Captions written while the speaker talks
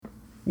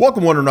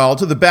Welcome, one and all,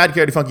 to the Bad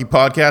Coyote Funky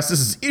Podcast. This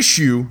is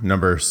issue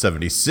number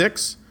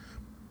 76.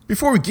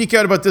 Before we geek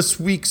out about this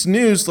week's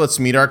news, let's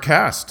meet our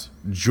cast.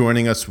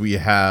 Joining us, we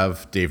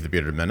have Dave the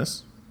Bearded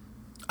Menace.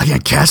 I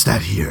can't cast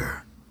that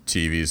here.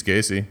 TV's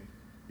Casey.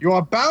 You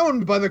are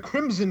bound by the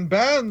crimson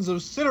bands of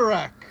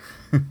Sidorak.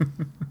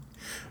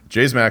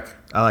 Jay's Mac.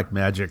 I like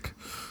magic.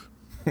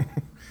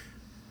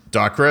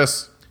 Doc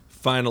Chris.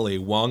 Finally,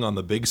 Wong on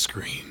the big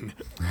screen.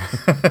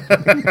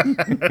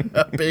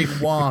 Big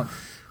wonk.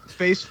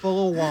 Face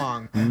full of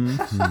Wong.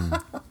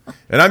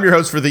 And I'm your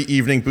host for the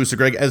evening, Booster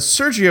Greg, as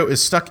Sergio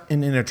is stuck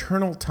in an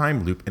eternal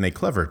time loop in a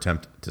clever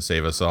attempt to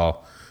save us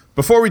all.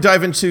 Before we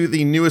dive into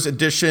the newest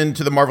addition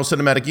to the Marvel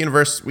Cinematic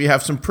Universe, we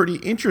have some pretty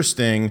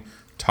interesting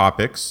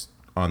topics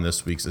on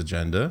this week's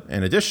agenda,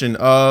 an edition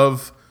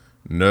of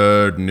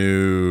Nerd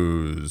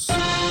News.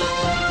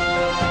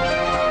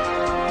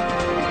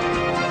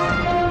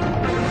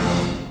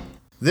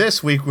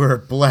 This week we're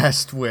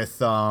blessed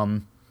with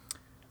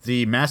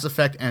the Mass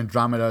Effect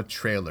Andromeda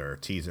trailer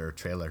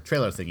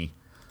thingy.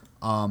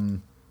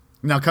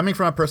 Now, coming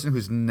from a person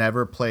who's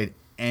never played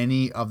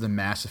any of the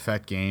Mass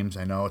Effect games,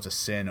 I know it's a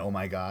sin. Oh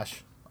my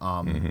gosh.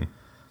 I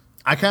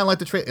kind of like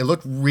the trailer. It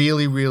looked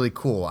really, really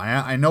cool.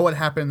 I know what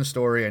happened in the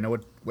story. I know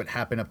what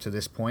happened up to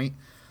this point.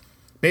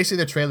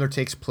 Basically, the trailer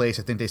takes place,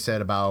 I think they said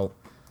about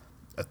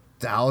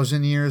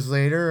 1,000 years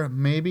later,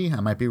 maybe. I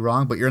might be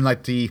wrong, but you're in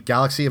like the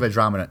galaxy of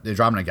Andromeda, the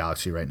Andromeda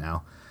galaxy right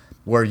now,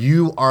 where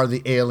you are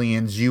the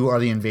aliens, you are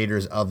the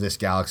invaders of this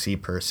galaxy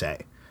per se.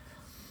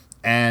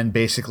 And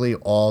basically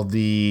all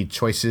the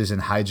choices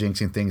and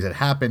hijinks and things that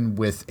happen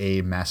with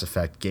a Mass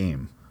Effect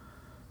game.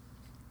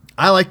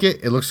 I like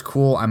it. It looks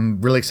cool.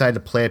 I'm really excited to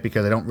play it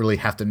because I don't really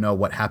have to know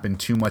what happened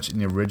too much in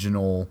the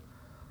original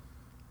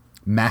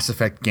Mass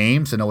Effect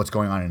games to know what's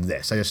going on in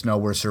this. I just know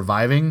we're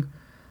surviving.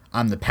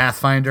 I'm the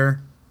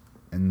Pathfinder,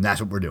 and that's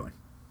what we're doing.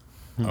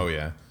 Oh,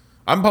 yeah.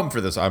 I'm pumped for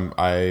this.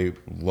 I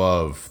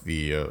love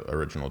the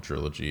original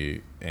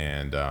trilogy,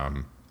 and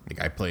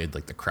I played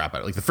like the crap out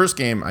of it. Like the first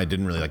game, I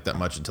didn't really like that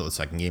much until the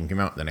second game came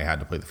out. Then I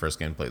had to play the first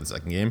game, play the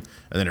second game,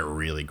 and then it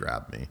really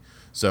grabbed me.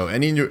 So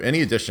any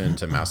addition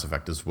to Mass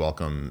Effect is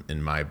welcome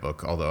in my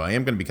book. Although I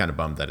am going to be kind of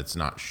bummed that it's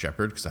not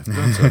Shepard because I've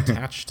been so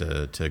attached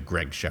to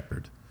Greg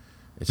Shepard.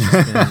 It's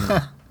just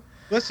been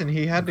Listen,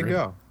 he had to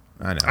go.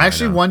 I know. I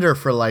actually wonder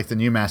for like the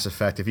new Mass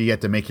Effect if you get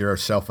to make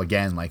yourself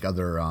again like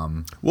other.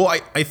 Well,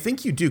 I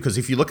think you do because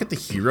if you look at the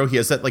hero, he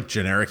has that like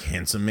generic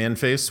handsome man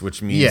face,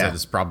 which means that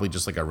it's probably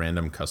just like a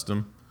random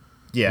custom.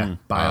 Yeah,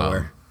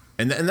 BioWare.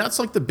 And that's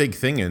like the big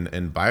thing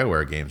in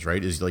BioWare games,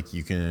 right? Is like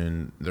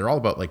they're all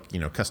about like,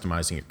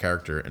 customizing your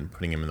character and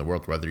putting him in the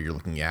world, whether you're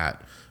looking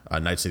at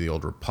Knights of the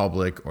Old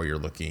Republic or you're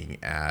looking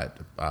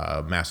at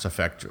Mass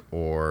Effect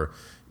or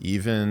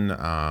even,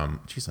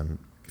 it's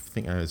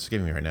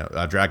escaping me right now,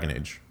 Dragon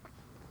Age.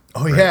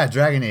 Oh, right? Yeah,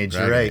 Dragon Age,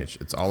 you're right. Age.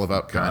 It's all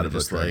about kind of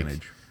just like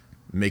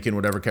making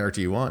whatever character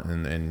you want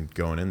and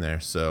going in there.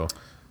 So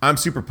I'm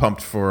super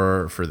pumped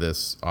for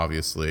this,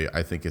 obviously.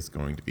 I think it's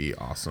going to be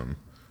awesome.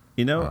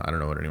 I don't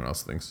know what anyone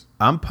else thinks.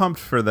 I'm pumped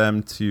for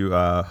them to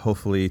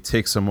hopefully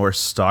take some more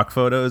stock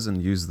photos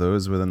and use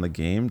those within the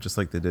game, just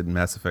like they did in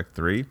Mass Effect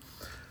 3.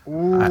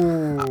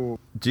 Ooh.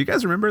 Do you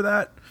guys remember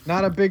that?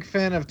 Not a big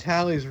fan of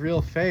Tally's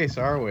real face,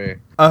 are we?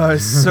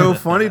 It's so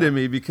funny to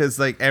me because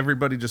like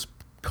everybody just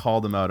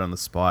called him out on the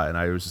spot, and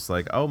I was just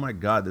like, oh my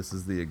god, this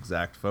is the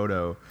exact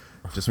photo,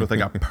 just with like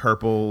a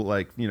purple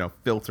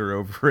filter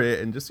over it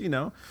and just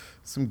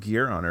some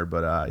gear on her.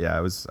 But I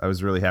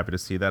was really happy to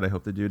see that. I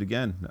hope they do it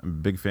again. I'm a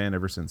big fan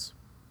ever since.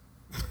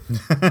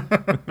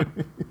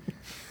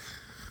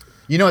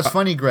 It's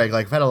funny, Greg.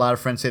 Like I've had a lot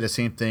of friends say the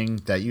same thing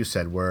that you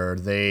said, where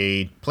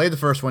they played the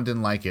first one,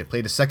 didn't like it,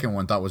 played the second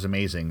one, thought was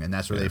amazing, and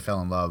that's where they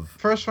fell in love.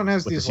 First one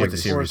has these like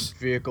series. forced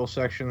vehicle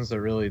sections that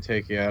really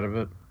take you out of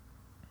it.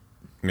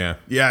 Yeah.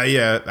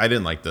 I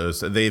didn't like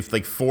those. They've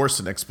like forced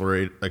an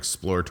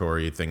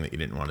exploratory thing that you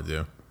didn't want to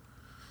do.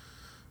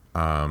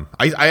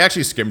 I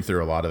actually skimmed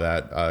through a lot of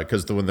that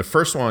because when the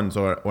first one,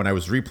 so when I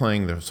was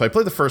replaying so I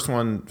played the first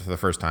one for the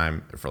first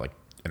time for like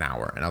an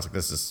hour, and I was like,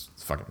 this is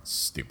fucking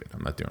stupid.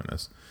 I'm not doing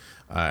this.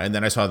 And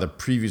then I saw the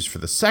previews for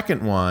the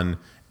second one,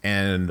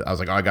 and I was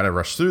like, oh, I got to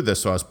rush through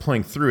this. So I was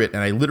playing through it,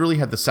 and I literally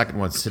had the second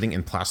one sitting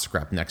in plastic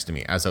wrap next to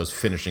me as I was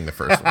finishing the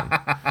first one.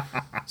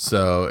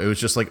 So it was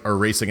just like a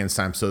race against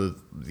time. So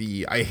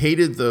I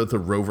hated the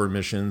rover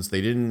missions. They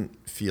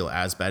didn't feel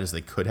as bad as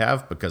they could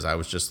have because I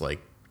was just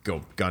like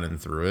gunning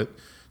through it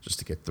just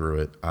to get through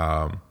it.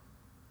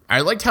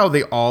 I liked how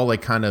they all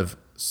like kind of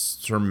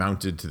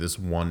surmounted to this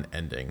one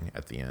ending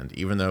at the end,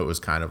 even though it was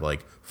kind of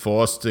like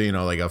forced to,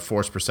 like a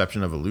forced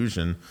perception of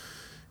illusion.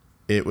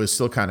 It was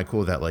still kind of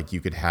cool that like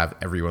you could have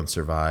everyone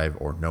survive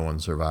or no one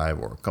survive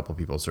or a couple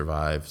people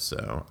survive.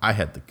 So I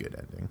had the good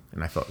ending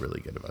and I felt really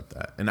good about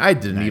that. And I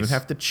didn't even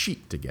have to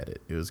cheat to get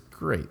it. It was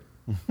great.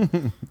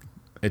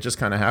 It just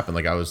kind of happened.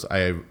 Like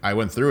I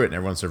went through it and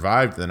everyone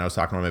survived. And then I was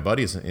talking to my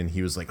buddies and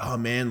he was like, oh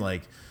man,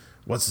 like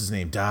what's his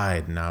name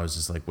died. And I was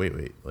just like,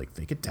 wait, like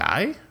they could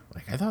die?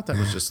 Like I thought that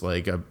was just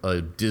like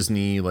a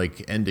Disney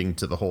like ending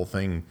to the whole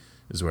thing.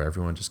 is where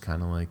everyone just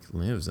kind of like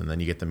lives, and then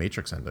you get the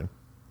Matrix ending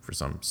for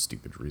some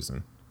stupid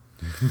reason.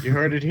 You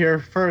heard it here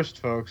first,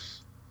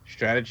 folks.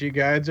 Strategy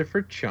guides are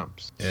for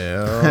chumps.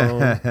 Hell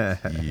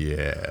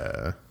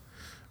yeah.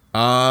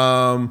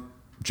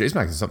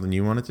 JSmack, is something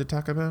you wanted to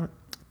talk about?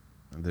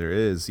 There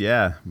is,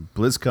 yeah.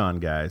 BlizzCon,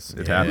 guys.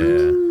 It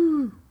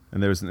happened.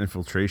 And there was an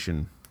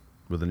infiltration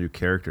with a new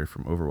character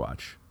from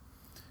Overwatch.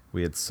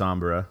 We had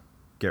Sombra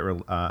get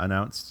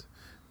announced.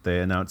 They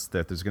announced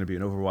that there's going to be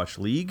an Overwatch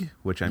League,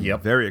 which I'm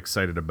very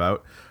excited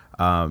about.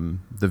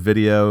 The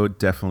video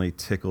definitely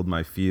tickled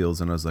my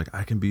feels, and I was like,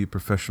 I can be a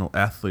professional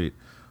athlete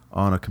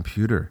on a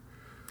computer.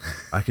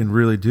 I can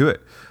really do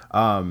it.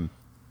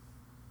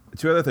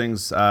 Two other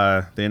things.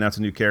 They announced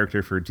a new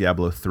character for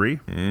Diablo 3,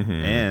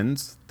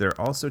 and they're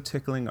also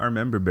tickling our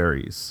member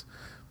berries,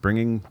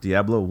 bringing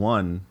Diablo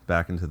 1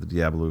 back into the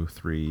Diablo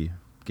 3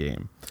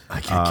 game.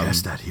 I can't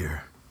cast that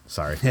here.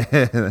 Sorry.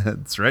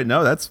 That's right.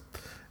 No, that's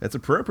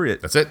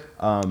appropriate. That's it.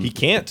 He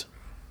can't.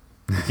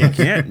 You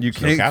can't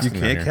casting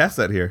that here. cast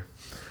that here.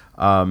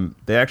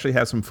 They actually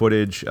have some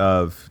footage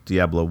of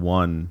Diablo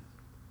 1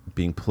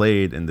 being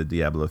played in the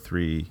Diablo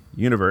 3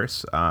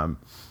 universe,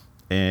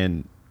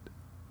 and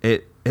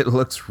it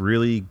looks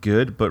really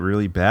good but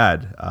really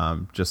bad,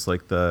 just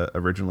like the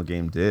original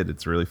game did.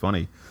 It's really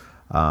funny.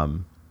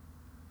 I'm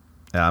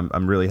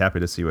really happy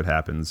to see what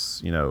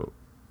happens,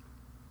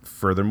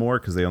 furthermore,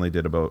 because they only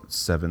did about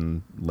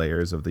 7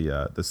 layers of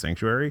the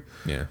sanctuary.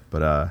 Yeah.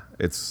 But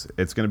it's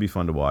going to be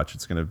fun to watch.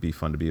 It's going to be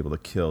fun to be able to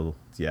kill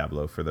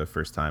Diablo for the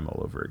first time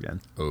all over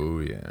again. Oh,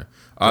 yeah.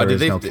 There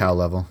is no cow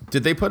level.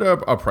 Did they put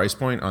a price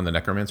point on the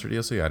Necromancer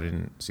DLC? I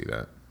didn't see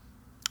that.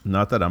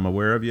 Not that I'm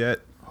aware of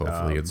yet.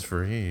 Hopefully it's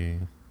free.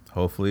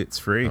 Hopefully it's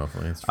free.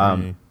 Hopefully it's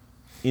free.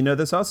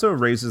 This also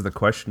raises the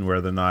question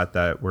whether or not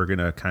that we're going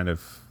to kind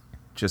of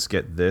just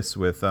get this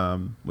with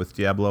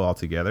Diablo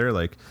altogether.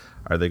 Like,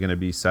 are they going to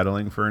be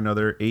settling for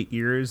another 8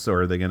 years,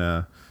 or are they going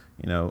to,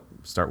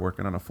 start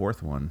working on a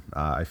 4th one?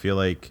 I feel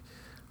like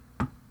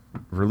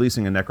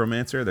releasing a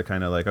Necromancer, they're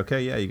kind of like,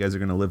 okay, yeah, you guys are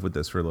going to live with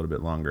this for a little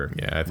bit longer.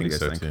 Yeah, I think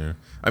so too.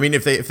 I mean,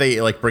 if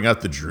they like bring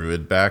out the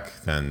Druid back,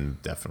 then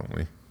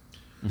definitely.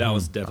 That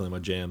was definitely my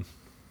jam.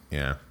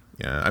 Yeah.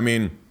 I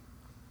mean,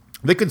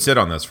 they could sit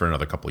on this for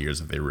another couple of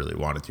years if they really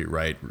wanted to,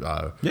 right?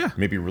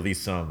 Maybe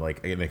release some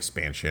like an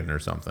expansion or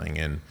something,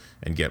 and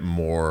get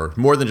more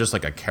than just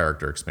like a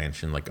character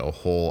expansion, like a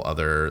whole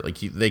other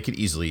they could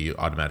easily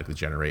automatically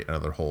generate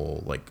another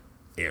whole like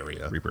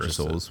area, Reaper of just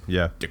to Souls,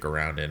 dick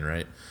around in,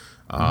 right?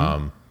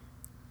 And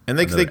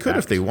they could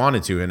if they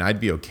wanted to, and I'd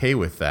be okay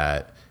with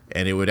that.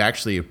 And it would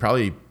actually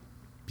probably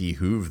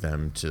behoove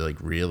them to like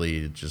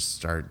really just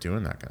start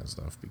doing that kind of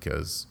stuff,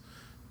 because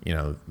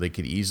they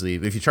could easily,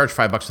 if you charge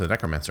 $5 for the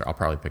Necromancer, I'll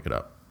probably pick it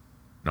up,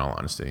 in all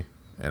honesty.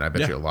 And I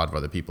bet you a lot of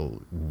other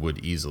people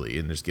would easily,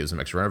 and just gives them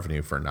extra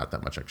revenue for not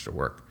that much extra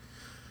work.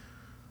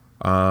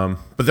 But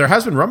there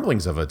has been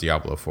rumblings of a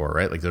Diablo 4,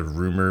 right? Like the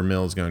rumor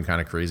mill's going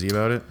kind of crazy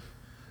about it.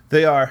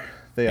 They are.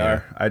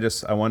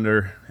 I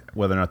wonder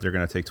whether or not they're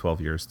going to take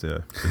 12 years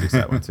to produce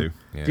that one too.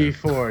 Yeah.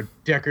 D4,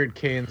 Deckard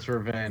Cain's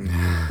Revenge.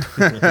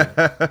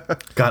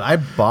 God, I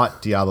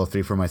bought Diablo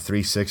 3 for my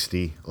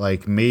 360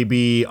 like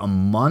maybe a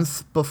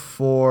month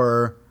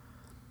before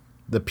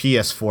the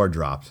PS4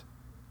 dropped,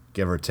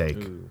 give or take.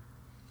 Ooh.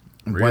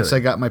 Once I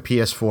got my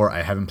PS4,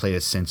 I haven't played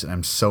it since, and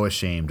I'm so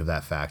ashamed of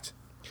that fact.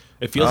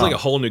 It feels like a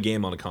whole new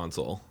game on a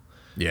console.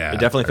 Yeah, It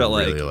definitely felt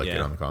I really like- like yeah.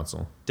 it on the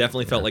console.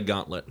 Definitely felt like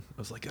Gauntlet. I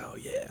was like, oh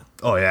yeah.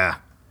 Oh, yeah.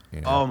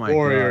 Yeah. Oh my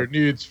Warrior god.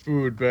 needs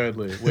food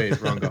badly. Wait,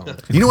 wrong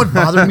gauntlet. You know what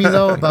bothered me,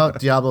 though, about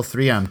Diablo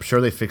 3? I'm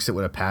sure they fixed it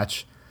with a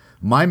patch.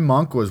 My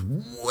monk was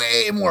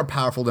way more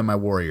powerful than my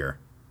warrior.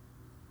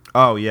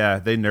 Oh yeah,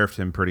 they nerfed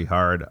him pretty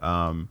hard.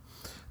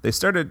 They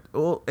started.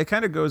 Well, it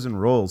kind of goes in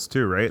roles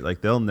too, right?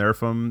 Like they'll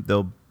nerf him,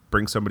 they'll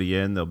bring somebody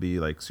in, they'll be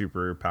like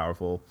super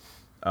powerful.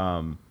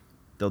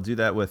 They'll do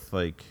that with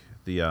like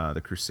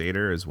the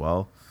Crusader as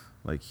well.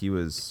 Like he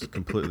was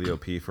completely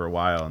OP for a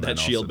while, and That then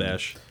shield also-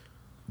 bash.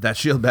 That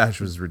shield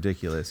bash was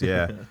ridiculous.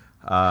 Yeah,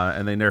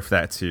 and they nerfed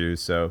that too.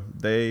 So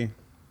they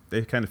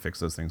kind of fix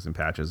those things in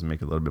patches and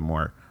make it a little bit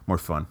more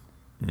fun.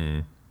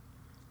 I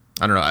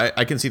don't know.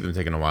 I can see them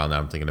taking a while now.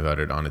 I'm thinking about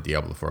it on a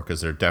Diablo 4,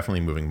 because they're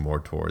definitely moving more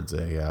towards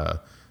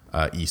a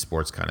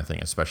esports kind of thing,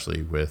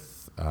 especially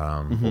with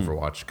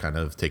Overwatch kind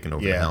of taking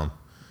over the helm.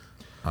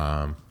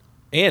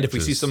 And if we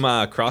see is- some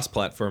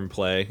cross-platform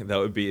play, that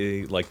would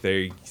be like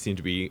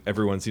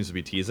everyone seems to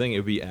be teasing. It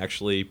would be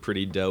actually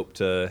pretty dope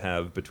to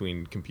have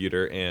between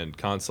computer and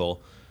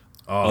console.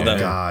 Oh, Although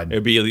God. it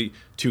would be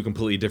two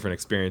completely different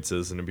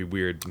experiences, and it'd be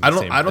weird. I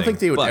don't think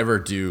they would ever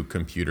do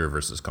computer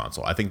versus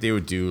console. I think they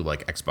would do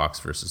like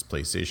Xbox versus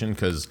PlayStation,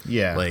 because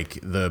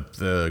like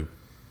the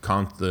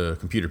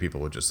computer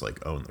people would just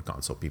like own the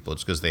console people,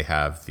 just because they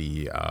have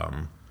the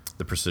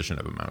precision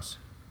of a mouse.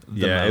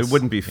 Yeah, mouse. it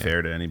wouldn't be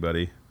fair to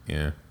anybody.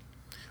 Yeah.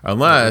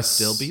 Unless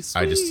still be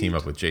I just team sweet.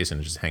 up with Jason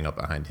and just hang up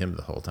behind him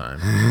the whole time.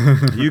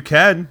 You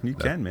can,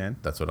 man.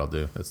 That's what I'll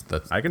do.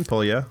 That's I can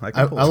pull you.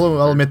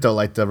 I'll admit, though,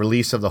 like the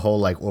release of the whole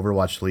like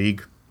Overwatch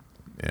League,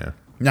 yeah.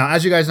 Now,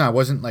 as you guys know, I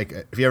wasn't like,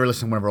 if you ever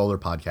listen to one of our older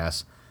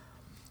podcasts,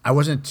 I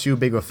wasn't too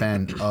big of a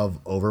fan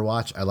of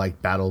Overwatch. I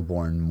like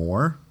Battleborn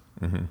more.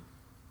 Mm-hmm.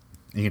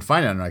 You can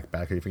find it on like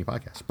Back Free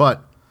Podcast.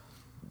 But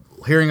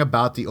hearing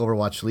about the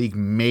Overwatch League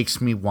makes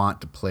me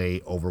want to play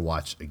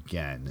Overwatch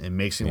again. It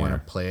makes me want to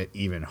play it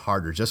even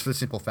harder, just for the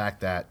simple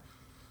fact that,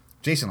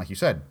 Jason, like you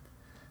said,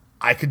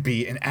 I could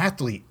be an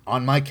athlete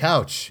on my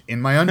couch in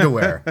my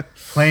underwear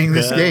playing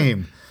this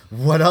game.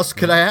 What else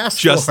could I ask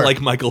for? Just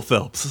like Michael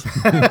Phelps.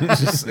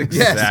 Yes,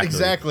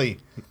 exactly.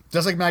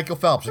 Just like Michael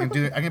Phelps. I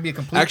can be a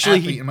complete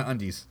athlete in my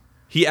undies.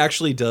 He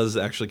actually does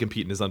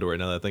compete in his underwear,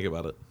 now that I think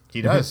about it.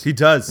 He does. He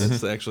does.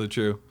 It's actually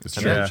true. It's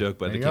I true. made Yeah. a joke,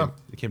 but There you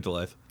it came to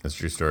life. That's a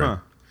true story. Huh.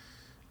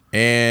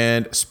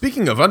 And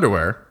speaking of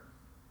underwear,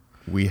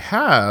 we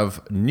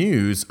have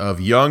news of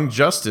Young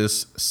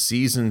Justice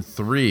Season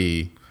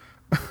 3.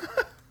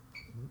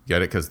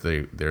 Get it? Because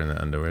they're in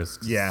the underwear.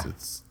 Yeah.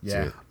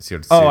 Yeah.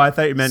 Oh, I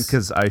thought you meant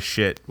because I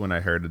shit when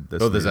I heard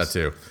this. Oh, there's that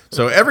too.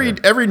 So every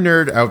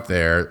nerd out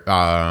there,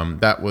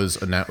 that was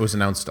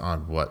announced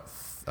on what,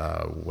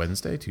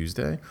 Wednesday,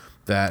 Tuesday,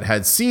 that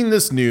had seen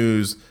this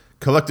news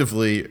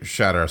collectively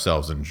shat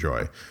ourselves in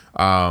joy.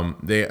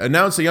 They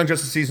announced the Young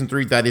Justice Season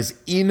 3 that is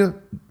in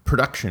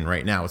production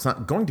right now. It's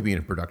not going to be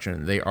in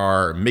production. They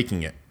are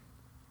making it.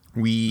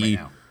 We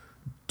Right now.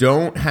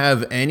 don't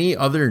have any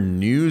other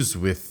news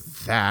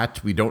with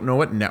that. We don't know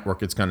what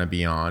network it's going to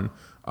be on.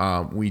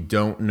 We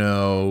don't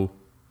know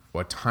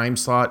what time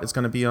slot it's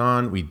going to be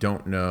on. We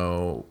don't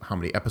know how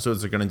many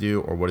episodes they're going to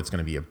do or what it's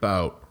going to be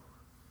about.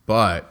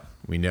 But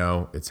we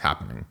know it's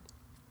happening.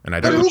 And I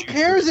But don't. who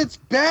cares? It's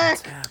back.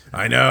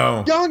 I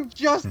know. Young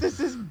Justice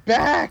is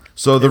back.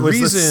 So the It was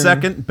reason the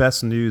second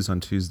best news on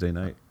Tuesday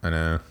night. I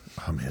know.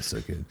 Oh man, it's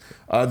so good.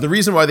 The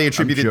reason why they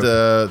attributed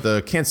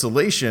the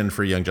cancellation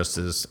for Young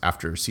Justice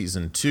after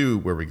season 2,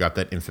 where we got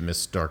that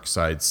infamous dark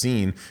side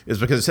scene, is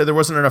because they said there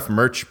wasn't enough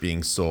merch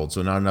being sold.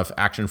 So not enough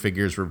action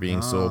figures were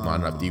being sold,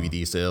 not enough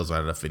DVD sales,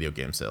 not enough video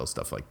game sales,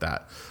 stuff like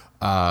that.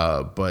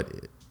 But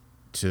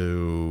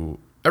to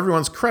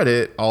everyone's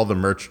credit, all the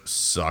merch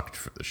sucked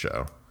for the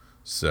show.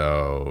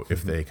 So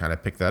if they kind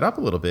of pick that up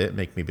a little bit,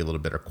 make maybe a little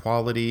better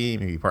quality,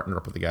 maybe partner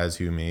up with the guys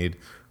who made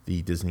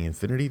the Disney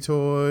Infinity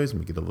toys,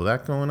 maybe get a little of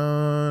that going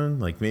on,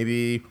 like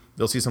maybe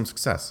they'll see some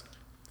success.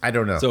 I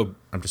don't know. So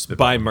I'm just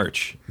buy spitballing.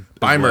 merch.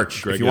 Buy is what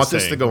merch. Greg If you is want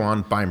this to saying. go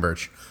on, buy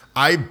merch.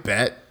 I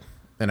bet,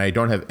 and I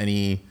don't have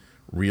any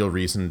real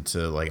reason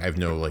to I have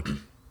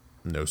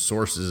no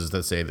sources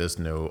that say this,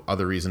 no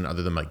other reason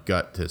other than my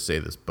gut to say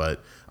this,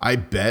 but I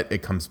bet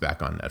it comes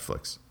back on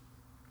Netflix.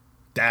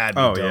 That'd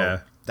be Oh, dope. yeah.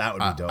 That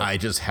would be dope. I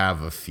just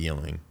have a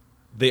feeling.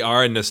 They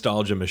are a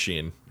nostalgia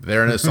machine.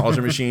 They're a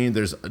nostalgia machine.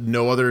 There's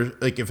no other,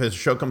 if a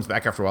show comes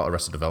back after a while,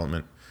 Arrested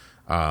Development,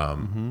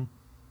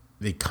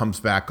 it comes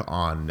back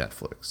on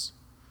Netflix.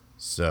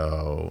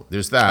 So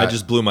there's that. I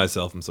just blew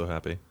myself. I'm so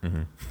happy.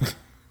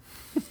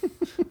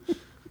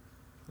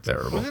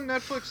 terrible. Wasn't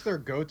Netflix their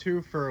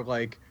go-to for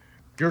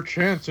your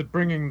chance at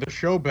bringing the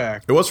show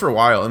back? It was for a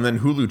while, and then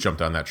Hulu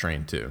jumped on that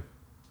train too.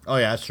 Oh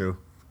yeah, that's true.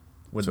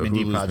 With So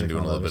Mindy Hulu's Project been doing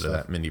and a all little bit that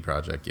of that Mindy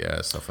Project,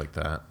 yeah, stuff like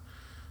that.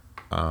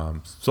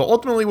 So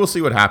ultimately, we'll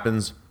see what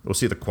happens. We'll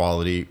see the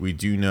quality. We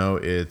do know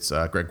it's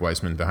Greg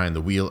Weisman behind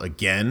the wheel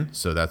again,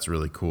 so that's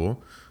really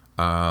cool.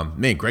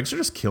 Man, Greg's are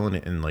just killing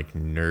it in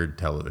nerd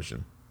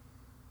television.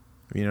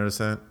 Have you noticed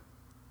that?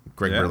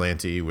 Greg Yeah.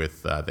 Berlanti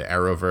with the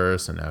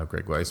Arrowverse, and now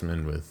Greg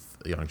Weisman with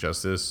Young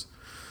Justice.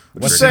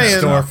 What's Just in saying,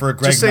 store for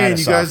Greg just saying,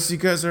 Matisoff? you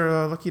guys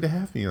are lucky to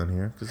have me on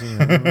here because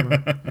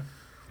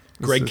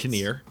Greg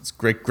Kinnear. It's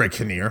Greg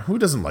Kinnear. Who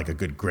doesn't like a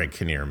good Greg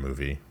Kinnear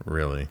movie?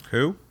 Really?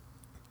 Who?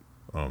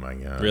 Oh my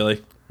god!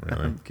 Really?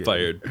 Really?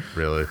 Fired.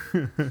 Really?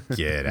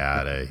 Get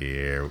out of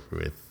here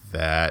with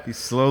that. He's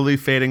slowly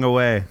fading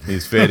away.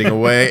 He's fading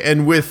away,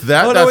 and with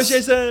that, Oh, no, that's,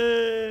 it's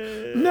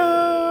Jason!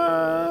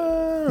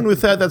 no. And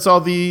with that, that's all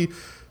the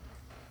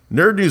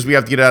nerd news we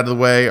have to get out of the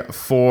way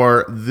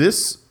for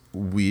this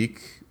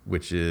week,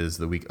 which is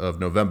the week of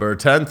November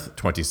 10th,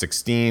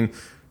 2016.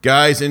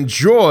 Guys,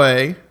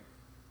 enjoy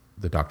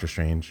the Doctor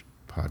Strange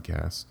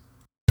podcast.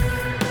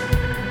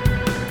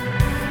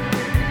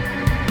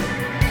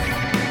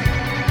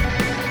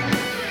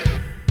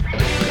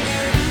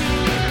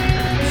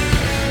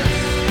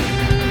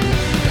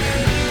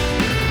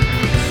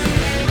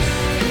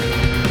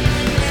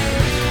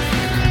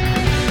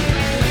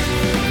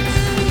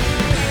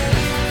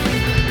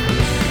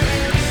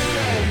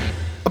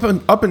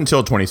 Up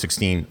until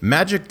 2016,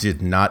 magic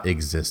did not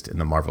exist in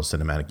the Marvel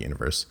Cinematic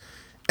Universe.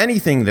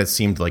 Anything that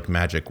seemed like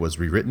magic was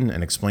rewritten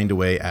and explained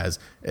away as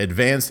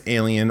advanced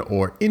alien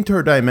or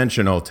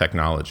interdimensional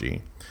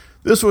technology.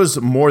 This was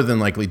more than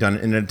likely done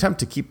in an attempt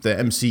to keep the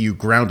MCU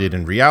grounded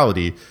in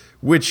reality,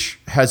 which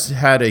has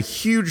had a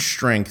huge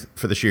strength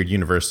for the shared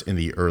universe in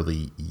the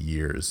early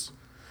years.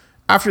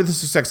 After the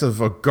success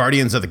of a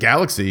Guardians of the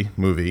Galaxy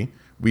movie,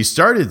 we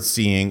started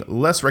seeing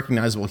less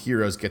recognizable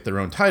heroes get their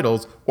own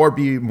titles or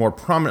be more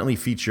prominently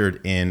featured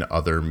in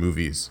other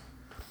movies.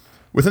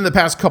 Within the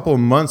past couple of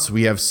months,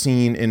 we have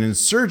seen an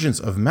insurgence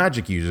of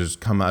magic users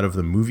come out of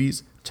the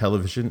movies,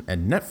 television,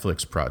 and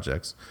Netflix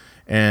projects,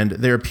 and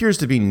there appears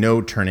to be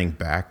no turning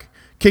back.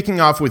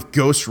 Kicking off with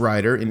Ghost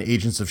Rider in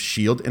Agents of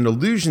S.H.I.E.L.D. and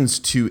allusions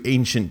to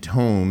ancient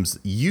tomes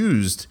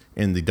used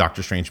in the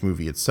Doctor Strange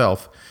movie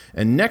itself.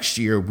 And next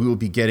year, we will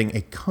be getting a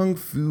kung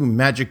fu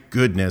magic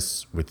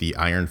goodness with the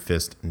Iron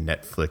Fist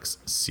Netflix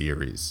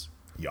series.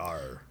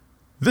 Yar.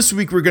 This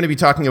week, we're going to be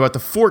talking about the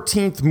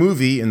 14th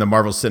movie in the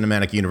Marvel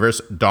Cinematic Universe,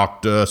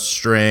 Doctor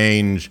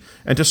Strange.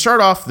 And to start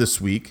off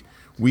this week,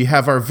 we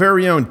have our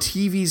very own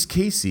TV's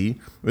Casey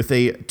with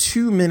a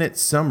 2-minute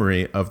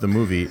summary of the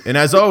movie. And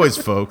as always,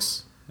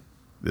 folks,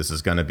 this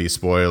is going to be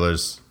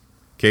spoilers.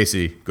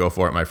 Casey, go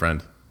for it, my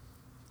friend.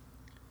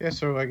 Yeah,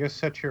 so I guess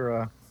set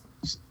your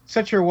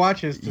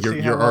watches to see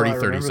how You're well already I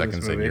 30 remember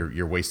seconds this in. movie.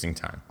 You're wasting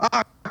time.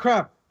 Ah,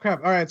 crap. All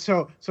right,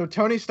 so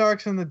Tony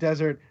Stark's in the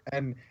desert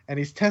and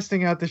he's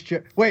testing out this.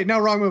 Wait, no,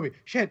 wrong movie.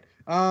 Shit.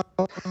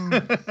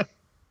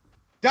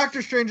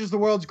 Doctor Strange is the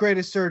world's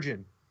greatest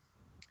surgeon,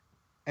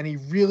 and he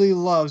really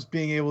loves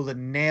being able to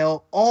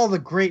nail all the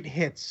great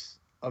hits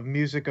of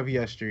music of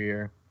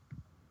yesteryear.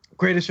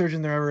 Greatest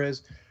surgeon there ever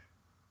is.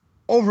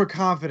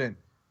 Overconfident.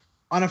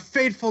 On a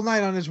fateful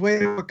night on his way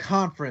to a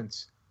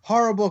conference.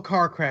 Horrible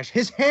car crash.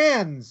 His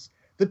hands,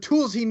 the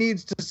tools he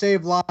needs to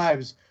save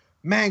lives,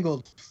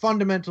 mangled,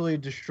 fundamentally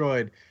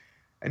destroyed.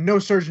 And no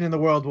surgeon in the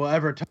world will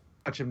ever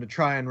touch him to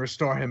try and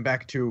restore him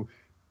back to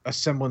a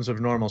semblance of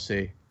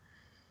normalcy.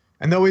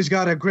 And though he's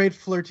got a great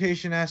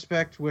flirtation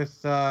aspect with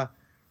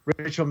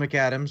Rachel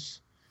McAdams,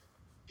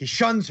 he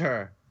shuns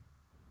her.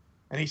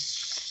 And he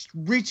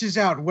reaches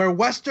out where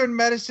Western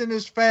medicine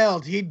has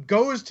failed. He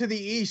goes to the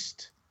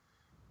East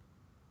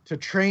to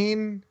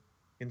train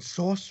in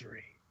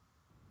sorcery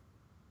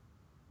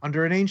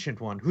under an ancient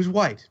one who's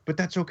white, but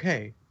that's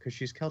okay because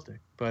she's Celtic.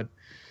 But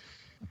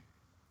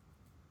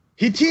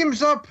he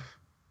teams up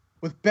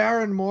with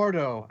Baron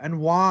Mordo and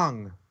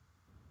Wong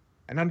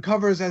and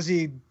uncovers as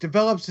he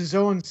develops his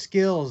own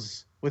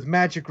skills with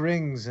magic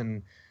rings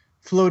and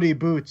floaty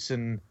boots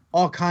and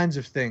all kinds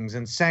of things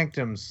and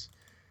sanctums.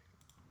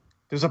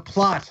 There's a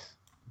plot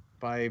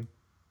by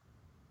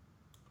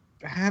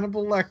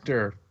Hannibal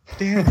Lecter.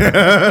 Damn it.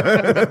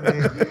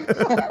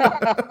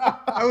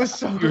 I was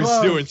so You're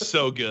close. doing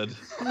so good.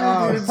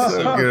 Oh,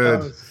 So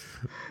good. close.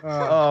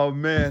 Oh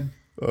man.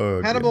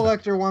 Oh, Hannibal God.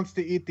 Lecter wants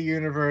to eat the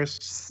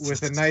universe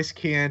with a nice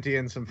Chianti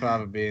and some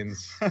fava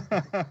beans.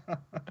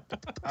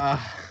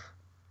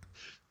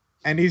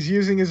 And he's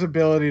using his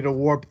ability to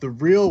warp the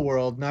real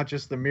world, not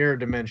just the mirror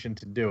dimension,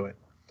 to do it.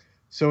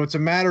 So it's a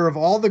matter of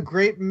all the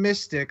great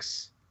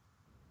mystics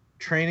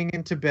training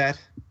in Tibet.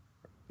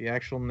 The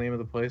actual name of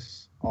the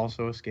place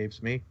also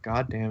escapes me.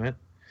 God damn it.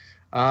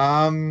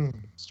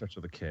 Starts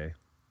with a K.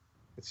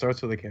 It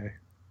starts with a K.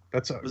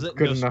 That's Was it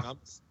good enough.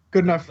 Nostradamus?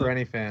 Good enough for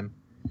any fan.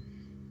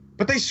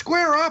 But they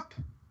square up.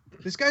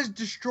 This guy's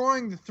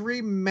destroying the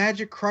 3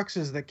 magic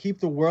cruxes that keep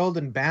the world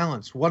in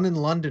balance. One in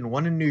London,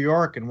 one in New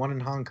York, and one in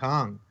Hong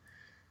Kong.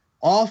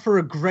 All for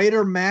a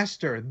greater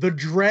master, the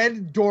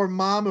Dread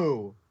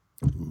Dormammu,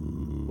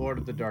 Lord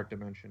of the Dark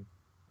Dimension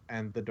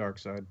and the Dark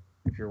Side.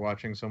 If you're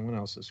watching someone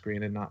else's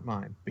screen and not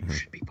mine, but you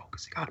should be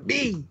focusing on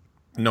me.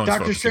 No one's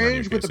Doctor focusing on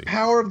you, Strange with the Casey.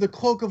 power of the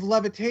Cloak of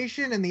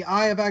Levitation and the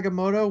Eye of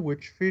Agamotto,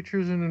 which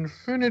features an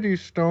Infinity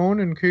Stone,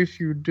 in case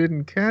you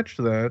didn't catch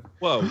that.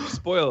 Whoa!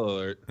 Spoiler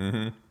alert.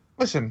 Mm-hmm.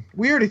 Listen,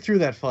 we already threw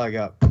that flag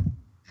up.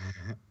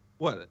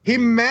 What? He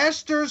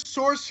masters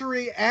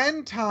sorcery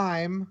and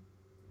time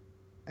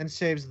and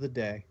saves the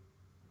day.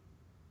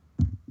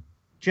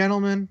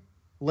 Gentlemen,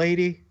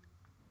 lady,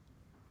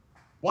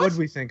 what do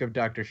we think of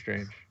Doctor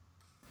Strange?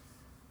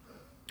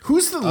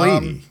 Who's the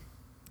lady?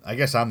 I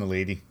guess I'm the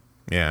lady.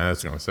 Yeah, I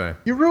was going to say.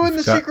 You ruined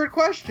the secret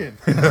question.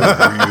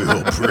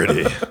 Real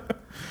pretty.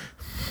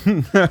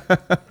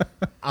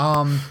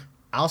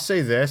 I'll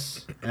say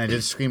this, and I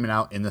did scream it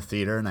out in the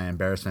theater, and I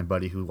embarrassed my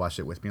buddy who watched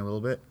it with me a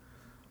little bit.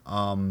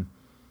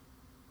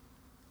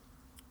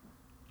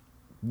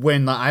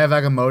 When the Eye of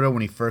Agamotto,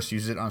 when he first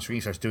uses it on screen,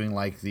 he starts doing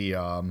like the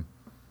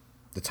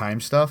time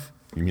stuff.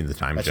 You mean the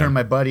time I gem? turned to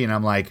my buddy and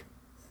I'm like,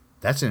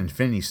 "That's an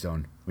Infinity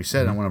Stone. We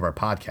said it on one of our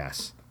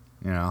podcasts."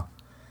 You know,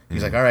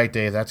 he's like, "All right,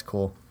 Dave, that's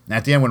cool." And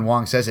at the end, when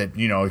Wong says it,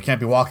 you know, you can't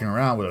be walking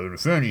around with an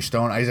Infinity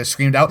Stone. I just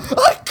screamed out,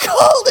 "I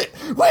called it!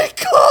 We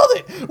called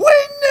it!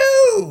 We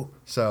knew!"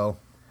 So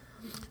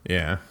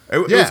Yeah.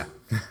 It yeah.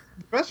 was-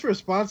 Best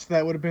response to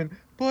that would have been,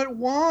 but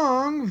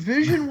Wong,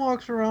 Vision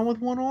walks around with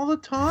one all the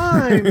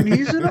time.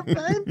 He's an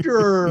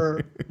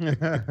Avenger.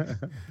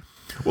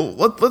 well,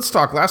 let's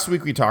talk. Last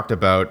week we talked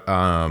about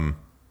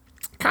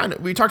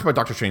we talked about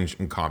Doctor Strange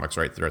in comics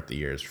right throughout the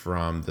years,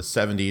 from the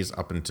 70s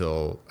up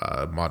until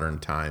modern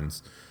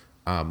times.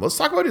 Let's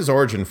talk about his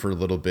origin for a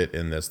little bit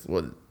in this.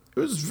 Well, it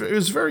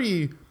was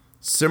very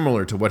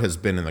similar to what has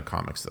been in the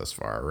comics thus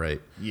far,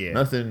 right? Yeah.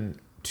 Nothing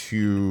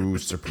too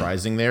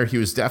surprising there. He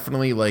was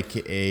definitely like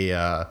he's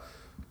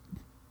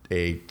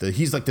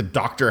like the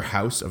Dr.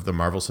 House of the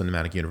Marvel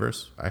Cinematic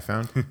Universe, I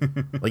found.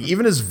 Like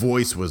even his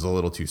voice was a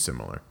little too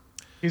similar.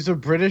 He's a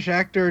British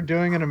actor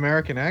doing an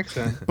American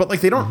accent. But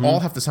like they don't all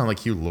have to sound like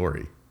Hugh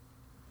Laurie.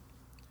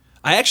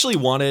 I actually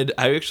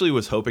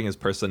was hoping his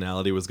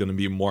personality was going to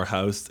be more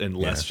House and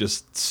less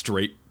just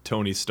straight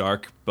Tony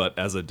Stark, but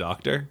as a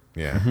doctor.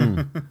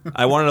 Yeah.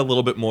 I wanted a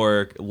little bit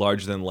more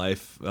larger than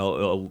life, a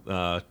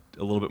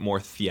little bit more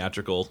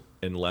theatrical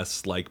and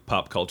less like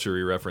pop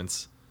culture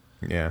reference.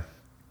 Yeah.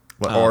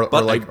 Well,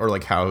 but or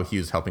like how he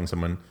was helping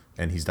someone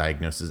and he's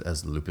diagnosed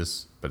as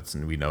lupus, but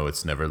we know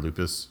it's never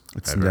lupus.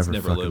 It's ever. never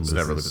never fucking lupus. It's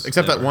never lupus.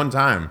 Except that one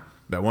time.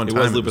 That one It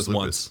time was lupus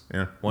once.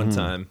 Yeah. One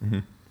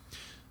time.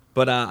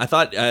 But I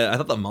thought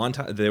the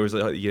montage, there was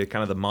kind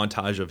of the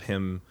montage of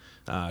him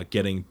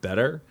getting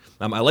better.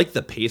 I liked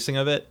the pacing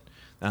of it,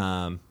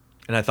 and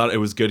I thought it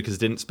was good because it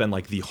didn't spend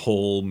like the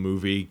whole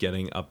movie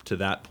getting up to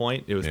that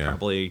point. It was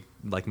probably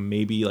like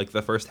maybe like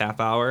the first half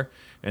hour,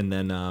 and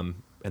then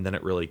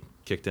it really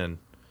kicked in.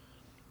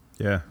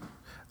 Yeah.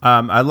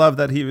 I love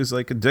that he was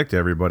like a dick to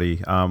everybody.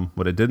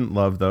 What I didn't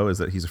love though is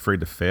that he's afraid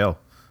to fail.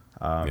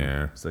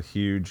 It's a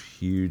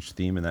huge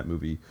theme in that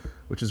movie,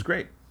 which is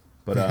great.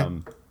 But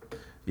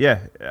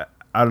yeah,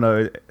 I don't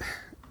know.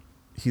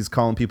 He's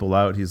calling people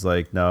out. He's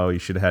like, no, you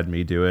should have had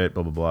me do it,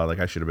 blah, blah, blah. Like,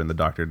 I should have been the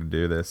doctor to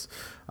do this.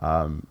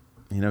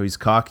 He's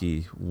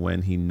cocky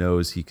when he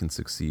knows he can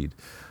succeed.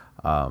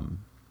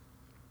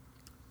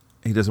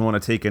 He doesn't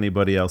want to take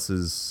anybody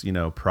else's,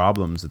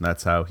 problems, and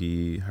that's how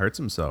he hurts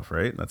himself,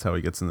 right? That's how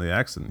he gets into the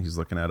accident. He's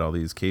looking at all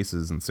these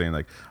cases and saying,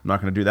 like, I'm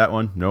not going to do that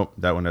one. Nope,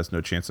 that one has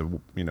no chance of,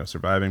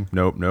 surviving.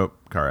 Nope,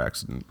 car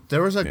accident.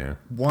 There was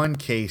one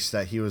case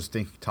that he was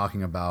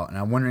talking about, and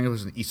I'm wondering if it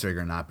was an Easter egg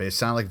or not, but it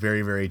sounded like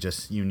very, very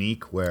just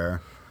unique,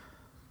 where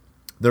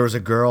there was a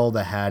girl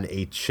that had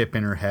a chip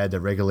in her head that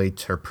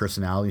regulates her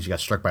personality. She got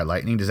struck by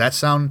lightning. Does that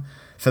sound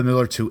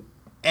familiar to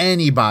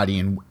anybody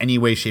in any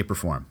way, shape, or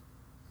form?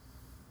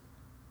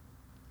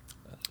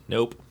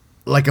 Nope.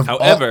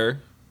 However,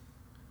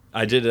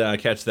 I did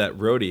catch that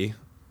Rhodey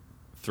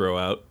throw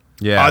out.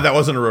 Yeah. that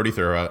wasn't a roadie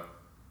throwout.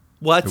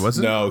 What? It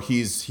wasn't? No,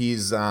 he's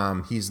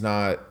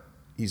not.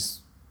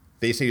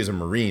 They say he's a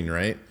Marine,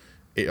 right?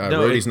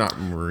 Rhodey's not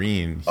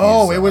Marine. He's,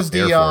 it was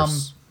Air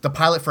Force. the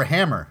pilot for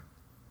Hammer.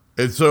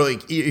 And so,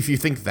 like, if you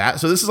think that,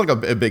 so this is like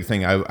a big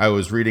thing. I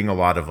was reading a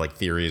lot of like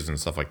theories and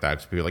stuff like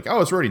that. People are like,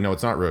 oh, it's Rhodey. No,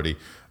 it's not Rhodey.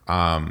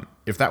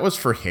 If that was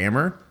for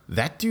Hammer,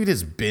 that dude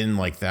has been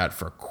like that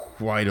for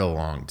quite a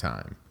long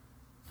time.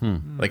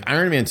 Like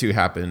Iron Man 2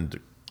 happened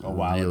a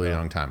really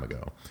long time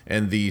ago,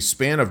 and the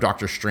span of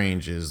Doctor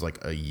Strange is like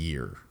a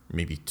year,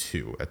 maybe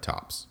 2 at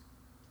tops.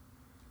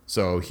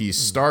 So he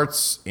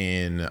starts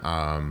in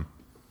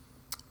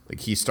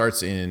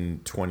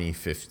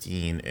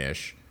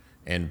 2015-ish.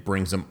 And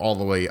brings them all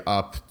the way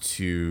up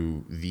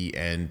to the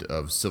end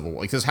of Civil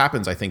War. Like, this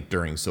happens, I think,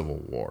 during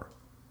Civil War.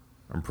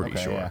 I'm pretty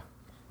sure. Yeah.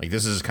 Like,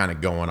 this is kind of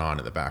going on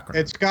in the background.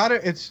 It's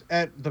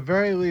at the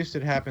very least,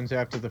 it happens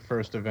after the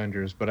first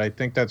Avengers, but I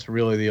think that's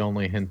really the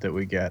only hint that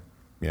we get.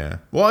 Yeah.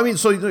 Well, I mean,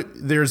 so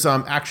there's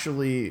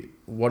actually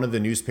one of the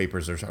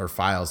newspapers or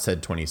files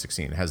said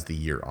 2016. It has the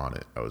year on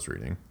it, I was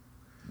reading.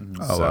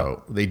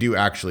 So they do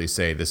actually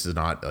say this is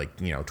not like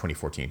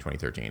 2014,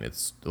 2013.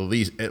 It's at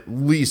least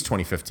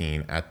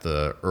 2015 at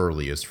the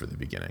earliest for the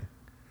beginning.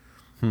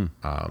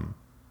 That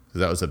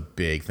was a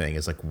big thing.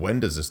 It's like, when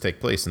does this take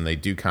place? And they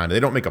do they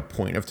don't make a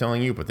point of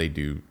telling you, but they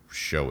do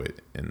show it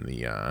in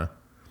the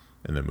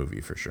movie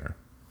for sure.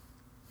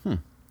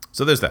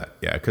 So there's that.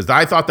 Yeah, because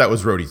I thought that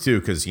was Rhodey too.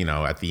 Because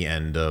at the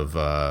end of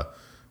what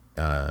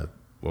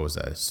was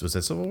that? Was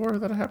that Civil War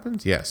that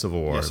happened? Yeah,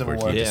 Civil War. Yeah, Civil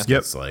where War. he just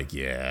gets like,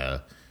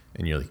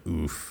 and you're like,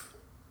 oof,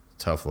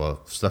 tough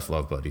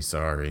love, buddy.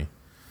 Sorry,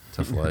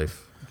 tough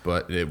life.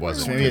 But it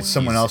wasn't. Maybe it's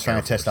someone else trying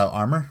to test out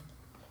armor.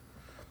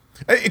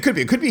 It could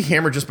be. It could be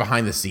Hammer just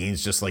behind the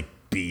scenes, just like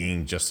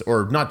being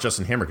or not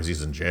Justin Hammer because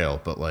he's in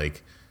jail, but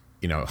like,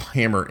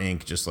 Hammer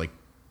Inc. just like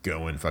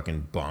going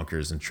fucking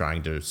bonkers and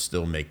trying to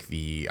still make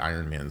the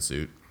Iron Man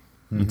suit.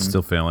 It's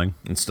still failing.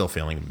 And still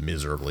failing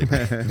miserably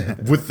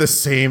with the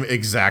same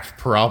exact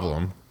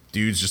problem.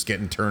 Dudes just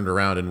getting turned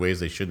around in ways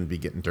they shouldn't be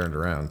getting turned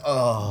around.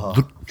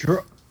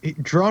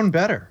 Drone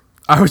better.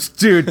 I was,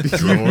 dude.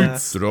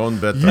 Drone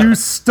better. You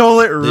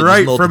stole it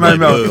right not from my my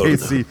mouth, bird.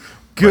 Casey.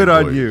 Good My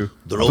on boy. you.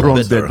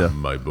 Drone better.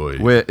 My boy.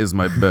 Where is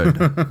my bed?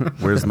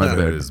 Where's my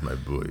Where bed? is my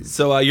boy?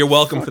 So you're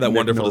welcome for that Fucking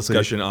wonderful Nick Nolte.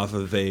 discussion off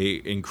of a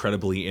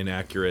incredibly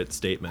inaccurate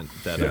statement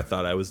that I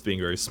thought I was being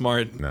very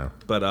smart. No.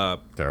 But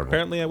Terrible.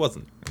 apparently I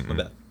wasn't. My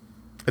bad.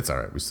 It's all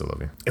right. We still love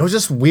you. It was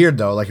just weird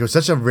though. Like, it was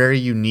such a very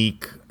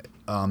unique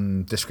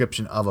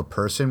description of a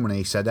person when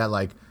they said that.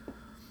 Like,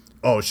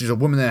 oh, she's a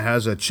woman that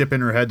has a chip in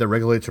her head that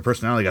regulates her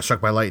personality. Got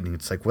struck by lightning.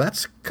 It's like, well,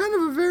 that's kind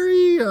of a very.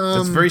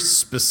 That's a very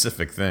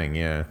specific thing.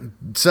 Yeah.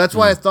 So that's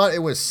why I thought it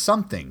was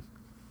something.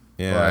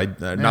 Yeah.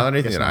 But, Not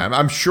anything guess that not.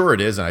 I'm sure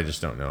it is, and I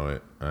just don't know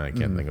it. I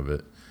can't think of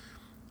it.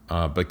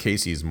 But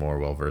Casey's more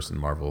well versed in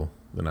Marvel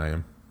than I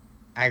am.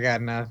 I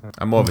got nothing.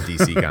 I'm more of a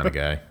DC kind of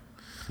guy.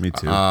 Me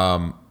too.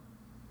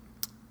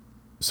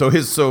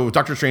 So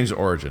Doctor Strange's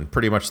origin,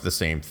 pretty much the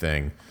same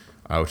thing,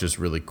 which is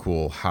really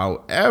cool.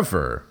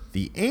 However,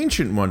 the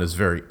Ancient One is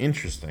very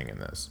interesting in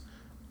this.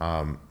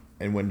 And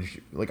and when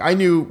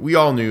we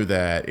all knew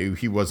that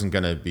he wasn't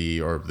gonna be,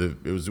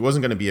 it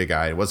wasn't gonna be a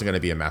guy. It wasn't gonna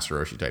be a Master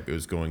Roshi type. It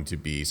was going to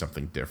be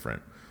something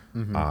different.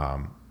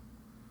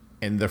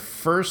 And the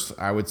first,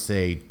 I would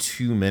say,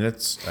 2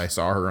 minutes I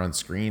saw her on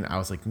screen, I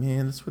was like,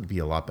 man, this would be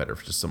a lot better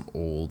for just some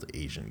old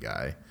Asian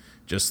guy,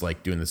 just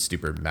like doing this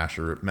stupid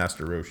Master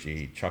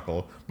Roshi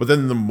chuckle. But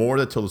then the more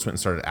that Tilda Swinton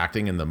started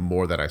acting, and the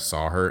more that I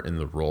saw her in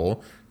the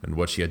role and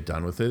what she had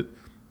done with it,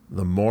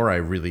 the more I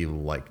really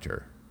liked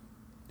her.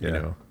 You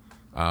know.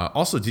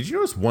 Also, did you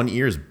notice one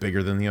ear is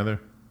bigger than the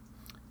other?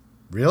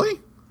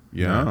 Really?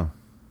 Yeah.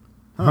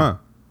 Oh. Huh.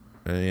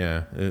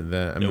 Yeah.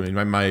 I mean,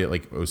 my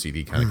like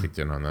OCD kind of kicked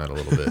in on that a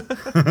little bit,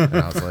 and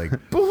I was like,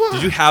 "But what?"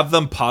 Did you have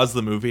them pause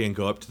the movie and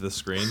go up to the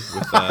screen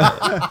with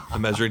the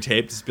measuring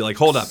tape? Just be like,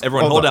 hold up,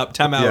 everyone, hold up,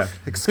 time out. Yeah.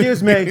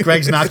 Excuse me.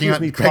 Greg's knocking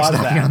on pause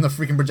that. the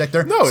freaking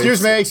projector. No,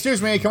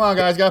 excuse me. Come on,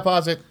 guys, gotta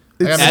pause it.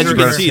 I gotta As you measure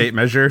can here. see, tape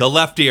measure. the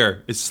left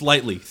ear is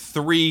slightly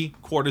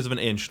 3/4 of an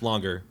inch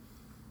longer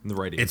than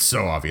the right ear. It's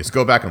so obvious.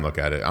 Go back and look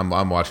at it.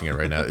 I'm watching it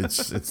right now.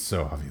 It's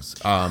so obvious.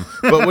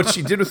 But what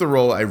she did with the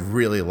role, I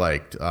really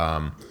liked.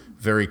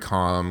 Very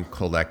calm,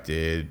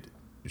 collected.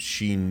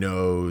 She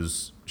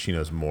knows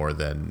more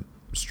than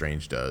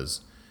Strange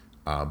does,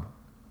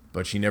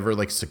 but she never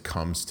like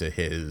succumbs to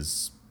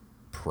his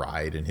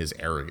pride and his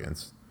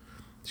arrogance.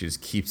 She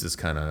just keeps this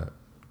kind of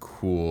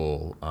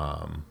cool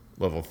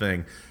level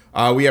thing.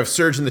 We have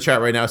Serge in the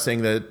chat right now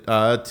saying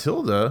that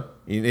Tilda,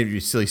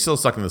 he's still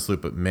stuck in this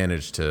loop, but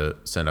managed to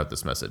send out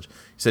this message.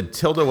 He said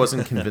Tilda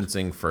wasn't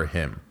convincing for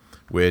him,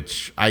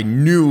 which I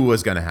knew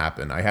was going to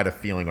happen. I had a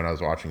feeling when I was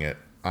watching it,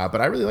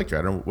 but I really liked her.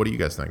 I don't know. What do you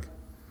guys think?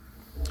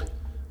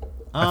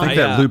 I think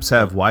that loops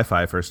have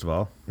Wi-Fi, first of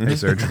all. Hey,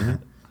 Serge.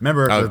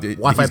 Remember, the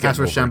Wi-Fi he's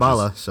getting password over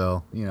Shambhala,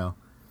 so you know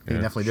you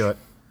can definitely do it.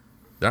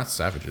 They're not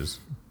savages.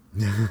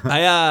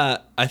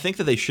 I think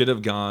that they should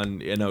have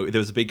gone. You know, there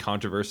was a big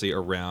controversy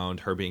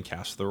around her being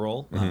cast for the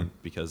role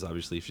because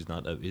obviously she's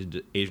not of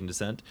Asian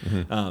descent,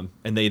 and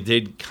they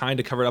did kind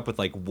of cover it up with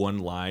like one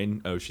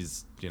line. Oh,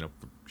 she's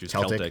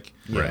Celtic.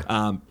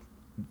 Right.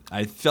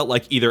 I felt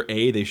like either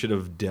A, they should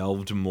have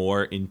delved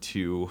more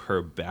into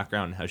her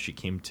background and how she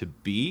came to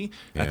be.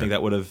 Yeah. I think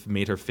that would have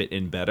made her fit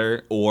in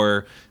better,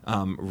 or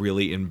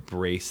really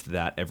embraced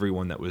that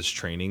everyone that was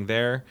training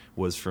there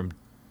was from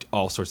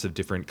all sorts of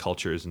different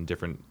cultures and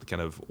different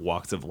kind of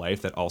walks of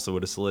life. That also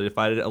would have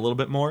solidified it a little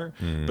bit more.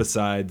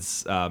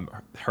 Besides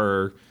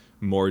her,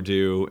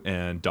 Mordu,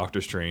 and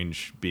Doctor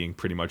Strange being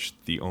pretty much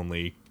the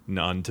only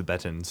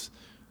non-Tibetans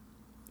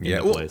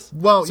in the place.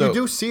 Well, So- you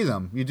do see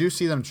them. You do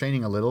see them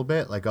training a little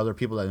bit, like other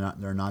people that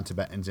they're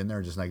non-Tibetans in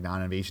there, just like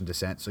non-Asian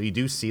descent. So you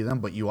do see them,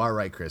 but you are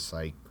right, Chris.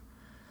 Like,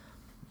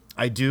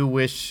 I do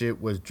wish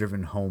it was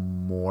driven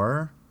home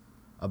more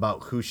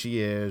about who she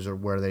is or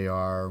where they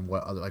are, and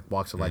what other like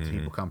walks of life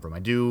people come from. I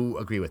do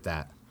agree with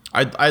that.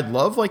 I'd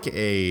love like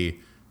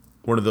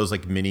one of those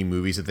like mini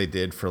movies that they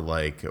did for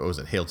like, what was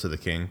it, Hail to the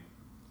King?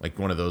 Like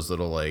one of those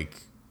little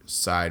like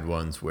side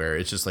ones where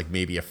it's just like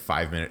maybe a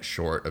 5-minute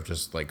short of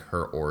just like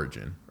her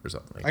origin or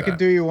something like I that. could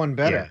do you one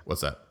better. Yeah. What's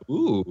that?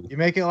 Ooh. You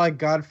make it like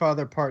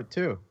Godfather Part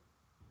 2.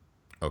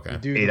 Okay. You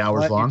do 8 the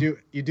hours long?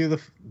 You do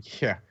the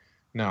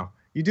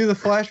You do the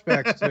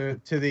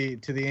flashbacks to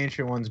the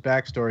Ancient One's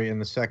backstory in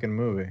the second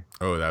movie.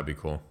 Oh, that'd be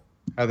cool.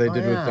 How they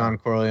did with yeah. Don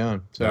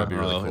Corleone. So That'd be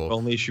really If cool.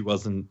 only she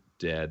wasn't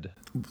dead.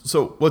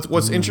 So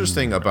what's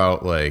interesting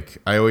about like,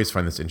 I always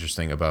find this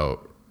interesting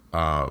about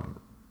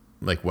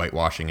like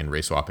whitewashing and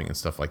race swapping and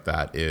stuff like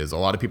that is a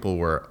lot of people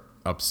were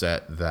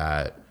upset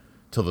that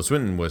Tilda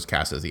Swinton was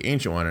cast as the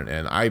Ancient One,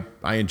 and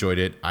I enjoyed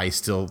it. I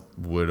still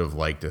would have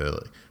liked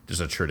just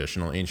a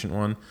traditional Ancient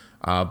One,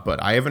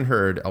 but I haven't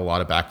heard a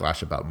lot of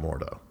backlash about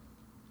Mordo,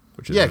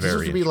 which is Yeah, 'cause he's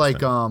very supposed to be like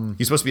interesting.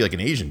 He's supposed to be like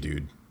an Asian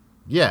dude,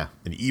 yeah.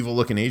 an evil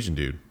looking Asian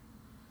dude,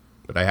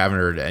 but I haven't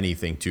heard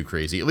anything too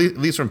crazy, at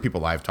least from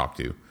people I've talked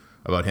to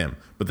about him.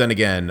 But then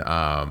again,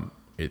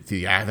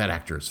 that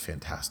actor is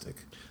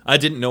fantastic. I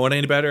didn't know it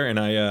any better, and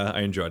I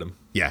enjoyed him.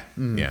 Yeah,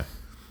 yeah.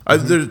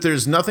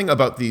 There's nothing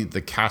about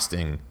the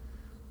casting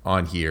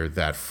on here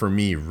that for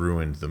me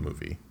ruined the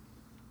movie.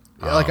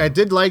 Yeah, like I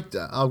did like.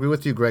 I'll agree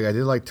with you, Greg. I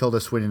did like Tilda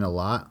Swinton a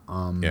lot.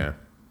 Yeah,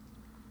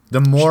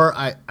 The more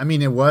I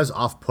mean, it was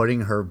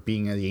off-putting her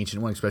being the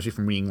Ancient One, especially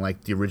from reading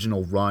like the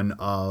original run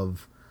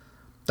of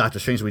Doctor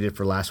Strange we did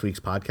for last week's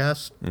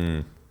podcast.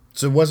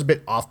 So it was a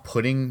bit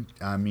off-putting.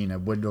 I mean, I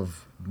would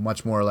have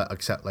much more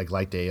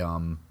liked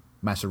a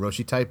Master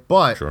Roshi type,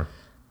 but sure.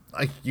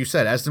 like you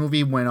said, as the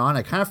movie went on,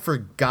 I kind of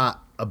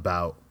forgot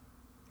about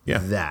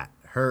that.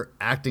 Her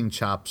acting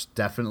chops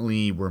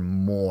definitely were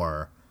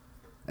more,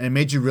 and it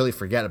made you really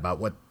forget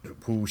about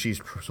who she's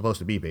supposed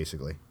to be,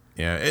 basically.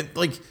 Yeah, it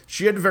like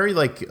she had very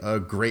like a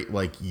great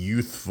like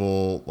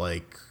youthful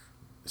like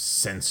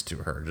sense to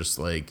her. Just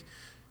like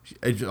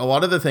a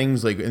lot of the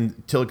things like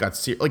until it got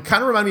serious, like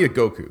kind of reminded me of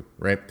Goku,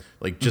 right?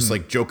 Like just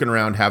like joking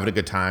around, having a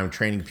good time,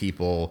 training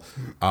people,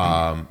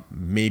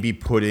 maybe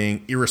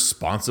putting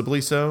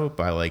irresponsibly so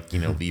by like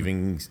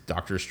leaving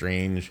Doctor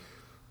Strange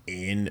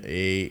in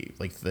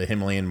the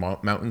Himalayan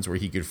mountains where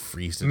he could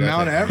freeze to death.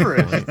 Mount at any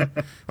Everest. point.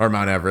 Or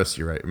Mount Everest.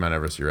 You're right. Mount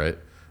Everest. You're right.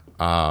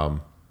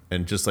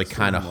 And just like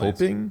kind of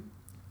hoping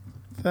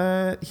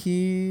that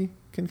he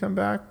can come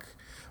back.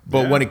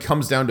 But when it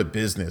comes down to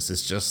business,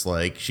 it's just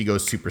like she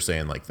goes Super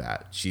Saiyan like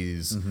that.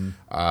 She's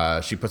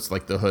she puts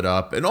like the hood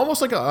up and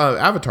almost like a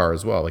Avatar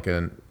as well.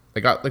 I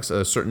got like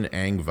a certain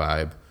Aang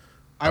vibe.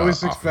 I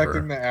was off of her.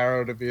 expecting the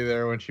arrow to be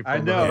there when she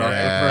pulled know, it up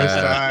right? the first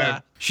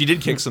time. She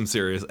did kick some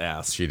serious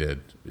ass. She did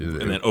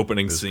in that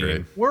opening scene.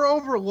 Great. We're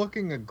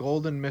overlooking a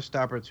golden missed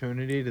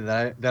opportunity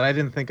that I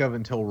didn't think of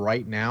until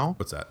right now.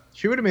 What's that?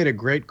 She would have made a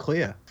great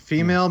Clea.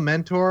 Female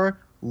mentor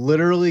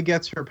literally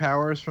gets her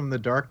powers from the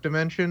dark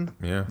dimension.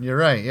 Yeah. You're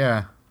right.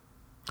 Yeah.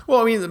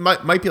 Well, I mean, it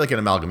might be like an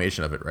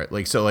amalgamation of it, right?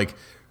 Like, so, like,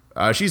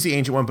 she's the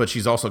ancient one, but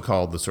she's also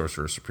called the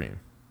Sorcerer Supreme,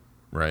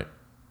 right?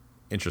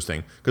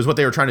 Interesting. Because what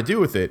they were trying to do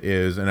with it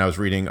is, and I was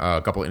reading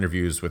a couple of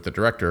interviews with the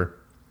director,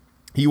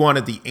 he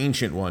wanted the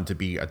ancient one to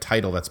be a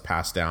title that's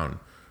passed down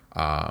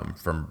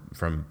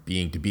from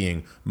being to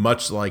being,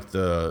 much like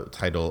the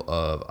title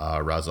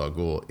of Ra's al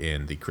Ghul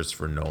in the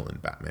Christopher Nolan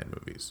Batman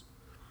movies,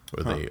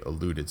 where they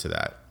alluded to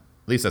that.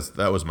 At least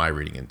that was my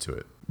reading into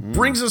it.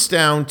 Brings us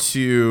down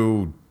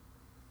to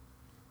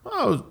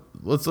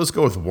let's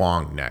go with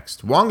Wong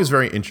next. Wong is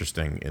very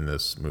interesting in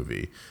this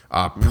movie.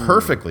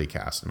 Perfectly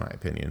cast, in my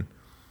opinion.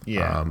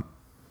 Yeah.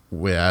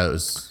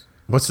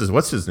 What's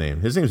his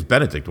name? His name is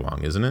Benedict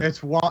Wong, isn't it?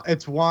 It's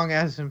Wong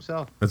as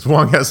himself. It's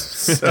Wong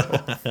as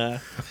himself.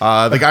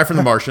 The guy from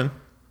The Martian,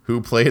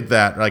 who played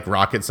that like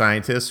rocket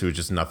scientist who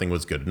just nothing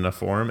was good enough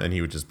for him, and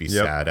he would just be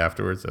sad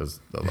afterwards. I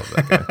love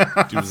that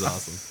guy. Dude was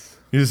awesome.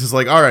 He was just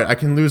like, all right, I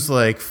can lose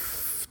like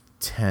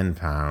 10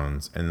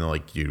 pounds, and they're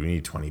like, dude, we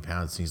need 20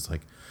 pounds. And he's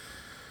like,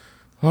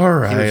 all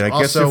right, He was I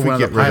guess also if we one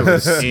get of the rid of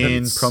pilots this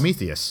in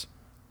Prometheus.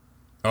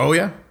 Oh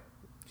yeah,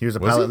 He was a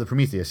Was pilot he? of the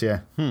Prometheus. Yeah.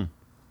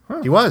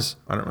 He was.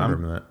 I don't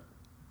remember that.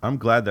 I'm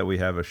glad that we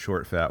have a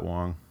short, fat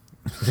Wong.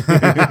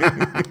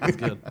 That's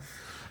good.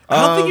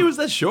 I don't think he was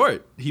that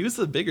short. He was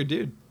the bigger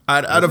dude.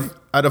 Out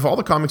of all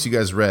the comics you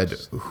guys read,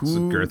 It's a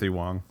who girthy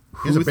Wong.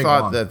 He's a who big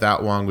thought Wong.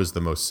 that Wong was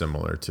the most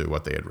similar to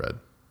what they had read?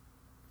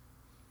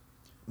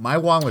 My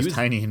Wong was was-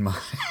 tiny in mine.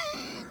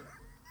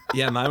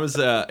 Yeah, mine was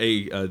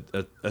a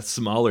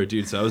smaller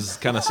dude, so I was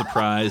kind of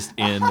surprised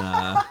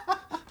I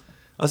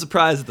was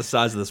surprised at the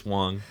size of this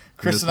Wong. in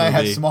Chris this and I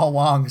had movie. small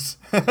Wongs.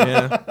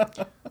 Yeah,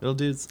 little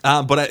dudes.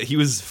 But he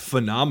was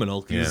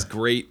phenomenal. He was Yeah.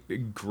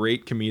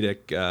 great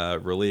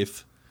comedic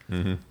relief.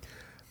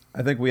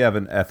 I think we have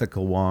an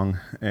ethical Wong,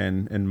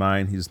 and in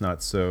mine, he's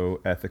not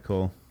so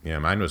ethical. Yeah,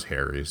 mine was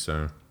Harry.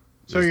 So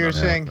So there's you're not-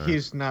 saying yeah.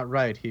 he's not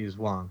right, he's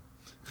Wong.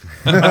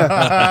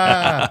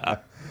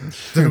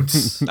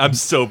 I'm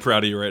so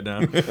proud of you right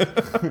now.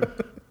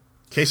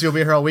 Casey will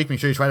be here all week. Make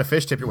sure you try to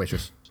fish. Tip your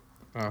waitress.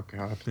 Oh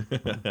god.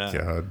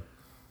 God.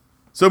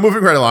 So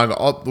moving right along,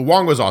 the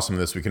Wong was awesome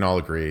in this. We can all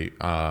agree.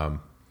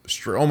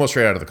 Almost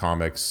straight out of the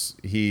comics.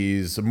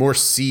 He's a more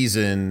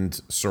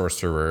seasoned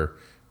sorcerer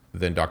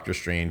than Doctor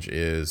Strange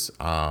is.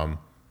 And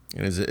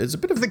is a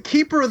bit of The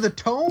keeper of the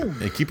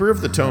tome. a keeper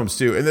of the tomes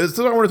too. And this is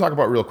what I want to talk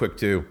about real quick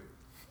too.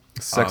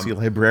 Sexy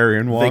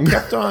librarian Wong.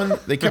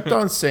 They kept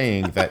on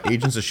saying that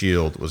Agents of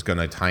S.H.I.E.L.D. was going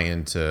to tie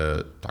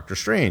into Doctor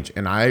Strange,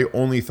 and I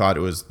only thought it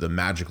was the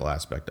magical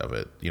aspect of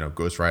it. You know,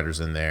 Ghost Riders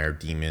in there,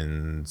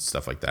 demons,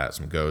 stuff like that,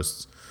 some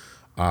ghosts.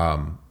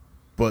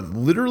 But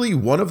literally,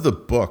 one of the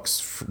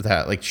books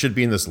that like should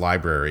be in this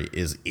library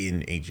is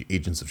in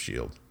Agents of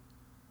S.H.I.E.L.D.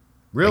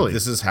 Really? Like,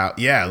 this is how,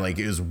 yeah, like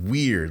it was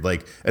weird.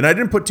 Like, and I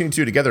didn't put two and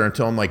two together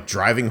until I'm like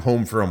driving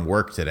home from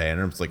work today, and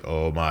I'm just like,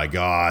 oh my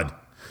god.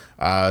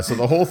 So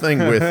the whole thing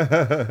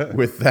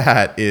with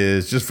that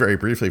is just very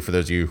briefly for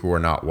those of you who are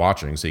not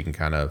watching, so you can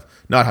kind of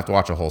not have to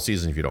watch a whole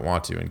season if you don't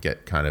want to and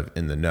get kind of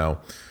in the know.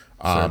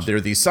 There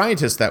are these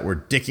scientists that were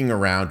dicking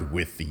around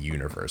with the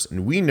universe,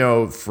 and we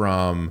know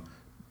from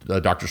the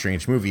Doctor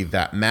Strange movie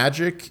that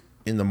magic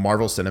in the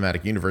Marvel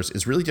Cinematic Universe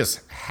is really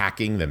just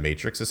hacking the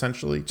Matrix,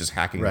 essentially, just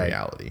hacking Right.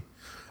 reality.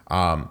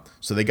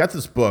 So they got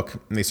this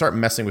book and they start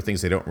messing with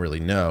things they don't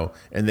really know,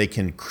 and they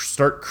can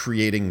start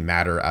creating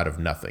matter out of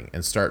nothing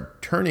and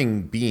start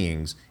turning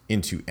beings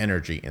into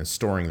energy and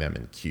storing them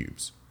in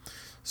cubes.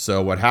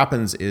 So what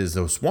happens is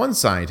this one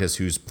scientist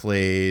who's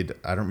played,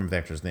 I don't remember the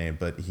actor's name,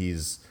 but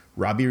he's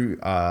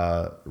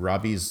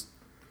Robbie's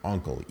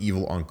uncle,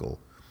 evil uncle.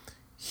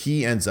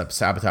 He ends up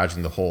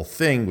sabotaging the whole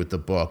thing with the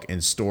book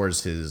and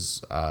stores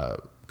his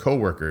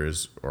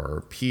co-workers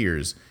or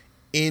peers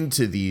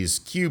into these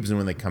cubes, and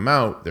when they come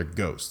out, they're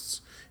ghosts.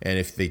 And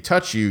if they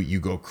touch you, you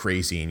go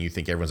crazy and you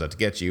think everyone's out to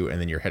get you,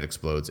 and then your head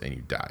explodes and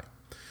you die.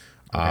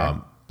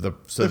 The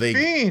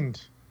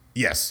Fiend.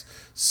 Yes.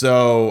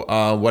 So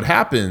what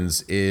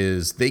happens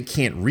is they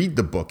can't read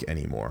the book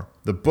anymore.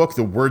 The book,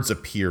 the words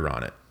appear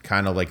on it,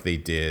 kind of like they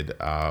did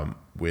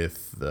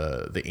with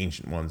the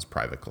Ancient One's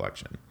private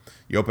collection.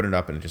 You open it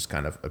up and it just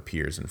kind of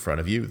appears in front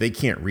of you. They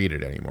can't read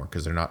it anymore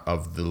because they're not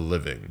of the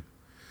living.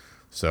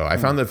 So I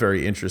found that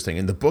very interesting.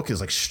 And the book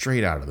is like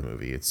straight out of the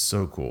movie. It's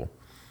so cool.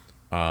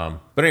 But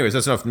anyways,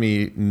 that's enough of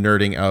me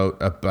nerding out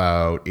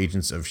about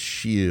Agents of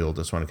S.H.I.E.L.D.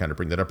 Just want to kind of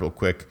bring that up real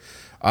quick.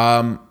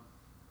 Let's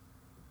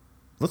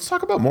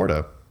talk about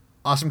Mordo.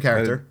 Awesome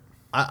character.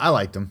 I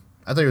liked him.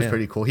 I thought he was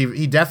pretty cool.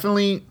 He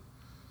definitely,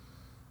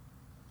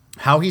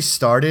 how he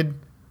started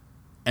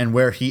and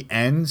where he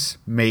ends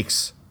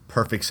makes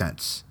perfect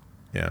sense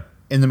Yeah.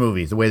 in the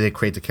movie, the way they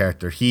create the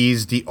character.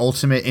 He's the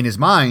ultimate, in his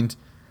mind,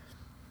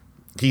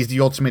 he's the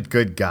ultimate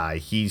good guy.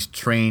 He's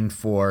trained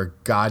for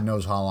God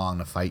knows how long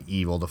to fight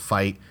evil, to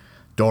fight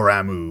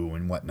Dormammu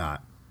and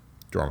whatnot.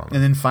 Dormammu.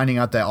 And then finding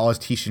out that all his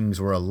teachings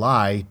were a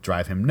lie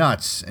drive him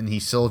nuts, and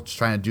he's still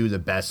trying to do the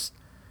best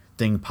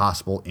thing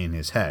possible in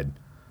his head.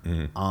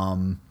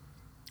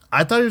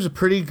 I thought he was a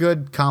pretty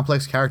good,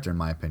 complex character, in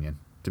my opinion,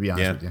 to be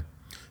honest with you.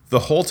 The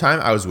whole time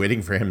I was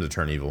waiting for him to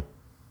turn evil.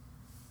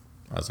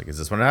 I was like, is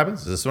this when it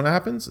happens? Is this when it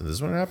happens? Is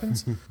this when it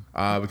happens?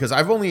 Because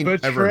I've only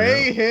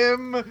Betray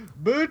him!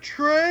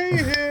 Betray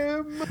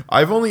him!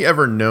 I've only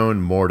ever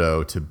known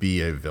Mordo to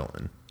be a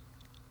villain.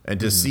 And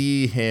to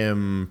see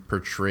him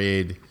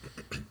portrayed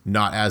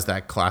not as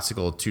that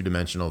classical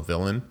two-dimensional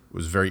villain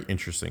was very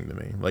interesting to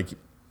me. Like,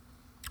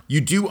 you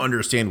do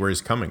understand where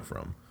he's coming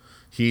from.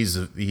 He's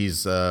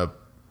a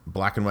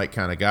black and white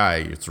kind of guy.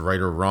 It's right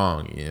or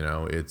wrong,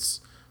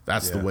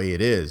 that's the way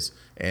it is.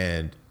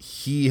 And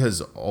he has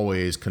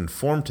always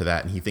conformed to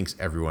that, and he thinks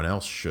everyone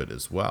else should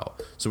as well.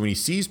 So when he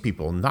sees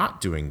people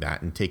not doing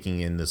that and taking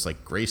in this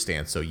like gray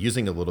stance, so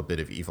using a little bit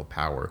of evil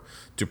power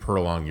to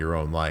prolong your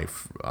own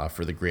life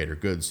for the greater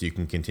good, so you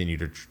can continue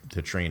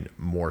to train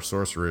more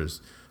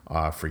sorcerers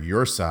for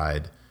your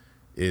side,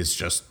 is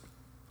just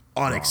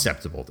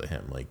unacceptable to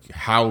him. Like,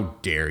 how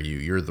dare you?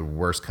 You're the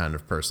worst kind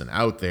of person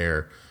out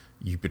there.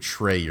 You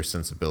betray your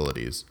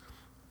sensibilities.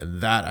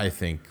 And that, I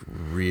think,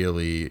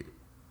 really...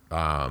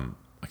 I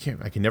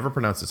can never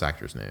pronounce this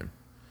actor's name,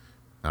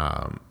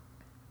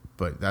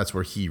 but that's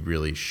where he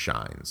really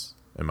shines,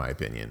 in my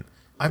opinion.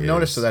 I've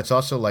noticed that that's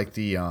also like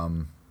the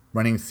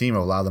running theme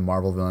of a lot of the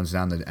Marvel villains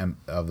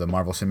of the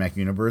Marvel Cinematic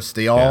Universe.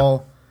 They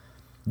all,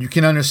 you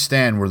can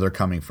understand where they're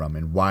coming from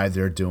and why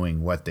they're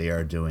doing what they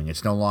are doing.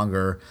 It's no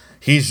longer,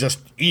 he's just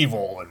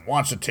evil and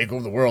wants to take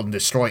over the world and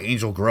destroy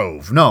Angel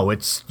Grove. No,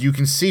 it's, you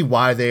can see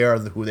why they are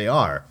who they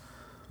are.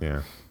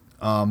 Yeah.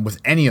 With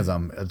any of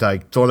them,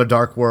 like Thor: The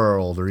Dark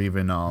World or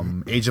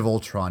even Age of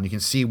Ultron, you can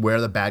see where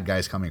the bad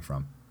guy's coming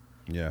from.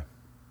 Yeah.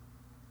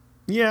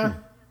 Yeah.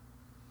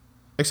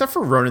 Except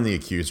for Ronan the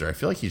Accuser. I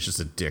feel like he's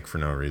just a dick for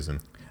no reason.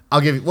 I'll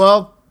give you,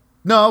 well,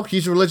 no,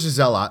 he's a religious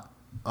zealot.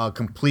 A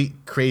complete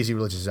crazy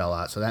religious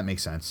zealot, so that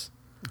makes sense.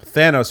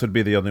 Thanos would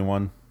be the only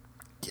one.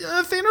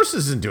 Yeah, Thanos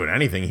isn't doing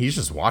anything. He's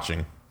just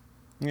watching.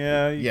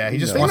 Yeah. Yeah, he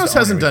just knows. wants Thanos to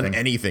own hasn't done everything.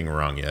 anything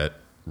wrong yet.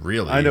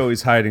 Really. I know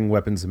he's hiding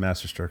weapons of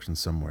mass destruction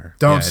somewhere.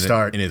 Don't Yeah,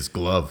 start. in his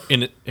glove.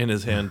 In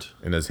his hand.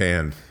 In his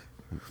hand.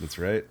 That's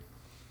right.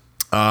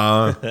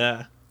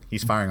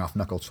 He's firing off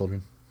knuckle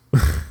children.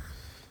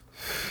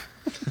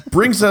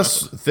 Brings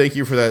us, thank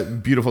you for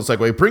that beautiful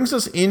segue, brings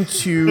us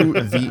into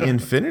the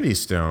Infinity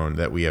Stone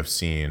that we have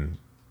seen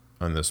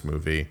on this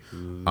movie.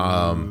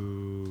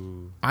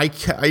 I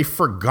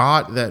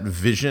forgot that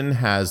Vision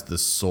has the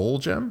Soul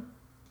Gem,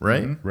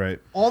 right? Mm-hmm. Right.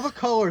 All the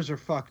colors are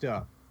fucked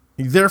up.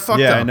 They're fucked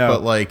Yeah, up, I know.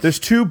 but like, There's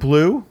 2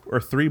 blue or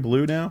 3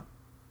 blue now.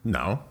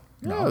 no.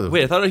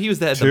 Wait, I thought he was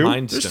the Two?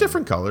 Mind There's Stone.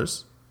 different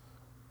colors.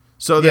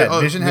 So Yeah,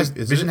 they- Vision has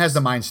is Vision it? has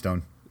the Mind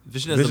Stone.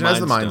 Vision has Vision has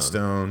the Mind Mind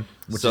Stone.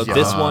 Stone. So is-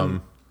 this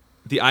one,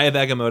 the Eye of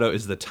Agamotto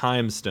is the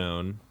Time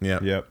Stone. Yeah.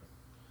 Yep.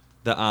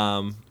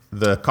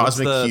 The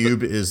Cosmic the-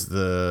 Cube is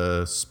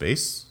the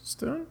Space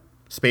Stone.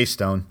 Space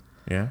Stone.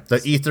 Yeah.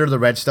 The ether, the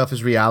red stuff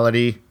is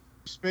reality.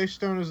 Space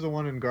Stone is the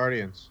one in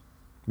Guardians.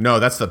 No,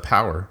 that's the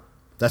power.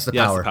 That's the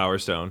Yeah, power. it's the Power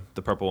Stone.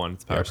 The purple one.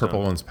 It's the Power Yeah, Stone.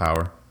 purple one's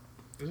power.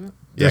 Is it?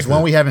 There's 'cause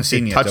one we haven't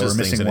seen it yet, though. touches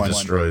We're things missing and one. it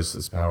destroys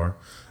this power.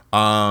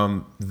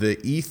 The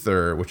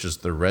ether, which is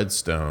the red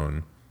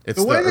stone, it's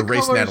The way the the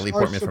erase colors Natalie are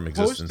Portman from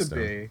supposed existence to stone.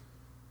 be,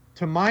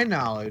 to my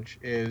knowledge,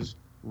 is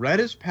red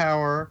is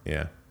power,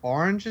 Yeah,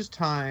 orange is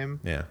time,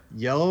 yeah.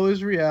 yellow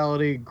is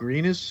reality,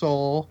 green is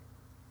soul,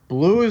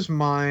 blue is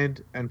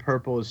mind, and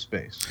purple is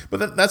space.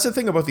 But that's the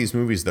thing about these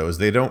movies, though, is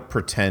they don't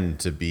pretend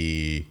to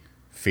be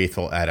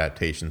faithful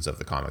adaptations of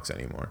the comics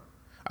anymore.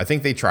 I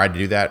think they tried to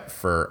do that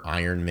for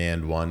Iron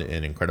Man 1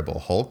 and Incredible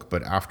Hulk,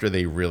 but after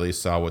they really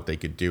saw what they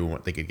could do and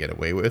what they could get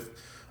away with,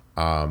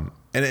 and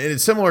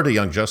it's similar to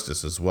Young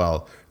Justice as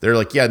well. They're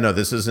like, yeah, no,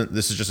 this is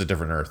just a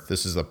different Earth.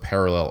 This is a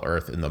parallel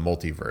Earth in the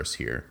multiverse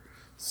here.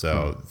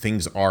 So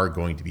things are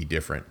going to be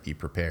different. Be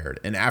prepared.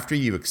 And after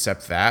you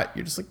accept that,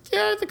 you're just like,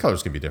 yeah, the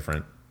colors can be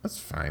different. That's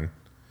fine.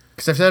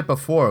 Because I've said it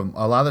before,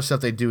 a lot of the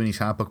stuff they do in these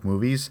comic book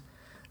movies,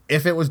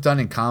 if it was done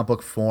in comic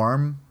book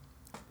form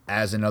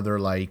as another,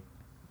 like,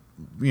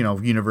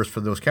 universe for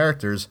those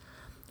characters,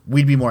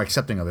 we'd be more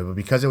accepting of it. But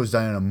because it was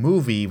done in a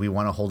movie, we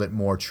want to hold it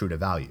more true to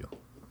value.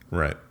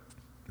 Right.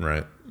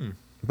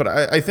 But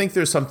I think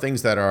there's some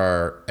things that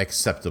are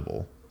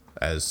acceptable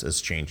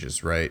as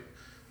changes, right?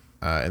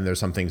 And there's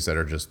some things that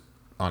are just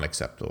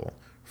unacceptable.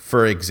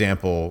 For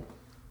example,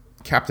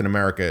 Captain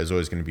America is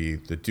always going to be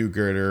the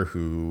do-gooder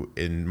who,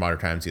 in modern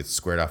times, gets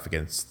squared off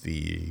against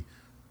the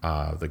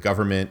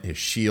government. His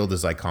shield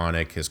is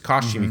iconic. His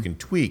costume you can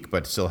tweak,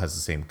 but still has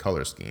the same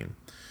color scheme.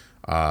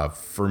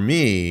 For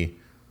me,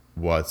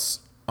 what's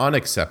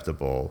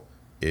unacceptable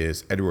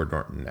is Edward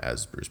Norton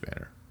as Bruce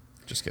Banner.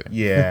 Just kidding.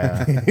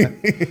 Yeah.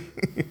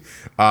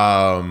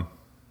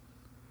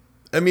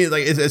 I mean,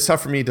 like it's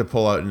tough for me to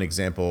pull out an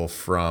example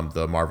from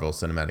the Marvel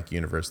Cinematic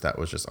Universe that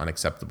was just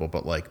unacceptable.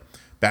 But like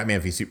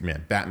Batman v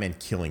Superman, Batman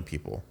killing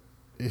people.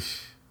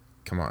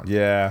 Come on.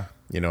 Yeah.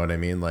 You know what I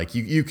mean? Like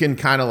you can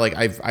kind of like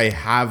I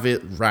have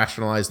it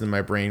rationalized in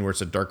my brain where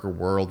it's a darker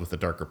world with a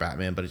darker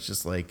Batman, but it's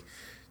just like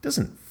it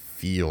doesn't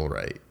feel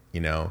right.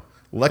 You know,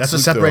 That's to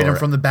separate him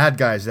from the bad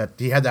guys. That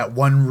he had that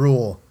one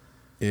rule.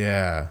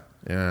 Yeah,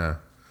 yeah.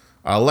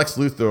 Lex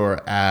Luthor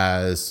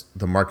as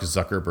the Mark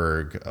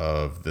Zuckerberg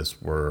of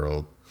this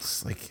world.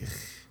 It's like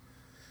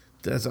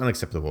that's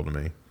unacceptable to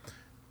me.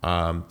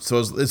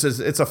 So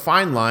it's a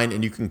fine line,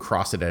 and you can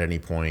cross it at any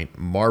point.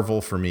 Marvel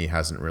for me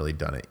hasn't really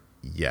done it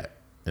yet,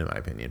 in my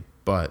opinion,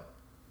 but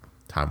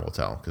time will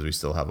tell because we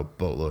still have a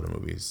boatload of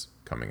movies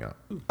coming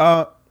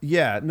up.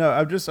 Yeah, no,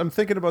 I'm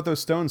thinking about those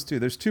stones too.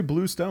 There's 2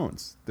 blue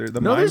stones. The No,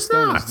 Mind there's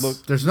Stone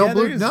not. There's no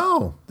blue. there is.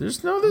 No.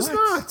 There's not.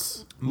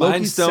 Loki's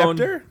Mind Stone.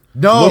 scepter?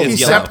 No.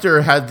 Loki's yellow.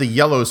 scepter had the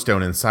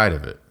Yellowstone inside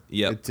of it.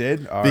 Yep. It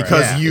did? All right.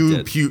 Because Yeah,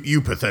 it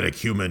you pathetic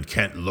human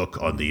can't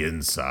look on the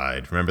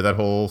inside. Remember that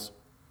whole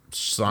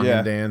song Yeah.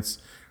 and dance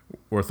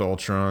with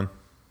Ultron?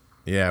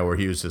 Yeah, where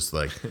he was just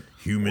like,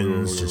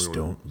 humans just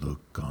don't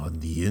look on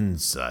the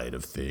inside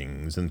of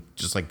things, and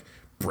just like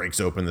breaks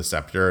open the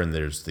scepter, and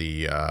there's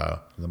the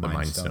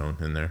Mind Stone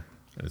in there,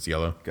 and it's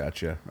yellow.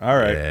 Gotcha. All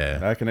right. Yeah.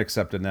 I can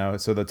accept it now.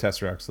 So the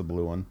Tesseract's the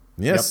blue one.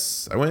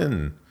 Yes, I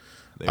win.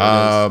 There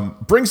it is.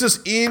 Brings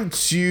us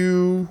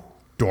into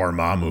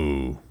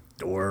Dormammu.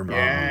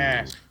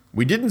 Yeah.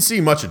 We didn't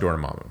see much of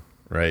Dormammu,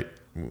 right?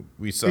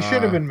 We saw. He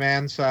should have been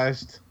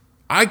man-sized.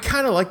 I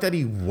kind of like that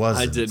he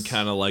wasn't. I did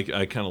kind of like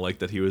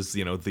that he was,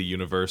 the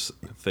universe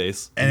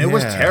face. And it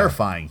was Yeah.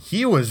 terrifying.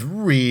 He was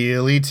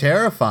really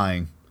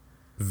terrifying.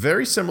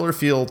 Very similar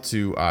feel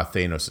to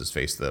Thanos'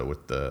 face though,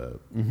 with the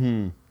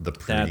pruny,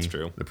 That's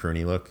true. the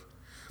pruny look.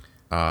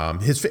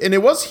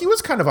 He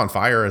was kind of on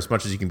fire as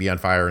much as you can be on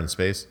fire in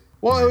space.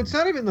 Well, it's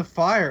not even the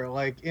fire.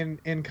 Like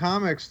in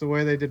comics, the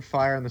way they did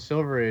fire in the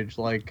Silver Age,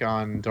 like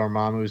on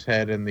Dormammu's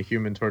head and the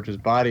Human Torch's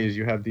body, is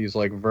you have these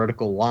like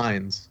vertical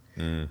lines,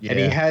 and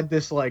he had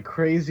this like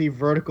crazy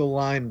vertical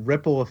line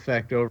ripple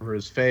effect over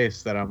his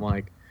face that I'm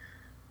like,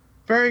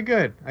 very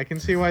good. I can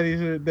see why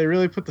they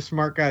really put the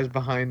smart guys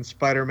behind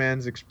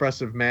Spider-Man's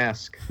expressive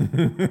mask,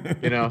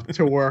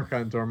 to work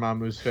on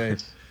Dormammu's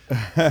face.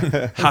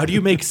 How do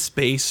you make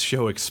space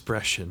show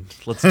expression?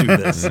 Let's do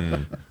this.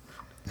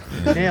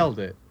 Nailed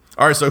it.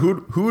 All right, so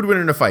who would win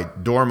in a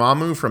fight?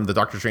 Dormammu from the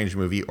Doctor Strange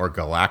movie or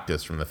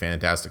Galactus from the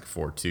Fantastic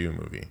Four 2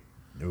 movie?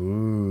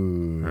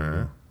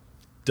 Ooh.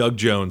 Doug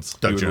Jones.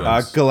 Doug He would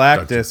Jones. win.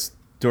 Galactus.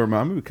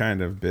 Dormammu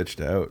kind of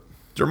bitched out.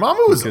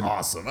 Dormammu was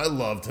awesome. I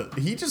loved him.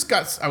 He just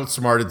got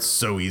outsmarted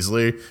so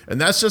easily,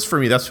 and that's just for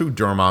me. That's who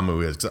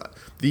Dormammu is.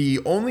 The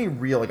only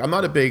real, I'm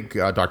not a big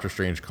Doctor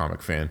Strange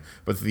comic fan,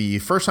 but the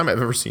first time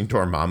I've ever seen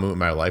Dormammu in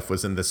my life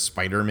was in this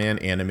Spider-Man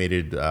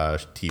animated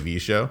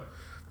TV show,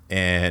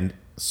 and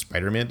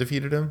Spider-Man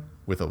defeated him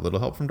with a little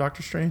help from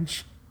Doctor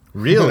Strange.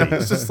 Really?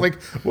 It's just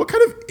like, what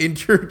kind of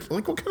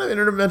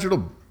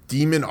interdimensional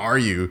demon are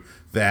you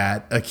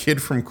that a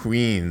kid from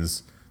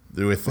Queens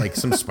with like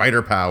some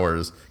spider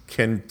powers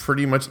can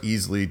pretty much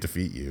easily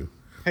defeat you?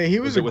 Hey, he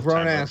was it a with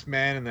grown-ass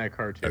man in that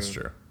cartoon. That's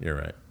true. You're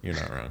right. You're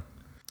not wrong.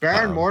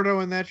 Baron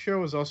Mordo in that show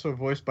was also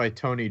voiced by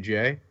Tony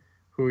Jay,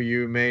 who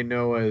you may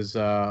know as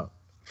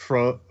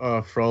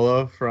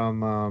Frollo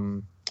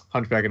from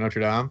Hunchback of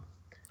Notre Dame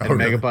and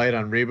really? Megabyte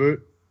on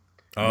Reboot.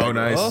 Oh,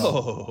 nice.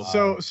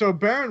 Oh. So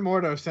Baron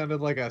Mordo sounded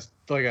like a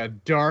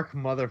dark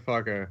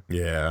motherfucker.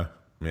 Yeah.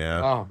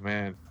 Yeah. Oh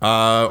man.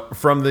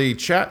 From the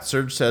chat,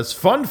 Serge says,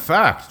 fun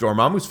fact,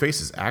 Dormammu's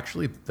face is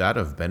actually that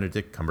of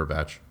Benedict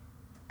Cumberbatch.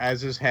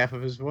 As is half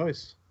of his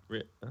voice.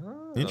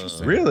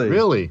 Interesting. Really?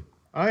 Really?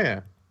 Oh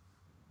yeah.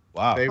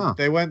 Wow.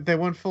 They went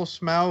full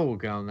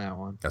Smaug on that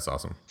one. That's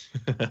awesome.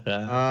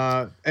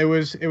 It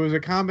was a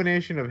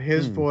combination of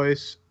his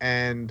voice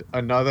and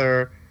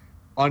another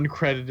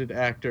uncredited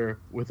actor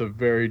with a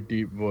very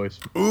deep voice.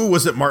 Ooh,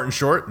 was it Martin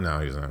Short? No,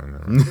 he's not.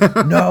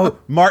 Never. No,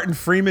 Martin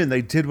Freeman.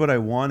 They did what I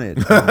wanted.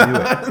 I knew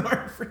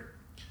it.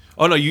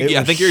 Oh no, It I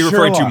was think you're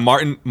referring to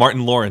Sherlock.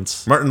 Martin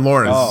Lawrence. Martin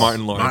Lawrence. Oh.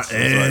 Martin Lawrence.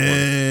 That's the right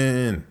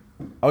one. Martin.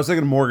 I was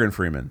thinking Morgan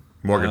Freeman,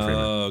 Morgan Freeman.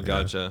 Oh,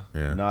 gotcha.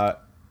 Yeah.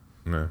 not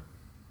No.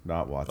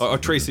 Watson. Or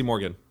Tracy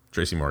Morgan.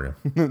 Tracy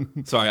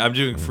Morgan. Sorry, I'm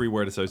doing free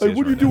word association.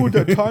 What are you doing with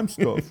that time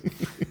stuff?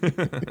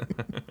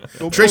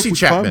 Don't Tracy fuck with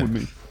time Chapman.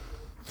 with me.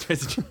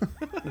 Tracy.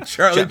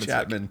 Charlie Chapman's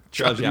Chapman.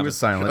 Charlie He was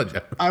silent.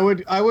 I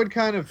would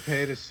kind of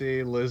pay to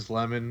see Liz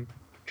Lemon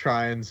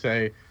try and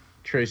say,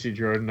 Tracy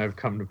Jordan, I've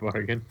come to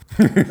bargain.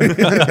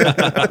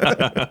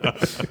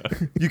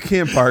 You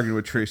can't bargain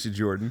with Tracy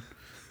Jordan.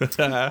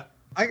 I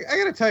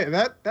gotta tell you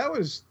that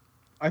was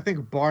I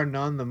think, bar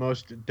none, the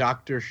most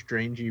Doctor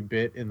Strangey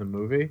bit in the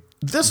movie.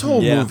 This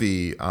whole Yeah.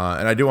 movie,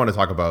 and I do want to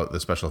talk about the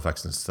special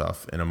effects and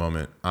stuff in a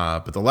moment,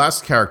 but the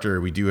last character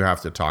we do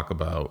have to talk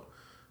about,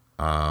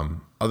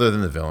 other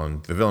than the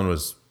villain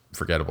was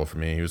forgettable for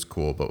me. He was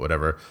cool, but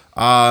whatever,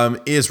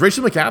 is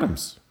Rachel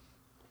McAdams.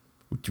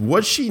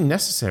 Was she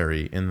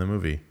necessary in the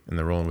movie, in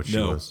the role in which she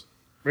No. was?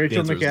 Rachel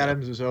answer is no.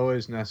 McAdams is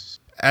always necessary.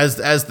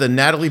 As the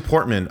Natalie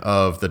Portman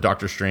of the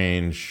Doctor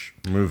Strange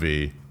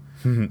movie,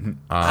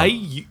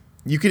 I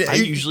you can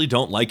usually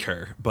don't like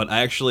her, but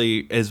I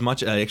actually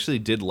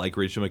did like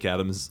Rachel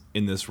McAdams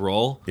in this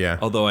role. Yeah.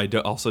 Although I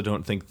also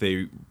don't think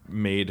they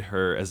made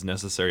her as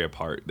necessary a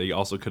part. They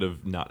also could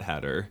have not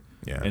had her.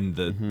 Yeah. And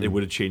it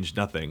would have changed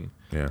nothing.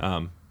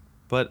 Yeah.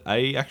 But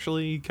I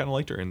actually kind of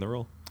liked her in the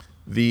role.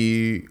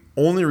 The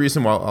only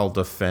reason why I'll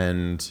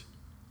defend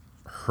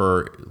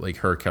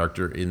her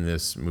character in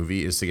this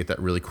movie is to get that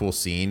really cool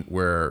scene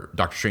where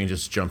Doctor Strange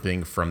is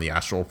jumping from the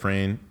astral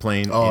plane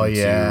Oh, into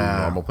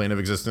yeah. normal plane of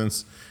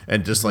existence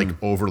and just like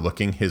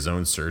overlooking his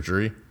own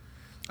surgery.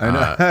 I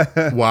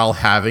know. While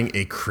having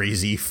a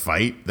crazy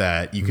fight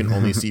that you can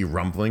only see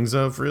rumblings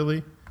of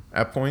really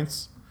at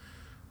points.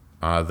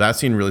 That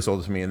scene really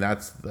sold it to me, and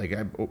that's like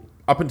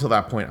up until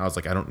that point I was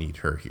like, I don't need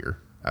her here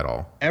at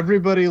all.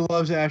 Everybody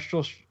loves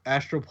astral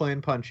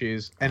plane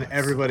punchies, and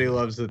everybody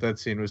loves that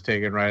scene was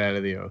taken right out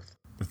of The Oath.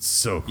 It's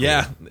so cool.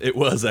 Yeah, it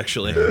was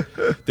actually.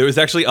 There was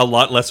actually a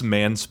lot less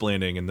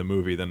mansplaining in the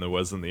movie than there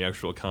was in the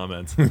actual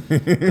comments,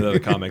 the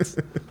comics.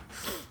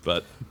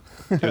 But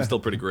it was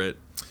still pretty great.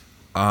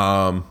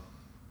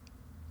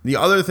 The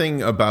other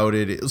thing about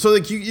it, so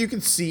like you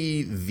could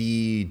see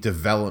the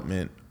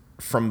development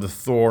from the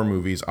Thor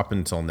movies up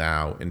until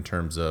now in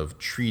terms of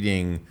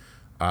treating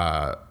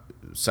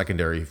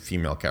secondary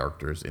female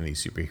characters in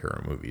these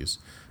superhero movies.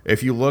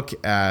 If you look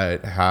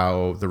at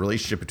how the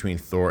relationship between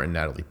Thor and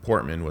Natalie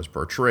Portman was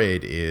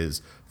portrayed,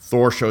 is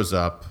Thor shows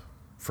up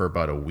for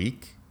about a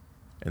week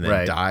and then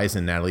Right. dies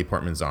in Natalie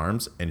Portman's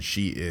arms, and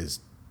she is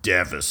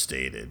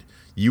devastated.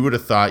 You would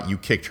have thought you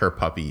kicked her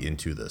puppy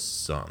into the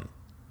sun.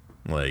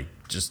 Like,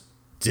 just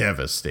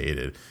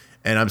devastated.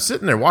 And I'm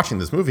sitting there watching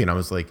this movie, and I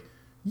was like,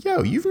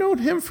 yo, you've known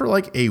him for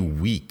like a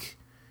week.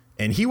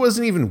 And he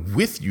wasn't even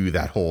with you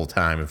that whole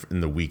time in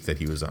the week that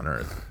he was on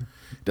Earth.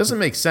 It doesn't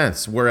make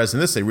sense. Whereas in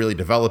this, they really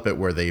develop it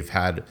where they've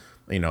had,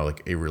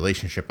 like a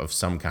relationship of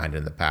some kind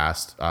in the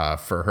past.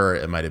 For her,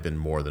 it might have been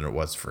more than it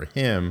was for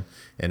him.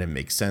 And it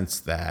makes sense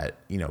that,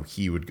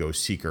 he would go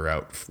seek her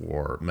out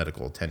for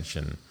medical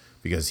attention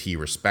because he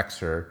respects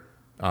her,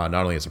 not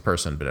only as a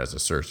person, but as a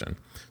surgeon.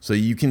 So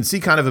you can see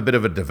kind of a bit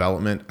of a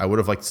development. I would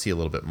have liked to see a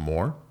little bit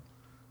more.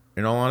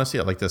 In all honesty,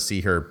 I'd like to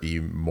see her be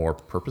more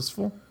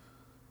purposeful.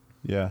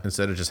 Yeah.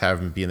 Instead of just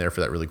having being there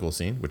for that really cool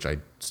scene, which I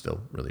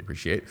still really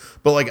appreciate.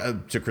 But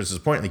like to Chris's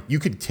point, like you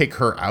could take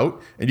her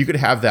out and you could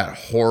have that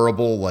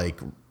horrible, like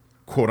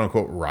quote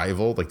unquote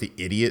rival, like the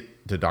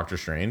idiot to Doctor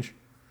Strange.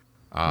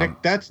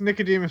 That's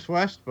Nicodemus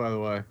West, by the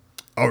way.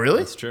 Oh, really?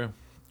 That's true.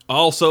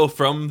 Also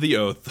from The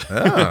Oath.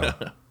 Oh.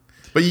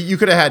 But you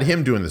could have had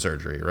him doing the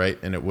surgery, right?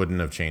 And it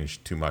wouldn't have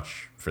changed too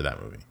much for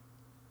that movie.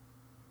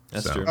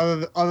 That's So.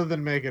 true. Other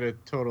than make it a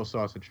total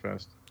sausage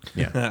fest.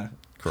 Yeah,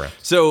 correct.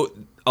 So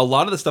a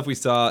lot of the stuff we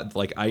saw,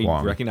 like I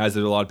Wong. recognize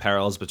there's a lot of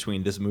parallels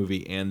between this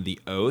movie and The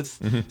Oath.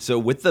 Mm-hmm. So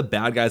with the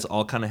bad guys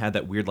all kind of had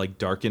that weird like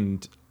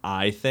darkened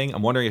eye thing.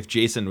 I'm wondering if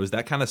Jason, was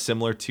that kind of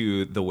similar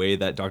to the way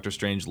that Doctor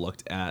Strange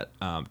looked at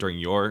during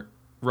your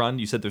run?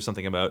 You said there's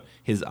something about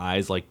his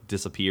eyes like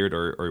disappeared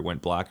or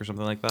went black or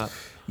something like that.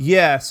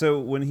 Yeah, so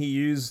when he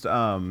used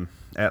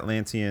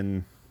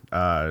Atlantean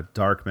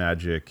dark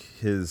magic,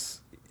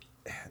 his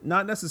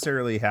not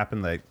necessarily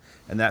happened like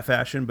in that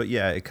fashion, but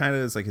yeah, it kind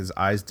of is like his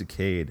eyes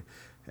decayed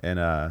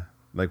and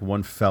like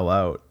one fell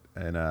out.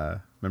 And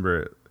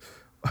remember,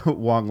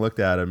 Wong looked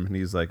at him and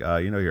he's like,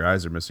 your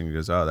eyes are missing. He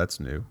goes, oh, that's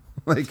new.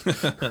 Like,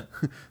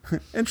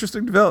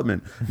 interesting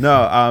development.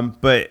 No,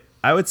 but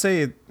I would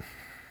say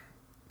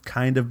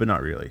kind of, but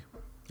not really.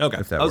 Okay,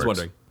 If that I was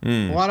works.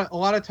 wondering. A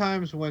lot of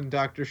times when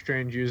Doctor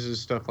Strange uses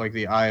stuff like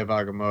the Eye of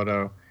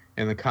Agamotto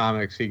in the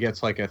comics, he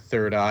gets like a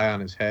third eye on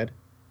his head.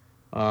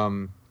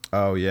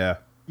 Oh, yeah.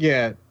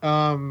 Yeah.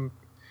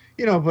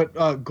 But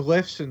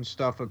glyphs and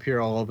stuff appear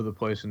all over the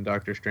place in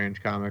Doctor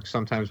Strange comics.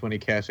 Sometimes when he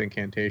casts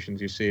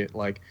incantations, you see it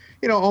like,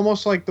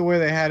 almost like the way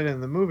they had it in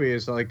the movie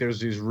is like there's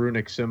these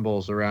runic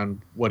symbols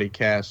around what he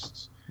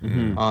casts.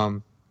 Mm-hmm.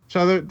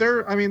 So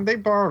they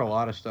borrowed a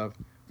lot of stuff.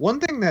 One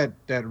thing that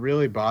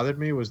really bothered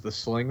me was the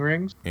sling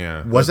rings.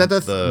 Yeah. Was it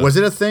a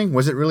thing?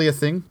 Was it really a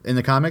thing in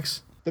the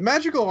comics? The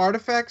magical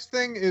artifacts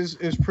thing is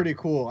pretty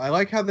cool. I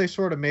like how they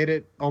sort of made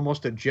it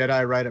almost a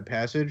Jedi rite of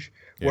passage,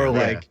 where Yeah.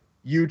 like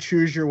you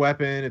choose your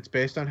weapon. It's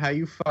based on how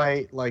you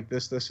fight, like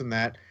this, and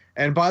that.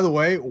 And by the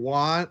way,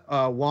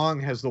 Wong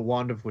has the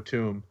Wand of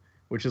Watum,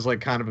 which is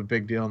like kind of a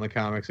big deal in the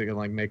comics. It can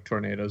like make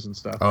tornadoes and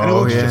stuff. And it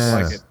Oh, looks just yes.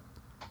 like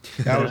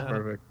it. That was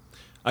perfect.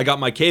 I got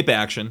my cape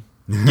action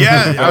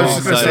Yeah, I was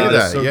just Oh, going to say excited.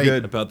 that. So yeah,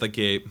 good. about the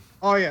cape.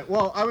 Oh yeah,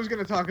 well, I was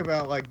gonna talk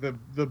about like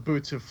the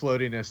boots of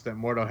floatiness that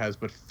Mordo has,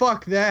 but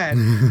fuck that,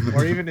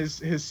 or even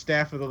his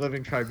staff of the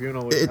Living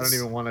Tribunal, which I don't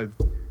even want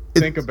to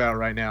think about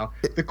right now.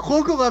 The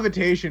Cloak of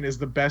Levitation is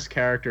the best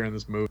character in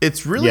this movie.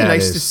 It's really Yeah, it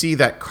nice to is. see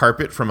that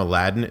Carpet from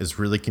Aladdin is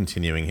really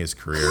continuing his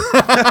career.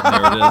 There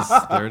it is.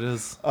 There it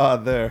is.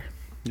 There.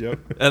 Yep.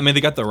 I mean,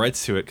 they got the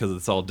rights to it because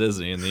it's all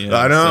Disney in the end.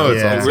 I know, so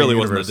it's all it the really same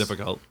wasn't that universe.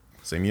 difficult.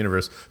 Same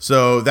universe.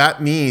 So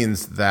that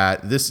means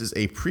that this is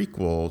a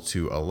prequel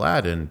to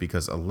Aladdin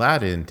because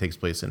Aladdin takes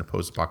place in a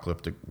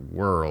post-apocalyptic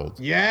world.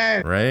 Yeah,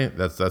 Right?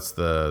 That's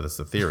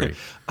the theory.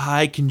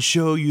 I can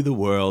show you the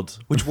world.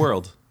 Which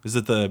world? Is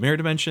it the mirror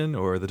dimension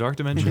or the dark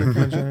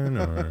dimension?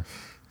 Or-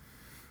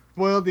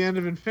 spoiled the end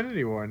of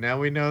Infinity War. Now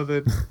we know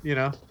that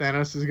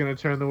Thanos is gonna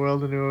turn the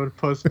world into a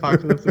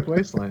post-apocalyptic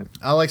wasteland.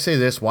 I'll say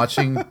this: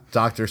 watching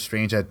Doctor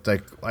Strange,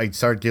 I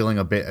started dealing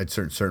a bit at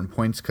certain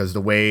points because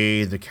the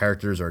way the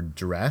characters are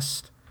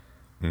dressed,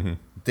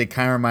 they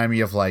kind of remind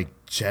me of like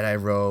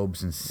Jedi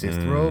robes and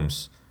Sith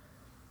robes.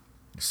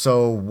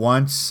 So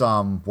once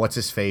what's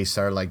his face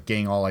started like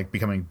getting all like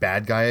becoming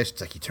bad guyish,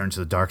 it's like he turns to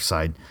the dark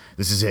side.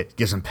 This is it.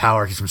 Gives him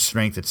power, gives him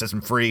strength, it sets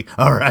him free.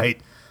 All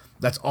right.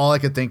 That's all I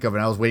could think of,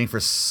 and I was waiting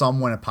for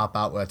someone to pop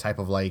out with a type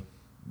of like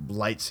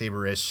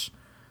lightsaber-ish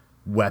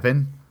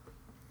weapon.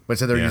 But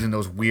instead they're Yeah. using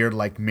those weird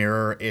like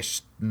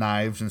mirror-ish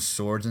knives and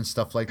swords and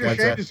stuff like Strange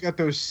that. has got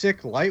those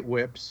sick light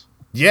whips.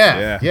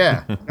 Yeah.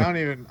 Yeah. I don't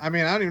even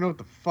know what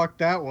the fuck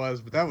that was,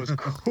 but that was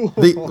cool.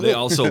 They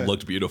also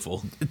looked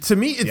beautiful. to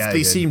me, Yeah, I they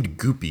did. seemed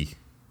goopy.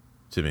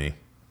 To me,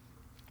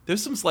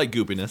 There's some slight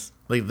goopiness.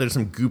 like there's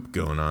some goop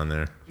going on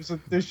there.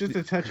 There's just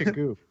a touch of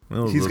goof.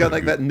 He's got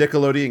like that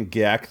Nickelodeon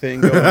Gak thing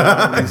going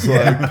on. He's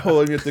like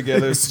pulling it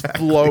together.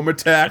 Floam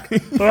attack.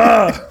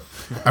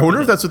 I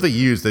wonder if that's what they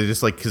use. They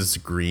just like because it's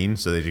green,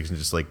 so they can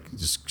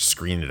just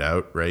screen it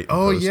out, right? in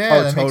Oh post. yeah,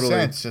 Oh, that totally.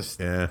 makes sense. Just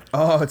Yeah.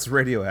 Oh, it's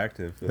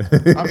radioactive.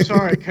 I'm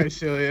sorry,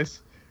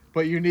 Caecilius,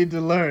 but you need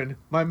to learn.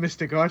 My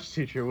mystic arts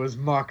teacher was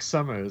Mark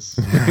Summers.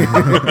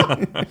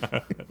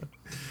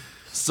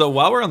 So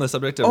while we're on the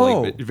subject of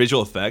Oh. like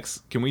visual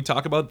effects, can we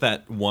talk about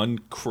that one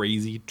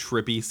crazy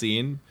trippy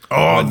scene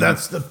Oh,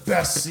 that's the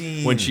best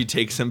scene. when she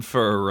takes him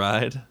for a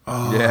ride?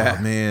 Oh Yeah.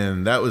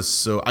 man, that was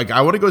so.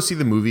 I want to go see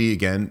the movie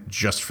again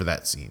just for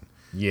that scene.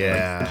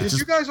 yeah. Did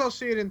you guys all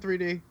see it in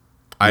 3D?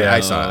 I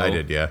saw it. I No.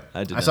 did. Yeah.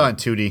 I did. I saw it in not.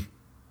 2D.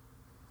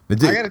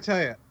 I gotta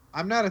tell you,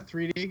 I'm not a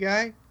 3D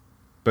guy.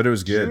 But it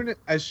was good.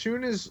 As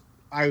soon as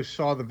I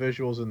saw the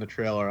visuals in the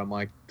trailer, I'm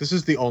like, this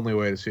is the only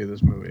way to see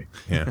this movie.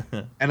 Yeah.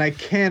 And I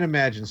can't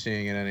imagine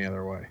seeing it any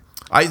other way.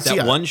 I see.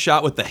 That one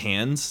shot with the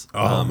hands.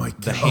 Oh my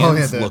The God.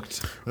 hands Oh, yeah,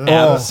 looked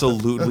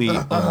absolutely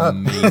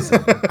amazing.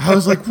 I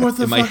was like, what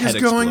the And my fuck is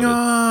head going exploded.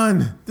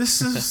 on?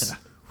 This is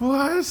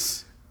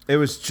what? It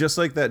was just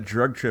like that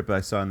drug trip I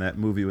saw in that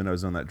movie when I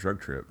was on that drug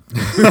trip.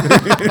 It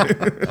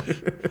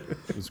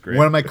was great.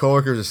 One of my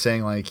coworkers is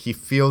saying like he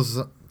feels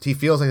like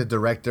the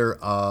director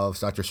of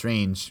Doctor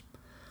Strange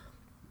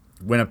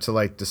went up to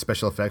like the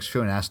special effects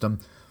crew and asked them,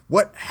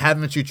 "What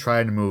haven't you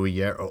tried in a movie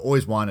yet or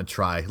always wanted to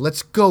try?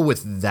 Let's go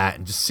with that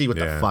and just see what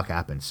Yeah. the fuck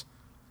happens."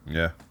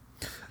 Yeah.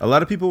 A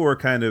lot of people were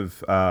kind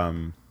of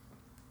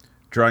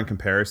drawing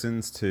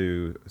comparisons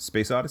to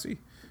Space Odyssey.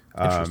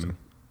 Interesting.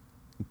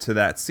 To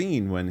that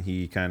scene when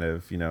he kind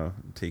of,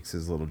 takes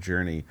his little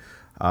journey.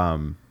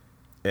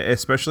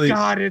 Especially,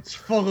 God, it's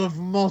full of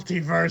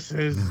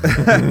multiverses.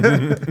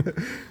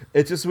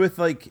 it's just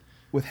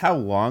with how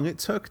long it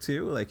took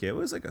too. Like it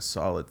was like a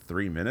solid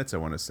 3 minutes, I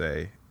want to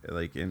say.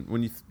 Like, and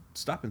when you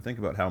stop and think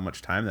about how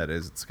much time that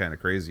is, it's kind of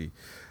crazy.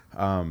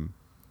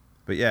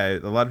 But yeah,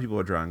 a lot of people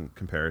are drawing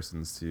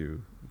comparisons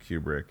to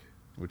Kubrick,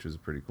 which is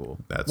pretty cool.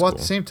 That's Well, cool.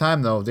 at the same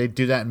time though, they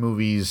do that in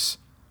movies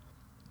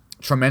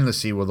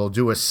tremendously where they'll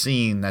do a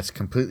scene that's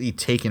completely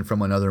taken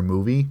from another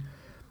movie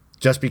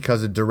just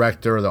because the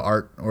director or the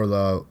art or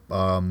the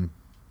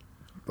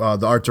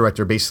art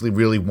director basically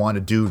really want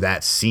to do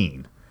that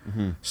scene.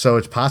 So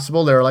it's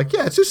possible they're like,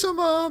 yeah, let's do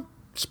some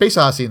Space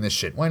Odyssey in this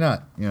shit. Why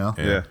not? Yeah.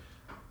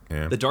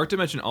 Yeah. The dark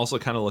dimension also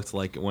kind of looked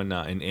like when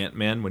in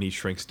Ant-Man when he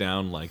shrinks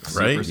down like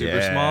super Right? super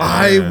Yeah. small.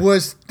 I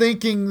was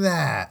thinking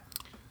that.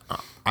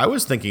 I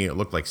was thinking it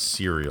looked like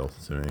cereal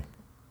to me,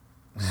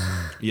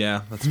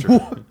 Yeah, that's true.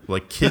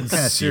 like kids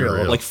kind of cereal?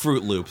 cereal, Like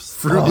Fruit Loops.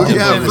 Fruit Oh, Loops.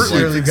 yeah, Yeah, Fruit Fruit Loops,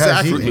 Loops. you guys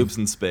Exactly. Fruit Loops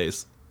in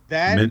space.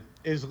 That Mint.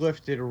 is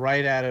lifted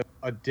right out of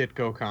a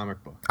Ditko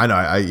comic book. I know.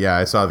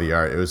 I saw the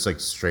art. It was like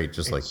straight,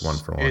 just like one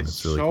for one.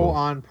 It's really so cool.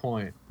 on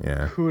point.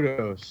 Yeah.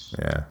 Kudos.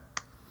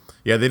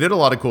 Yeah. They did a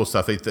lot of cool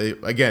stuff. They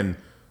again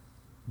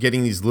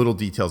getting these little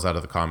details out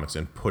of the comics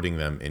and putting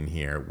them in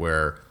here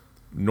where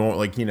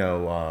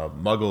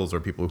muggles or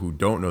people who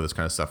don't know this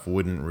kind of stuff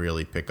wouldn't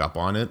really pick up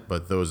on it,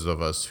 but those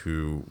of us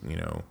who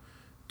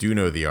do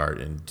know the art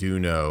and do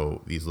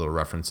know these little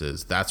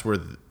references, that's where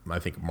I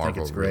think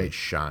Marvel it's really great.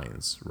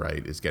 shines,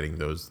 right? Is getting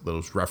those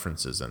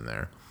references in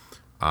there.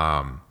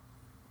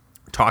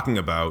 talking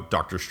about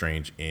Doctor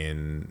Strange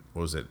in,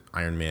 what was it,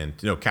 Iron Man,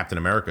 Captain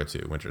America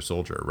 2, Winter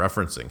Soldier,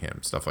 referencing him,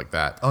 stuff like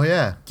that. Oh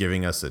yeah.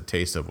 Giving us a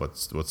taste of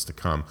what's to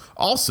come.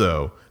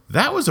 Also,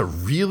 that was a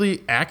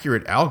really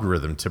accurate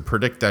algorithm to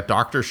predict that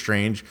Doctor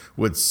Strange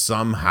would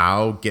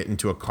somehow get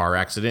into a car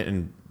accident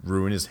and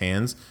ruin his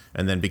hands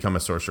and then become a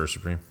Sorcerer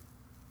Supreme.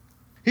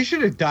 He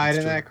should have died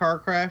in that car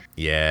crash.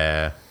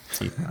 Yeah.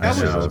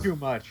 That was too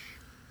much.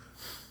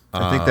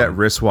 I think that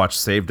wristwatch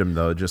saved him,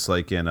 though, just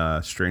like in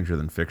Stranger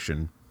Than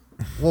Fiction.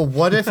 Well,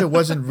 what if it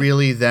wasn't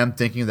really them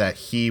thinking that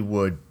he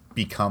would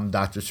become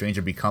Doctor Strange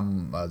or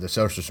become the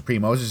Sorcerer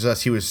Supreme? It was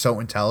just he was so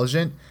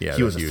intelligent,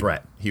 he was a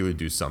threat. He would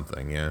do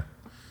something, yeah.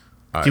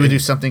 He would do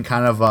something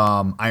kind of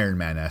Iron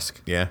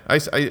Man-esque. Yeah, I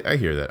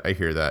hear that. I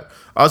hear that.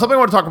 Something I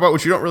want to talk about,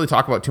 which you don't really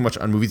talk about too much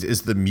on movies,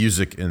 is the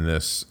music in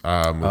this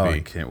movie. Oh, I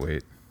can't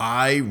wait.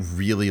 I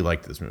really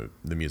liked this movie,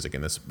 the music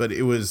in this, but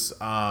it was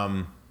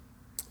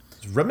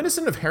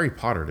reminiscent of Harry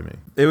Potter to me.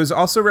 It was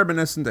also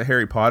reminiscent of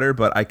Harry Potter,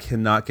 but I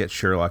cannot get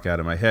Sherlock out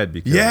of my head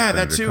because Yeah, of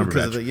that Benedict too.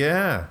 Because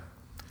Cumberbatch.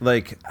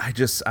 Like,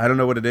 I don't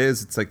know what it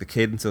is. It's like the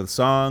cadence of the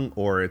song,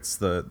 or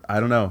it's I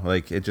don't know.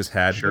 Like, it just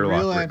had The Sherlock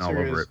real written all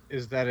answer over it.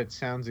 is that it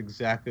sounds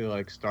exactly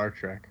like Star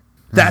Trek.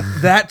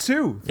 That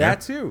too. Yeah.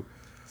 That too.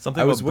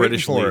 Something I was about waiting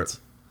British for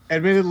leads.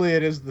 Admittedly,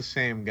 it is the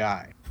same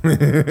guy.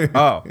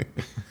 Oh,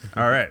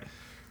 all right.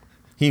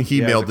 He Yeah, I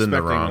was mailed in the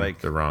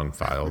expecting, wrong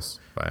files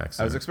by I was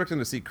accident. expecting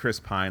to see Chris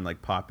Pine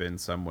like pop in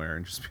somewhere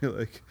and just be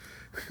like,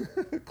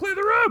 "Clear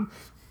the room."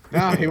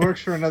 No, he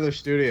works for another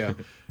studio.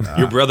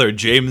 Your brother,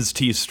 James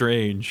T.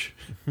 Strange.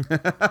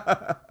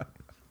 God,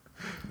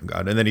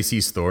 and then he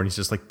sees Thor and he's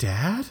just like,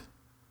 Dad?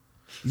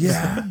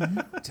 Yeah,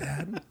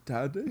 Dad.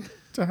 Dad?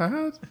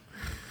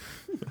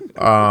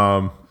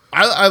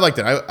 I liked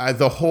it. I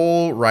the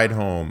whole ride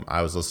home,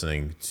 I was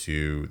listening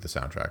to the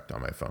soundtrack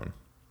on my phone.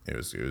 It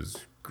was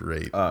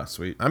great.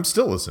 Sweet. I'm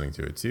still listening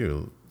to it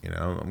too.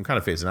 I'm kind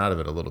of phasing out of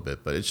it a little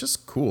bit, but it's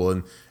just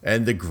cool.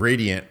 And the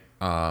gradient,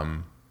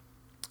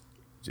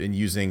 in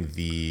using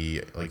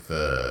the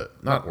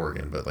not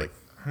organ, but I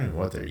don't know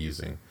what they're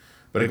using,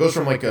 but it goes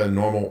from like a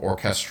normal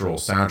orchestral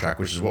soundtrack,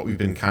 which is what we've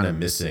been kind of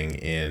missing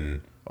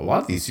in a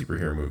lot of these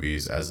superhero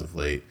movies as of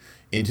late,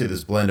 into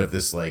this blend of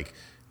this like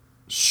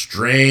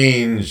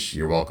strange,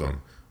 you're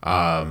welcome,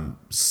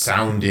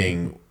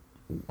 sounding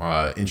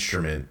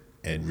instrument,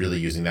 and really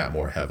using that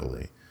more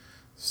heavily.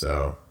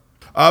 So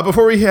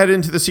before we head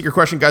into the secret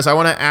question, guys, I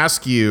want to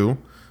ask you,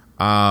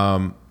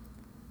 what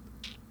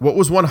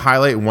was one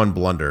highlight and one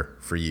blunder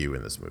for you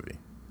in this movie?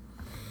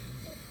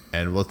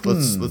 And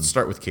let's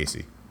start with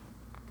Casey.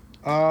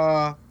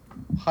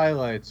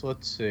 Highlights.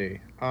 Let's see.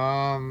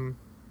 The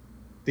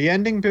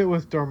ending bit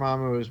with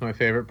Dormammu is my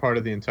favorite part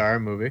of the entire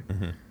movie.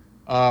 Mm-hmm.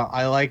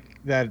 I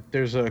like that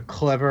there's a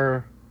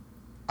clever,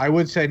 I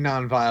would say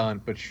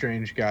non-violent, but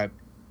Strange got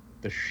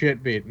the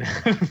shit beaten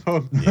out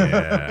of him.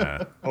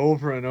 Yeah.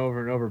 Over and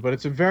over and over. But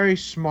it's a very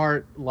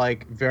smart,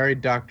 very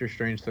Doctor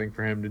Strange thing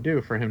for him to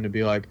do. For him to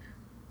be like,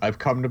 I've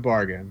come to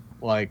bargain.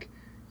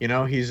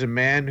 He's a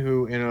man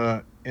who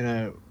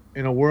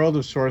in a world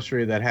of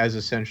sorcery that has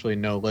essentially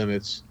no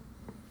limits,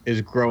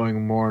 is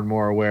growing more and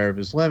more aware of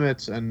his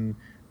limits, and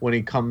when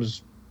he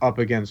comes up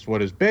against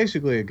what is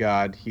basically a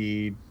god,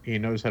 he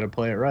knows how to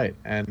play it right.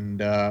 And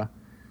are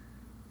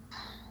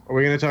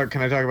we gonna talk?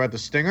 Can I talk about the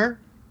stinger?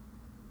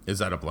 Is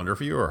that a blunder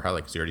for you or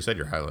highlight? Because you already said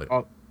your highlight.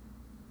 Oh,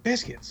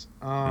 biscuits.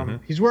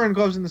 He's wearing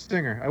gloves in the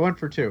stinger. I went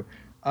for 2.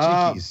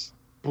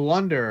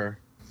 Blunder.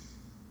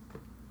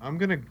 I'm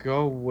gonna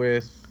go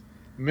with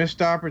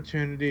missed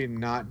opportunity,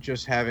 not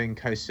just having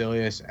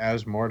Caecilius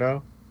as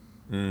Mordo.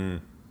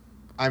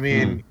 I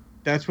mean,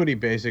 that's what he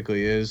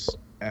basically is.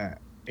 At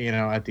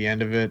the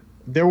end of it,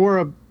 there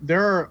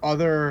are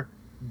other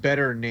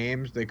better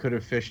names they could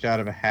have fished out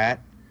of a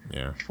hat.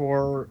 Yeah.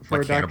 For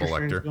Like a Doctor Hannibal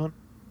Strange Lecter. villain.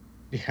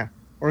 Yeah,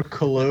 or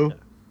Kalu.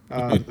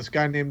 This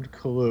guy named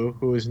Kalu,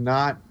 who is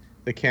not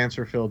the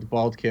cancer-filled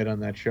bald kid on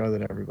that show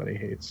that everybody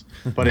hates,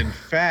 but in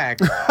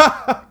fact,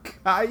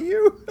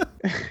 Caillou?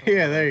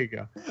 yeah, there you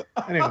go.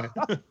 Anyway,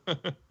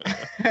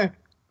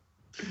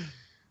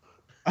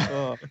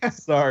 Oh,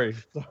 sorry.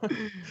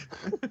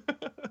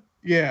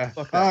 yeah,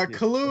 Fuck that kid.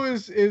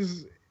 Kalu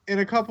is in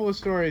a couple of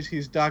stories.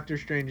 He's Doctor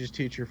Strange's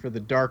teacher for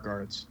the dark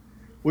arts,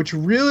 which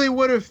really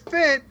would have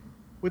fit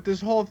with this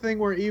whole thing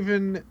where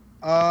even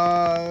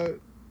the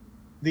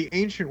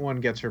Ancient One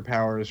gets her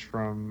powers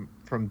from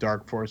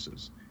dark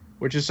forces,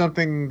 which is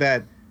something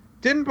that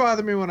didn't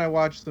bother me when I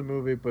watched the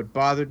movie, but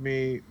bothered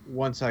me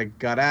once I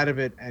got out of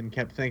it and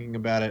kept thinking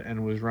about it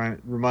and was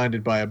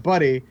reminded by a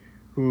buddy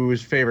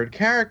whose favorite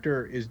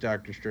character is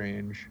Doctor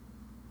Strange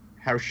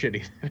how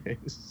shitty that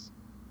is.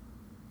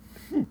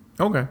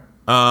 Okay.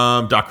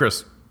 Doc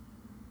Chris.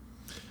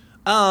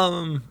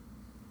 Let's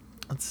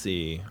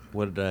see.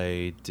 What did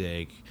I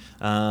dig?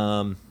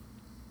 I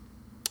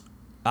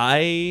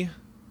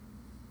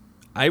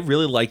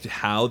really liked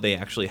how they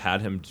actually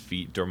had him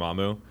defeat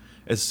Dormammu.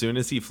 As soon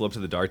as he flipped to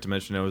the dark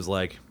dimension, I was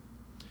like,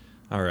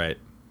 all right,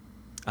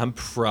 I'm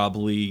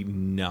probably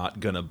not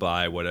going to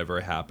buy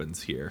whatever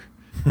happens here.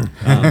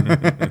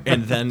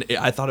 And then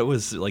I thought it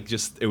was like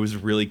it was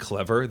really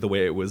clever the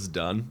way it was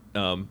done.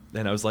 And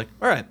I was like,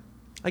 all right,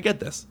 I get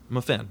this. I'm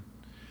a fan.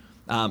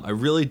 I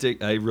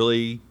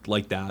really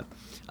like that.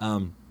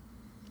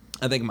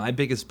 I think my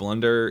biggest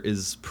blunder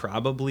is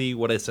probably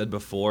what I said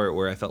before,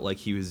 where I felt like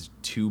he was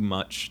too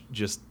much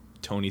just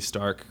Tony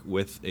Stark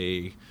with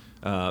a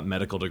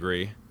medical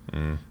degree.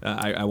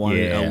 I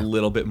wanted a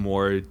little bit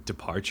more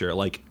departure.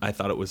 Like, I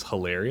thought it was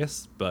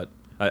hilarious, but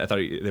I thought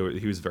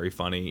he was very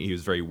funny. He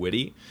was very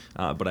witty,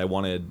 but I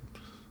wanted,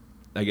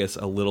 I guess,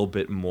 a little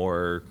bit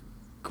more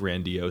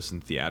grandiose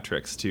and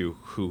theatrics to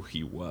who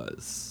he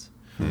was.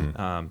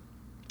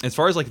 As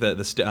far as like the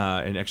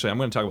and actually I'm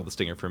going to talk about the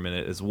stinger for a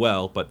minute as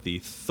well, but the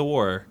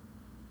Thor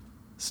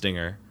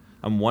stinger,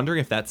 I'm wondering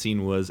if that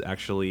scene was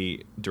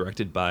actually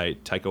directed by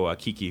Taika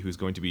Waititi, who's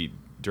going to be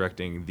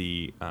directing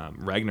the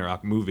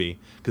Ragnarok movie,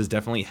 because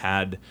definitely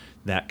had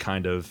that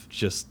kind of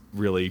just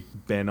really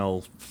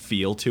banal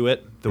feel to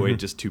it, the way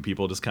just two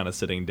people just kind of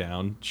sitting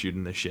down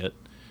shooting the shit.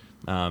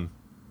 I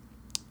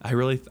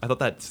thought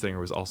that stinger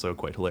was also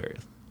quite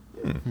hilarious.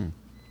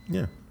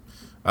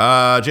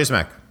 Yeah. Jason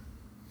Mack.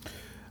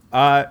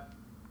 I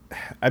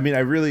mean, I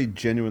really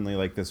genuinely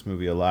like this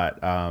movie a lot.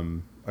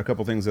 A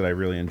couple things that I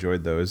really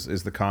enjoyed, though,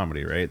 is the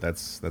comedy, right?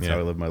 That's how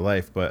I live my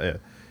life. But,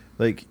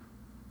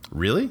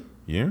 Really?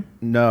 You?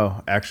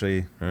 No,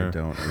 actually, I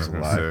don't. It was a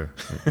lie.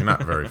 You're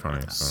not very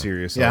funny. So.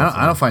 Seriously. Yeah,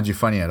 I don't find you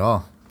funny at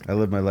all. I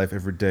live my life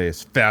every day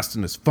as fast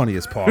and as funny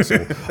as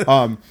possible.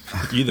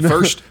 You the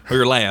first or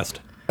your last?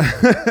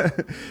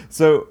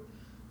 So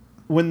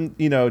when,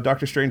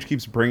 Doctor Strange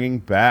keeps bringing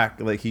back,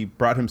 like, he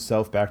brought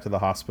himself back to the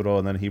hospital,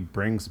 and then he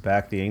brings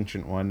back the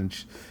Ancient One,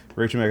 and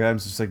Rachel McAdams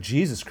is just like,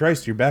 Jesus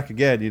Christ, you're back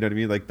again. You know what I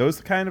mean? Like,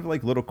 those kind of,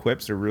 like, little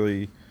quips are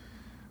really,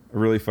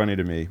 really funny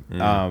to me.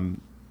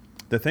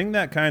 The thing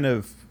that kind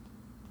of,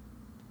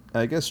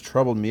 I guess,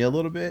 troubled me a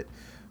little bit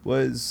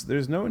was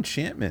there's no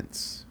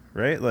enchantments,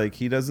 right? Like,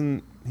 he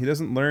doesn't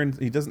learn,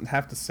 he doesn't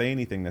have to say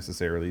anything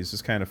necessarily. He's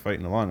just kind of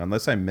fighting along,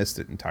 unless I missed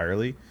it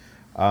entirely.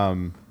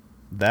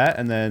 That,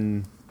 and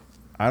then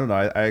I don't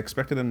know. I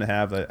expected him to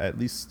have at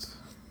least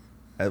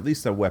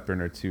a weapon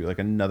or two, like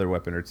another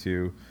weapon or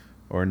two,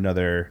 or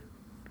another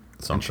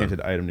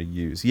enchanted item to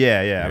use.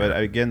 Yeah. But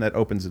again, that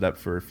opens it up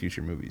for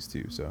future movies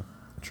too. So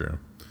true.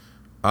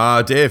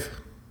 Dave.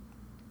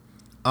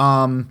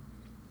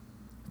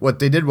 What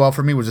they did well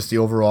for me was just the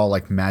overall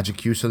like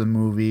magic use of the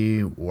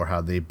movie, or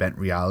how they bent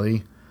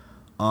reality.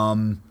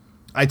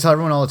 I tell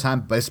everyone all the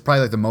time, but it's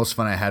probably like the most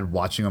fun I had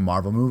watching a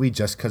Marvel movie,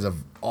 just because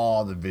of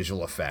all the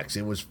visual effects.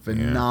 It was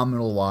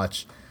phenomenal to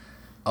watch,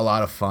 a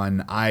lot of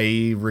fun.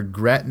 I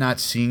regret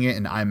not seeing it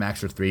in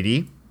IMAX or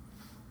 3D.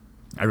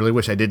 I really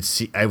wish I did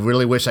see. I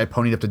really wish I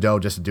ponied up the dough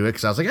just to do it,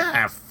 because I was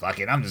like, fuck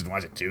it, I'm just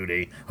watching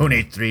 2D. Who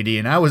needs 3D?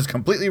 And I was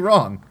completely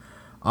wrong.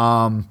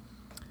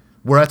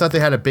 Where I thought they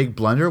had a big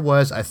blunder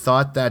was I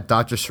thought that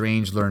Doctor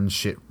Strange learned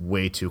shit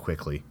way too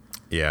quickly.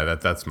 Yeah,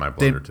 that's my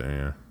blunder too.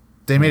 Yeah.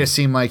 They made it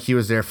seem like he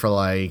was there for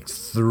like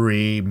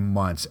 3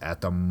 months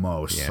at the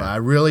most. Yeah. So I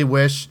really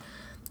wish,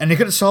 and they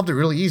could have solved it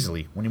really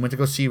easily. When he went to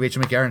go see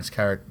Rachel McAdams'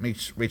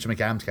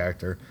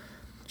 character,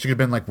 she could have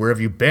been like, "Where have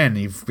you been?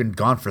 You've been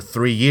gone for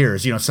 3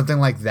 years." Something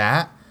like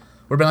that.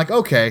 Would have been like,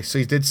 okay, so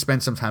he did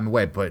spend some time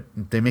away, but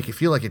they make it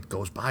feel like it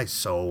goes by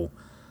so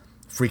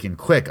freaking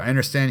quick. I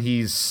understand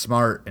he's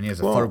smart and he has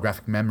a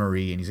photographic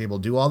memory and he's able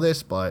to do all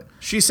this, but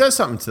she says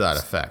something to that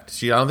effect.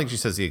 I don't think she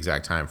says the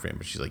exact time frame,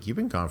 but she's like, "You've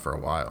been gone for a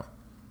while."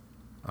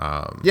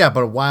 Yeah,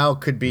 but a while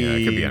could be. Yeah,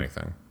 it could be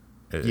anything.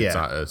 It's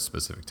not a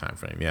specific time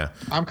frame. Yeah.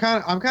 I'm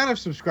kind of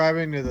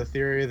subscribing to the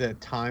theory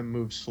that time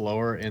moves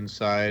slower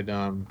inside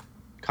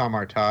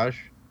Kamar-Taj.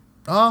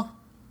 Oh,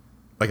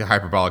 Like a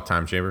hyperbolic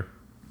time chamber.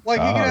 Like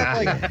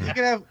you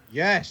could have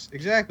yes,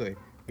 exactly.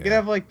 You could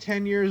have like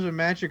 10 years of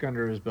magic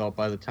under his belt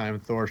by the time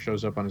Thor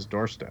shows up on his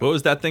doorstep. What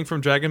was that thing from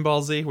Dragon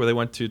Ball Z where they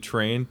went to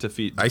train to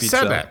feed? I said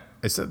Cell? that.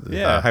 I said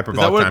Yeah,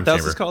 hyperbolic time that's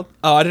chamber. what it's called?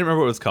 Oh, I didn't remember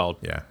what it was called.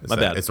 Yeah, my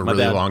bad. It's a My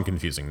really bad. long,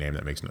 confusing name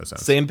that makes no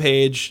sense. Same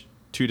page,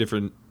 2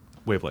 different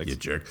wavelengths. You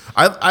jerk.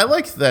 I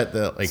like that.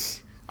 Like,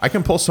 I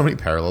can pull so many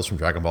parallels from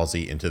Dragon Ball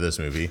Z into this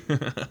movie,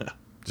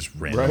 just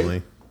randomly.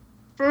 Right.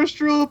 First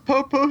rule of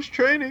Popo's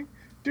training: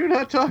 do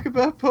not talk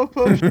about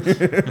Popo's. Do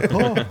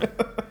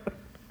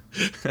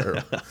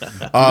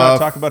not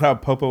talk about how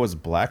Popo was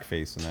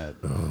blackface in that.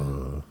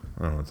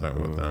 I don't want to talk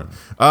about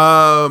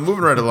that.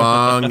 Moving right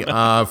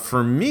along.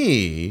 For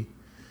me,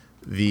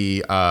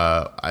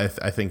 I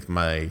think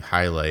my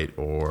highlight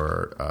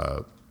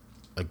or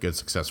a good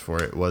success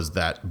for it was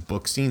that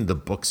book scene, the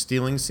book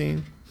stealing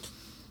scene.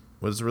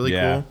 Was really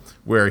cool,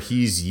 where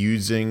he's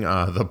using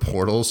the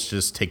portals to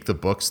just take the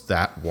books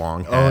that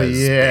Wong has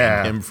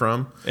banned him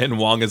from. And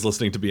Wong is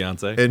listening to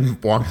Beyonce.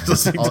 And Wong is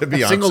listening to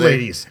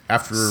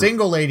Beyonce.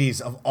 Single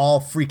ladies of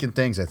all freaking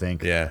things, I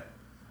think. Yeah.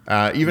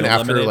 Even No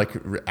after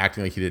lemonade.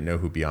 acting like he didn't know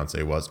who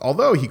Beyonce was.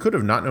 Although he could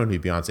have not known who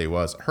Beyonce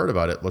was, heard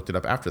about it, looked it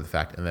up after the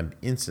fact, and then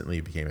instantly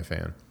became a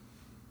fan.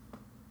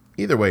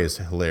 Either way is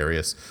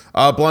hilarious.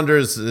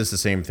 Blunders is the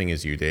same thing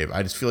as you, Dave.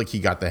 I just feel like he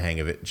got the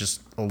hang of it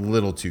just a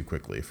little too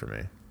quickly for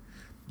me.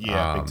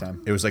 Yeah, big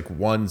time. It was like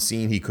one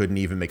scene he couldn't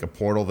even make a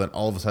portal. Then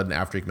all of a sudden,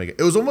 after he could make it,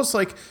 it was almost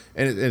like,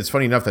 and it's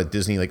funny enough that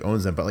Disney like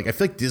owns them, but like I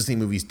feel like Disney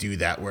movies do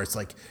that, where it's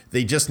like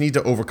they just need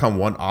to overcome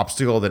one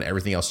obstacle, then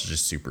everything else is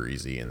just super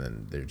easy, and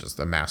then they're just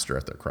a master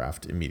at their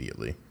craft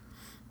immediately.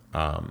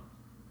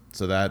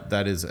 So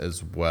that is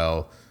as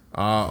well.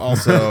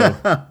 Also,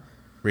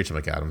 Rachel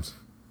McAdams.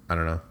 I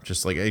don't know,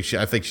 just like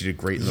I think she did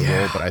great in the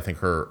role, but I think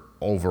the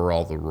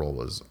role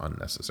was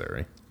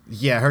unnecessary.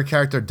 Yeah, her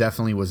character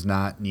definitely was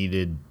not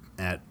needed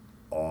at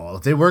all.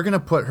 If they were gonna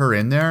put her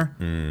in there,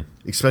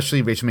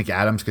 especially Rachel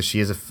McAdams, because she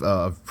is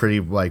a pretty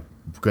like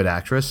good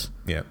actress.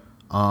 Yeah.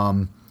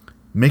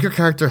 Make her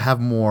character have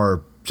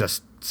more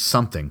just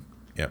something.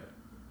 Yeah.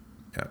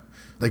 Yeah.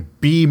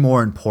 Like be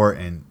more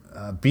important.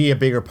 Be a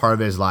bigger part of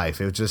his life.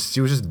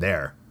 She was just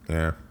there.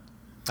 Yeah.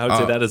 I would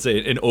say that is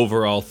an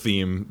overall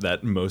theme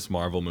that most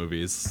Marvel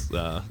movies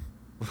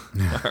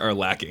are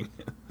lacking.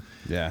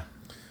 Yeah.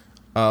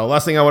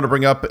 Last thing I want to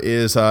bring up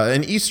is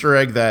an Easter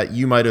egg that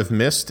you might have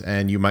missed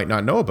and you might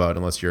not know about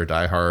unless you're a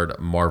diehard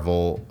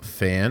Marvel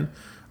fan.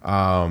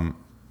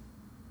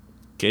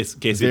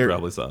 Casey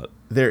probably saw it.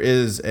 There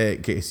is a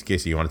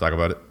Casey. You want to talk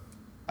about it?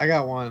 I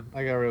got one.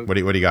 I got really. What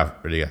do you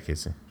got? What do you got,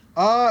 Casey?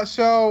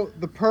 So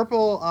the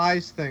purple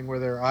eyes thing, where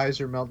their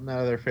eyes are melting out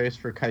of their face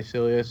for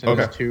Caecilius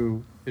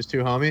and his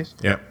two homies.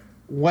 Yeah.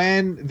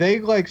 When they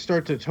like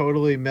start to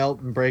totally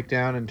melt and break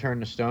down and turn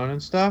to stone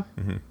and stuff,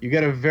 you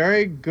get a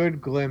very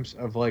good glimpse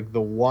of like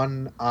the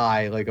one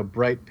eye, like a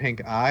bright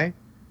pink eye.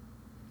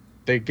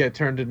 They get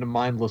turned into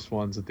mindless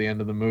ones at the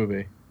end of the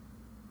movie.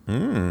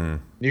 You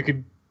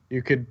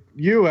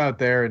out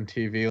there in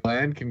TV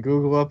land can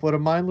Google up what a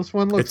mindless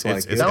one looks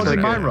like. That was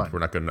in Mine Run. We're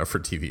not good enough for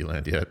TV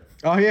land yet.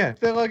 Oh yeah,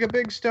 they're like a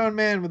big stone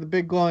man with a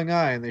big glowing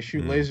eye, and they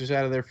shoot lasers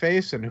out of their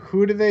face. And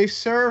who do they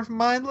serve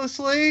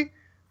mindlessly?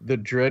 The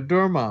Dread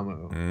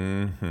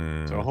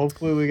Dormammu. So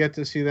hopefully we get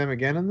to see them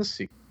again in the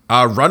sequel.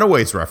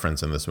 Runaways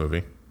reference in this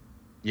movie.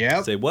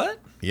 Yeah. Say what?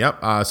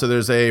 Yep. So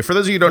there's for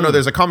those of you who don't know,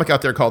 there's a comic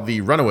out there called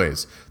The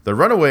Runaways. The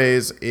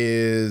Runaways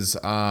is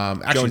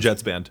actually Joan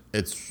Jett's band.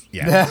 It's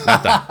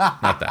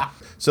not that.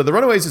 So The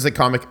Runaways is a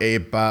comic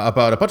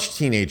about a bunch of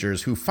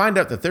teenagers who find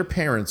out that their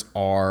parents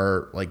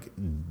are like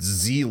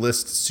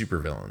Z-list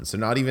supervillains. So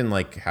not even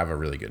like have a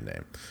really good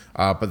name.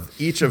 But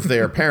each of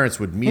their parents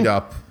would meet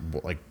up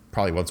like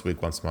probably once a week,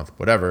 once a month,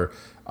 whatever.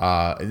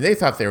 And they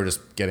thought they were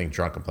just getting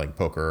drunk and playing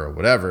poker or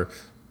whatever.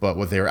 But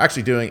what they were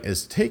actually doing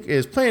is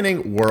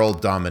planning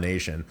world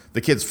domination.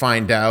 The kids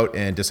find out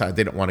and decide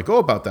they don't want to go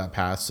about that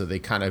path, so they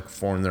kind of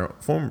form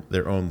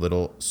their own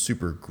little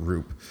super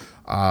group.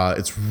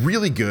 It's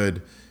really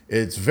good.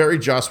 It's very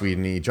Joss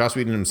Whedon-y. Joss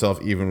Whedon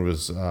himself even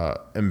was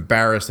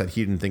embarrassed that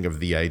he didn't think of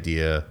the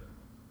idea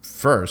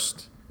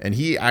first. And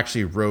he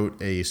actually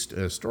wrote a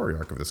story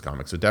arc of this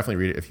comic, so definitely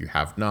read it if you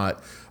have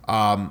not.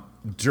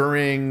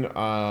 During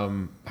I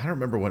don't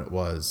remember when it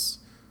was,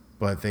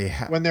 but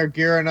when they're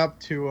gearing up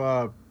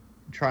to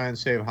try and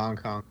save Hong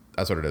Kong.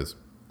 That's what it is.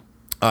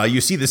 You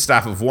see the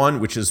Staff of One,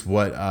 which is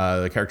what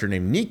the character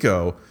named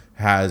Nico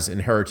has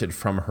inherited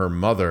from her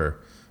mother.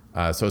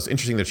 So it's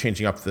interesting they're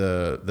changing up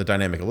the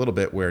dynamic a little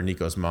bit, where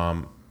Nico's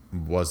mom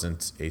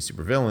wasn't a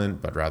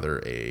supervillain, but rather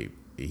a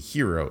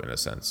hero in a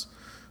sense.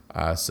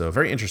 So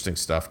very interesting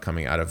stuff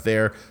coming out of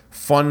there.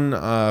 Fun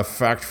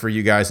fact for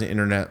you guys in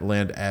internet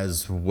land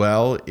as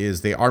well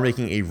is they are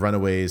making a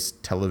Runaways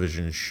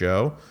television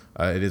show.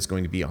 It is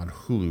going to be on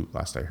Hulu,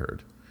 last I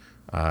heard.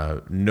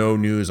 No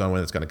news on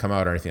when it's going to come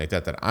out or anything like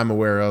that I'm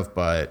aware of,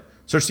 but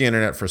search the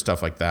internet for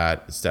stuff like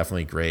that. It's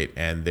definitely great,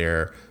 and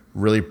they're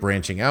really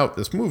branching out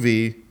this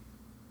movie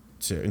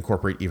to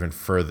incorporate even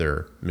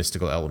further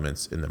mystical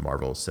elements in the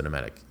Marvel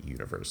Cinematic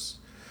Universe.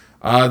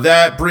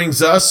 That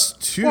brings us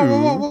to...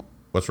 Whoa.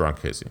 What's wrong,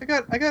 Casey?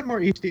 I got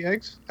more Easter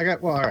eggs. All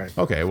right.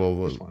 Okay,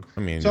 well,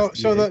 I mean... So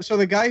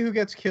the guy who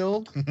gets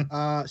killed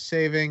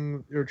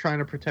saving or trying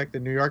to protect the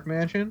New York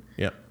mansion,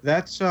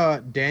 that's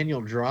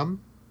Daniel Drum.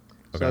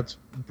 So that's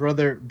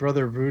brother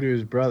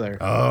Voodoo's brother.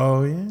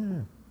 Oh,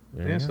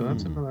 yeah. So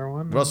that's another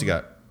one. What else you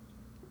got?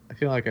 I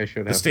feel like I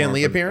should have The Stan more,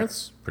 Lee but-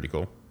 appearance? Pretty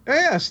cool.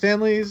 Yeah,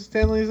 Stanley's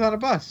on a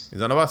bus.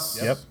 He's on a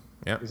bus.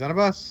 Yep. He's on a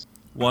bus.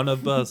 One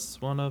of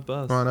us. One of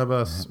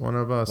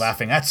us.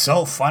 Laughing. That's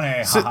so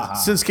funny.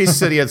 Since Casey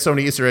said he had so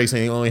many Easter eggs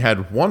and he only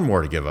had one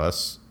more to give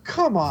us,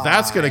 Come on.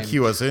 that's going to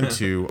cue us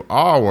into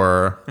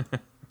our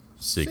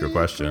secret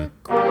question.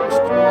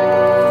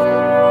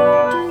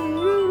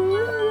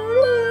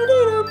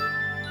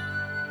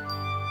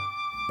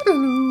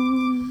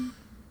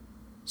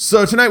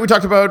 So tonight we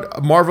talked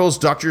about Marvel's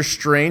Doctor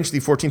Strange, the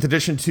 14th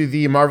edition to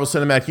the Marvel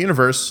Cinematic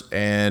Universe,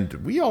 and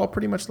we all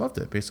pretty much loved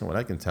it, based on what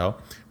I can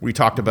tell. We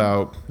talked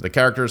about the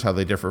characters, how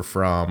they differ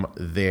from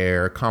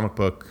their comic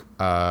book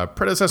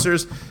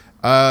predecessors,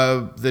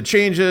 the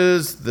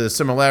changes, the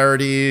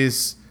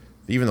similarities,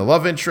 even the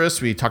love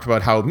interest. We talked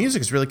about how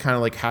music is really kind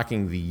of like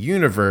hacking the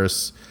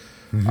universe.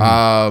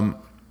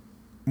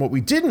 What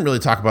we didn't really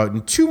talk about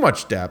in too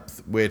much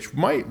depth, which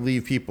might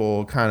leave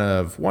people kind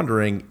of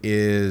wondering,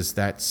 is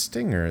that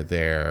stinger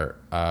there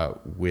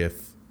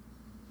with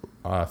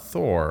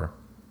Thor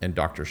and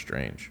Doctor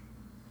Strange.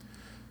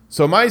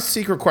 So my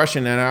secret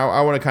question, and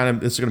I want to kind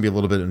of, this is going to be a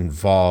little bit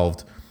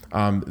involved.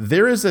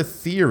 There is a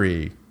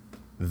theory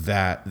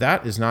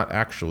that is not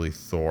actually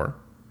Thor.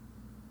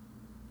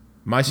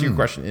 My secret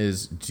question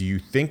is, do you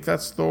think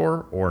that's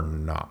Thor or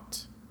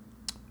not?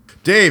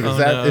 Dave, is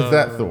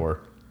that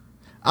Thor?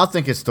 I'll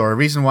think it's Thor.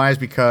 Reason why is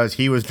because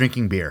he was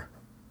drinking beer.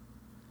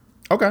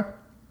 Okay.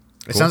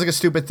 It sounds like a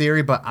stupid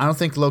theory, but I don't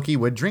think Loki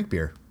would drink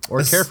beer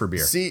or care for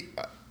beer. See,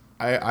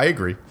 I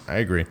agree.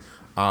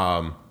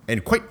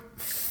 And quite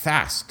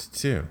fast,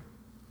 too,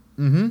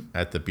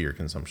 at the beer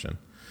consumption.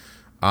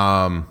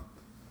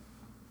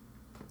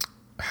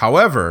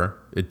 However,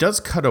 it does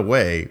cut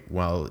away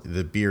while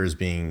the beer is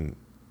being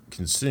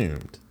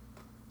consumed.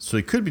 So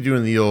he could be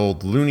doing the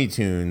old Looney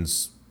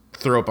Tunes,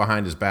 throw it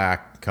behind his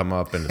back, come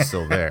up, and it's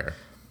still there.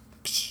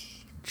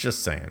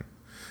 Just saying.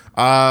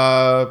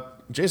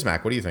 Jason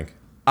Mac, what do you think?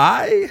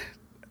 I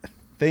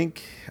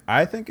think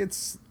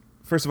it's,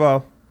 first of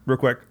all, real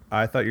quick,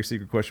 I thought your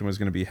secret question was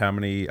going to be how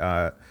many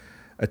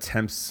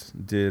attempts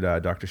did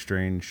Doctor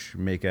Strange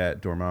make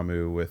at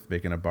Dormammu with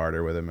making a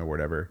barter with him or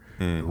whatever,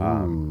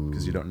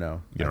 because you don't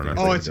know. You don't know.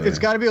 Oh, it's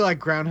got to be like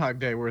Groundhog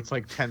Day, where it's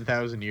like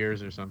 10,000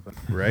 years or something.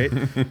 Right?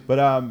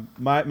 But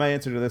my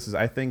answer to this is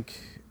I think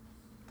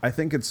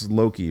it's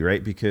Loki,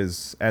 right?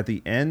 Because at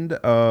the end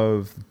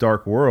of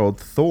Dark World,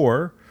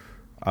 Thor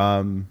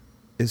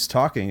is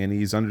talking, and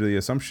he's under the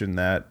assumption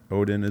that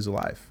Odin is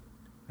alive,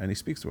 and he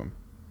speaks to him.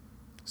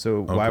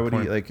 So why would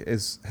he, like,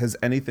 has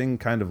anything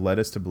kind of led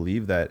us to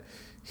believe that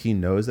he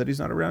knows that he's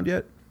not around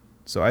yet?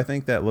 So I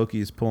think that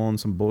Loki is pulling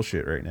some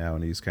bullshit right now,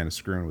 and he's kind of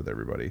screwing with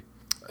everybody.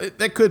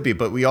 That could be,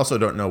 but we also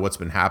don't know what's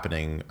been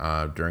happening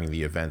during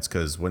the events,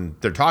 because when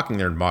they're talking,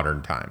 they're in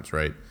modern times,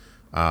 right?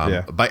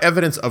 By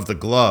evidence of the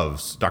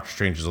gloves, Doctor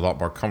Strange is a lot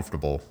more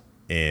comfortable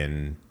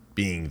in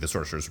being the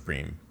Sorcerer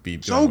Supreme.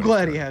 So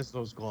glad he has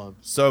those gloves.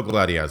 So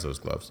glad he has those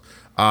gloves.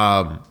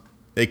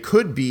 It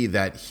could be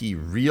that he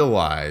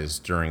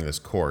realized during this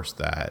course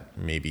that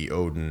maybe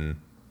Odin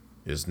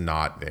is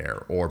not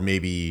there, or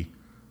maybe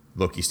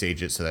Loki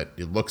staged it so that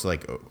it looks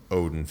like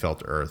Odin fell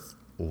to Earth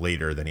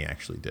later than he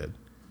actually did.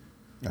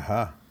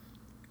 Aha.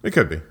 It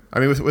could be. I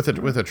mean, with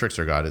a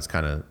trickster god, it's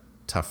kind of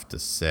tough to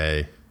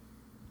say.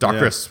 Doc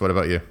Chris, what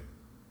about you?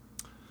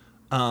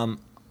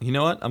 You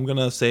know what? I'm going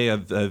to say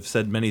I've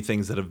said many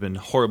things that have been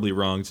horribly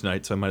wrong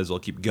tonight, so I might as well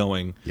keep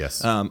going.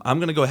 Yes. I'm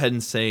going to go ahead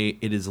and say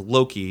it is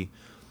Loki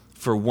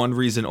for one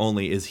reason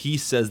only, is he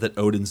says that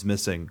Odin's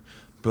missing,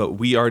 but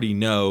we already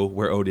know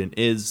where Odin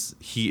is.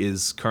 He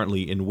is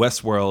currently in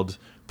Westworld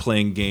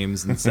playing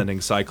games and sending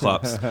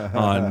Cyclops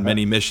on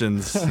many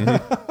missions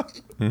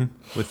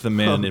with the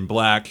Man in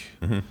Black.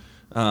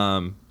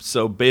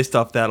 So based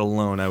off that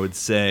alone, I would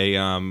say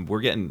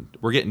we're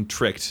getting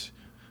tricked,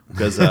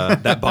 because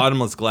that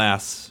bottomless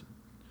glass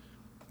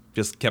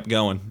just kept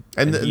going.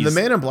 And the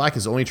Man in Black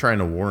is only trying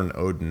to warn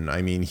Odin.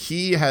 I mean,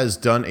 he has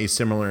done a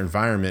similar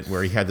environment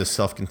where he had this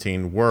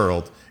self-contained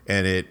world,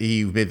 and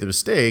he made the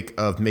mistake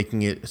of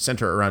making it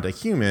center around a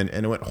human,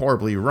 and it went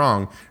horribly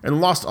wrong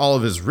and lost all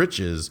of his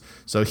riches.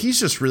 So he's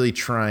just really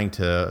trying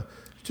to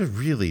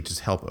really just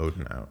help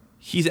Odin out.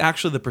 He's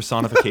actually the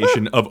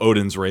personification of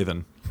Odin's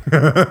Raven.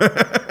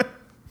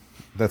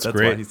 That's Why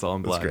great. he's all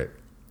in black.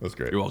 That's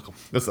great. You're welcome.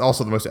 That's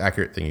also the most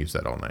accurate thing you've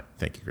said all night.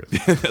 Thank you, Chris.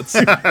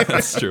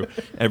 That's true.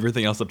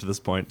 Everything else up to this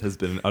point has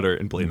been an utter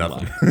and blatant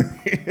lie.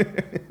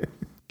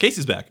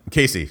 Casey's back.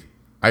 Casey,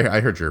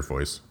 I heard your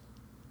voice.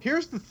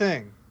 Here's the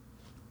thing.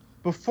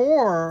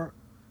 Before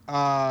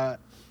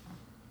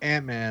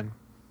Ant-Man,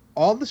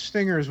 all the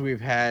stingers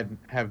we've had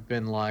have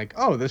been like,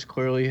 oh, this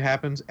clearly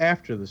happens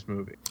after this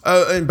movie.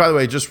 And by the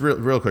way, just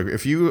real quick,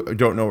 if you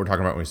don't know what we're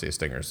talking about when we say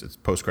stingers, it's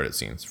post-credit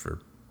scenes for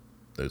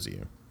those of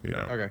you who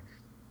don't. Okay.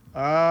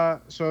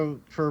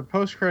 So for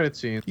post-credit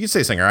scenes, You can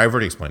say stinger. I've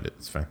already explained it.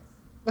 It's fine.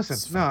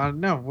 listen,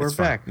 no, we're It's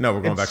fine. back. No,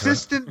 we're going back to that.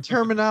 Consistent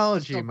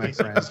terminology, my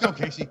friend. Let's go,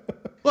 Casey.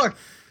 Look,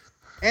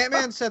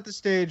 Ant-Man set the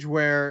stage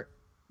where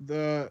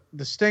the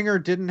stinger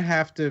didn't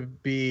have to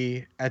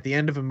be at the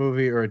end of a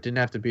movie, or it didn't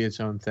have to be its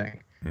own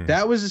thing.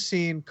 That was a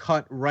scene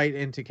cut right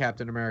into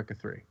Captain America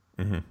 3.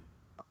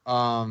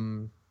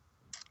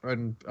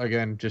 And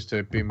again, just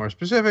to be more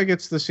specific,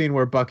 it's the scene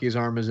where Bucky's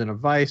arm is in a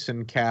vice,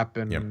 and Cap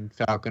and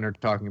Falcon are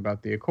talking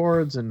about the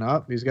Accords, and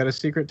he's got a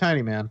secret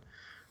tiny man.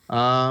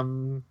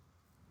 I'm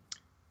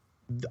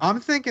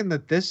thinking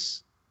that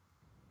this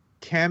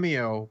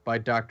cameo by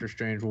Doctor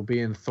Strange will be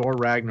in Thor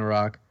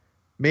Ragnarok,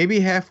 maybe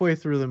halfway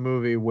through the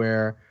movie,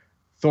 where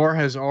Thor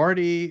has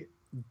already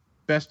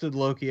bested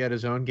Loki at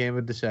his own game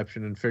of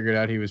deception and figured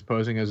out he was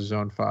posing as his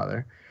own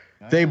father.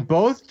 They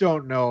both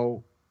don't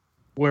know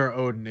where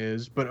Odin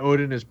is, but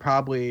Odin is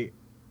probably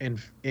in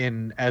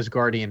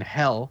Asgardian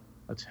hell.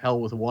 That's hell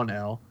with one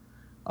L.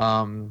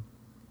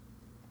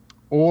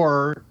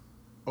 Or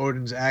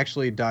Odin's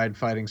actually died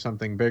fighting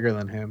something bigger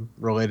than him,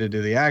 related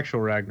to the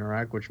actual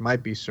Ragnarok, which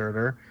might be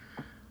Surtur.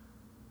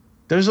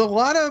 There's a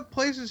lot of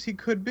places he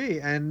could be,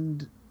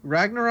 and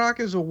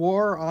Ragnarok is a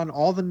war on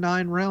all the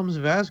 9 realms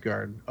of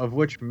Asgard, of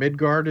which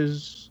Midgard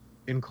is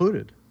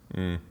included.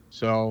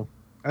 So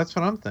That's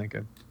what I'm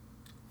thinking.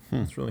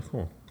 It's really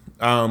cool.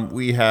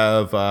 We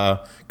have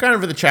kind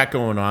of the chat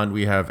going on.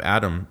 We have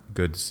Adam.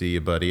 Good to see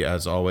you, buddy,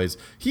 as always.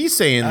 He's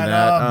saying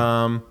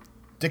that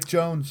Dick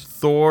Jones.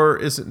 Thor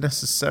isn't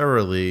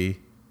necessarily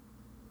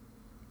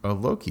a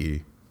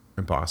Loki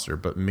imposter,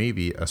 but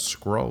maybe a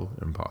Skrull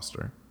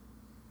imposter.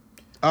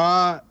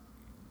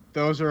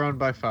 Those are owned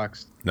by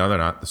Fox. No, they're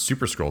not. The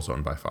Super Skrulls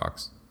owned by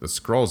Fox. The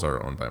Skrulls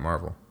are owned by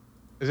Marvel.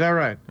 Is that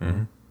right?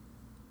 Mm-hmm.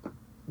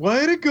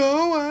 Way to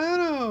go,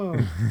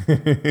 Adam!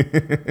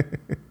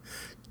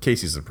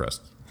 Casey's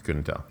impressed.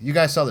 Couldn't tell. You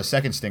guys saw the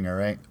second stinger,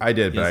 right? I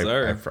did, Yes, but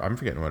sir. I'm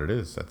forgetting what it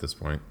is at this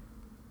point.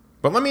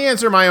 But let me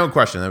answer my own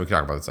question, then we can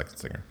talk about the second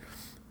stinger.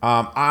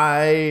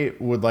 I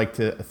would like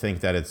to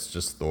think that it's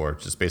just Thor,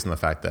 just based on the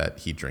fact that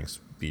he drinks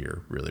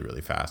beer really,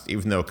 really fast,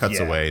 even though it cuts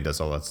Yeah. away and does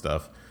all that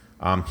stuff.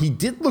 He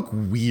did look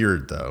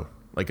weird, though.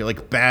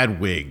 Like bad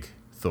wig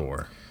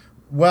Thor.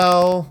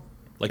 Well,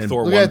 Like And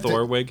Thor look 1 at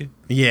Thor wig.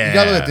 Yeah. you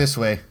gotta look at it this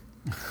way.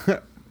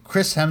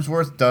 Chris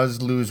Hemsworth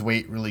does lose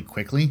weight really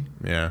quickly.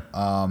 Yeah.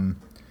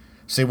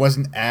 So he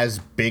wasn't as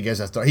big as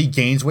I thought. He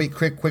gains weight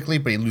quickly,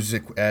 but he loses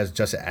it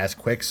just as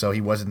quick. So he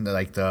wasn't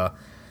like the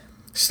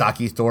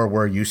stocky Thor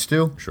we're used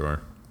to.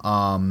 Sure.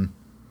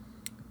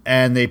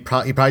 And he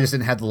probably just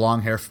didn't have the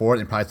long hair for it,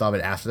 and probably thought of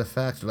it after the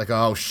fact. They're like,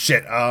 oh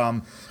shit,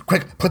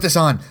 quick, put this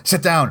on,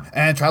 sit down,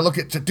 and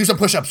do some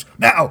push-ups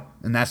now.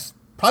 And that's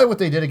probably what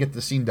they did to get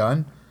the scene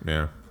done.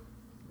 Yeah.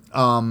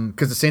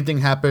 Because the same thing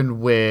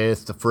happened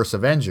with the first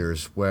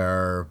Avengers,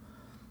 where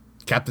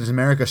Captain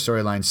America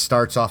storyline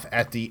starts off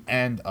at the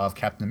end of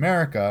Captain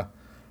America,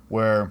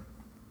 where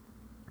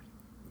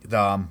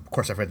of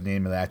course I forget the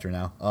name of the actor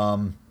now.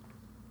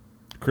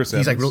 Chris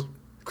He's Evans. like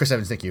Chris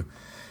Evans. Thank you.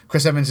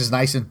 Chris Evans is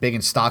nice and big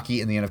and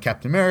stocky in the end of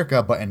Captain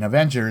America, but in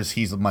Avengers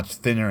he's much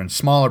thinner and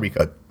smaller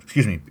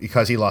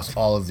because he lost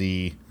all of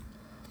the.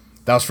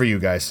 That was for you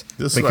guys.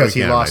 This is because why we he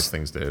can't have lost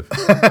nice things, Dave.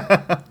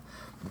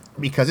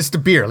 because it's the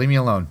beer. Leave me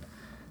alone.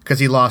 Because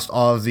he lost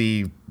all of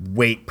the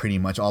weight, pretty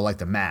much all like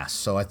the mass.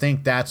 So I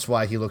think that's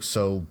why he looks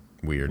so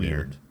Weird.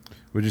 weird.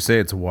 Would you say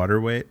it's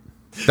water weight?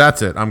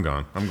 That's it. I'm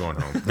gone. I'm going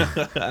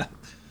home.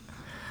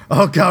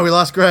 Oh god, we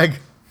lost Greg.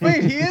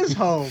 Wait, he is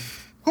home.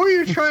 Who are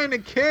you trying to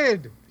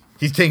kid?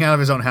 He's getting out of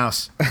his own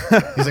house.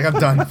 He's like, I'm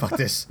done. Fuck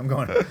this. I'm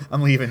going.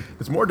 I'm leaving.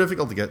 It's more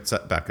difficult to get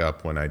set back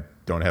up when I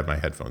don't have my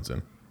headphones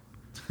in.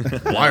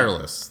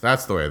 Wireless.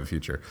 That's the way of the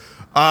future.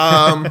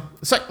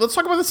 Let's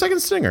talk about the second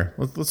stinger.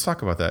 Let's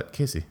talk about that.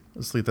 Casey,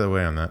 let's lead the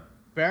way on that.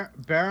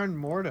 Baron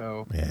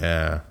Mordo,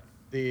 Yeah.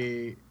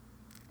 the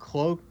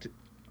cloaked,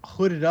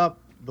 hooded up,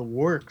 the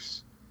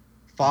works,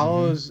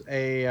 follows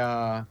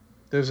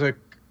there's a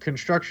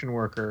construction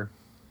worker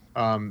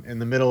in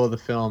the middle of the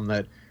film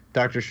that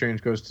Doctor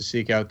Strange goes to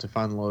seek out to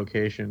find the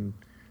location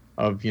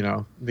of,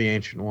 the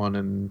Ancient One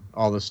and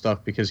all this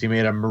stuff, because he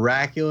made a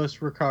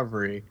miraculous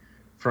recovery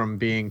from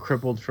being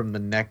crippled from the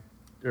neck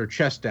or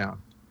chest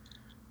down.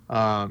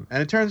 And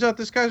it turns out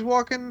this guy's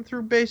walking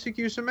through basic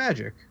use of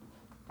magic.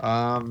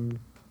 Baron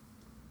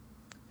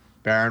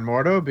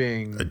Mordo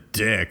being A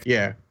dick.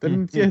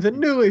 the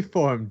newly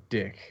formed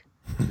Dick,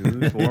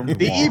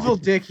 the evil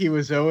Dick he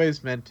was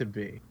always meant to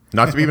be.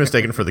 Not to be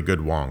mistaken for the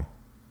good Wong.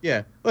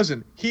 Yeah,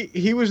 listen,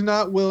 he was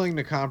not willing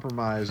to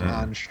compromise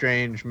on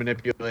Strange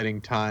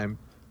manipulating time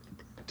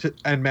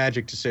and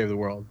magic to save the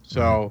world.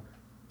 So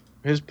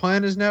his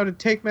plan is now to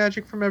take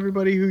magic from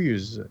everybody who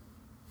uses it.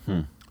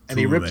 And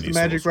he Too rips many the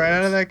magic soul right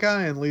out of swords. that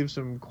guy and leaves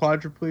him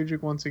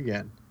quadriplegic once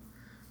again.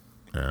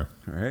 Yeah.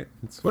 All right.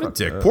 It's What a fucked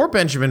dick. up. Poor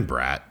Benjamin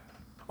Bratt.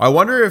 I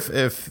wonder if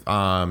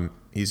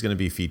he's going to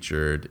be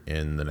featured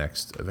in the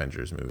next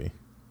Avengers movie.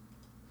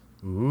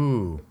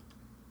 Ooh.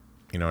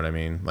 You know what I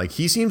mean? Like,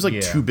 he seems like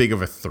Yeah. too big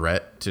of a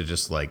threat to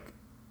just like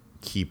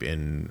keep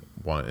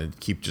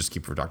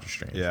for Doctor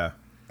Strange. Yeah.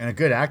 And a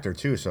good actor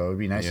too, so it'd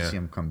be nice Yeah. to see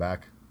him come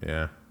back.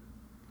 Yeah.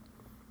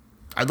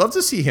 I'd love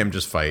to see him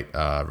just fight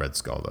Red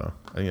Skull, though.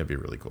 I think that'd be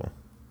really cool.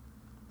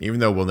 Even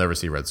though we'll never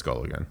see Red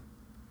Skull again,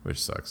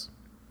 which sucks.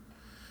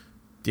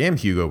 Damn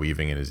Hugo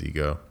Weaving in his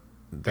ego.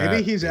 Maybe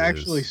That he's is-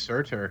 actually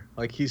Surtur.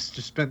 Like, he's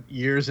just spent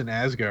years in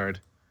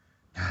Asgard.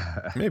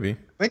 Maybe.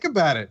 Think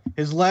about it.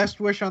 His last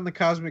wish on the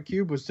Cosmic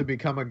Cube was to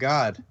become a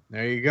god.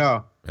 There you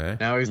go. Eh?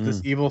 Now he's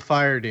this evil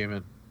fire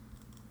demon.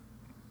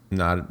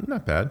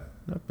 Not bad.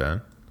 Not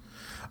bad.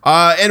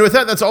 And with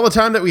that, that's all the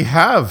time that we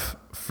have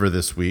for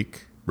this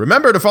week.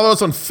 Remember to follow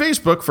us on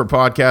Facebook for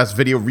podcast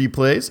video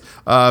replays,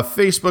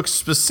 Facebook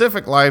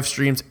specific live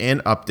streams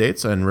and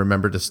updates. And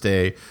remember to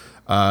stay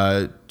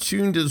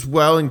tuned as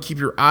well and keep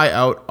your eye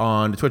out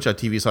on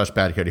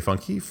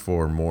twitch.tv/BadCodyFunky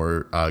for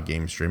more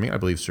game streaming. I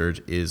believe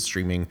Surge is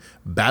streaming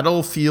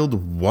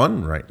Battlefield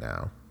 1 right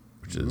now,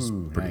 which is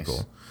pretty nice.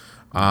 cool.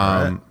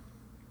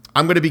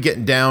 I'm going to be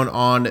getting down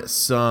on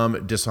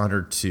some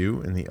Dishonored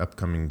 2 in the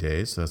upcoming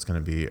days, so that's going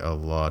to be a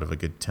lot of a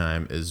good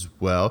time as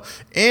well.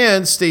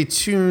 And stay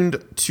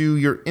tuned to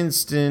your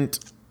instant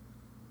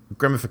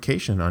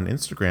Gramification on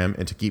Instagram,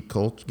 and to Geek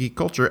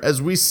Culture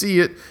as we see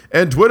it,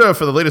 and Twitter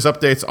for the latest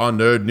updates on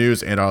nerd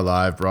news and our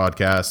live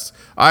broadcasts,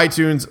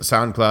 iTunes,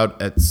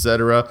 SoundCloud,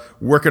 etc.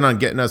 Working on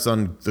getting us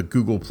on the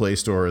Google Play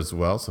Store as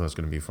well, so that's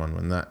going to be fun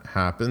when that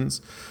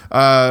happens.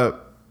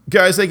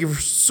 Guys, thank you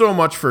so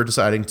much for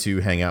deciding to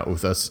hang out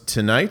with us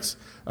tonight.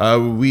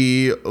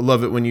 We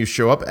love it when you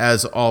show up,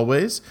 as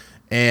always,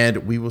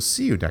 and we will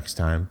see you next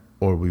time,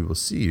 or we will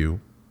see you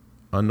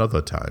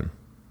another time.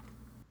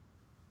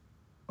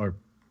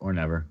 Or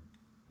never.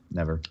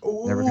 Never.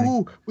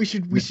 Ooh, we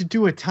should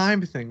do a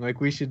time thing. Like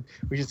we should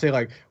say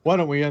like, why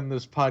don't we end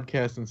this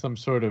podcast in some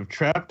sort of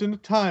trapped in a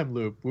time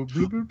loop? Why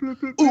don't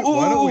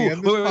we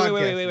end this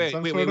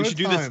podcast? Wait. We should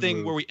do this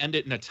thing where we end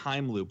it in a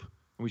time loop.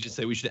 We should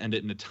say we should end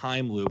it in a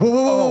time loop.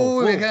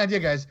 Oh, wait, good idea,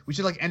 guys. We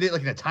should like end it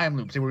like in a time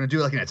loop. Say we're gonna do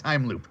it like in a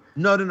time loop.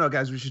 No,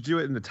 guys. We should do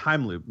it in a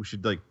time loop. We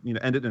should end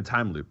it in a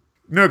time loop.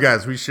 No,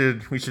 guys, we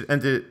should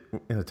end it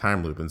in a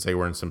time loop and say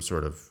we're in some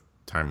sort of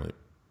time loop.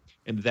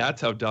 And that's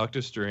how Doctor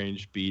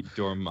Strange beat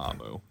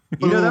Dormammu.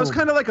 That was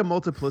kind of like a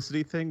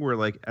multiplicity thing where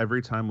like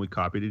every time we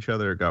copied each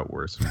other, it got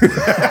worse and worse.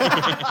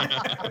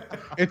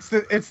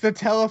 It's the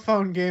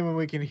telephone game and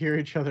we can hear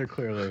each other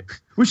clearly.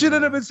 We should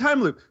end up in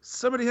time loop.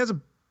 Somebody has a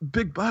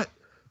big butt.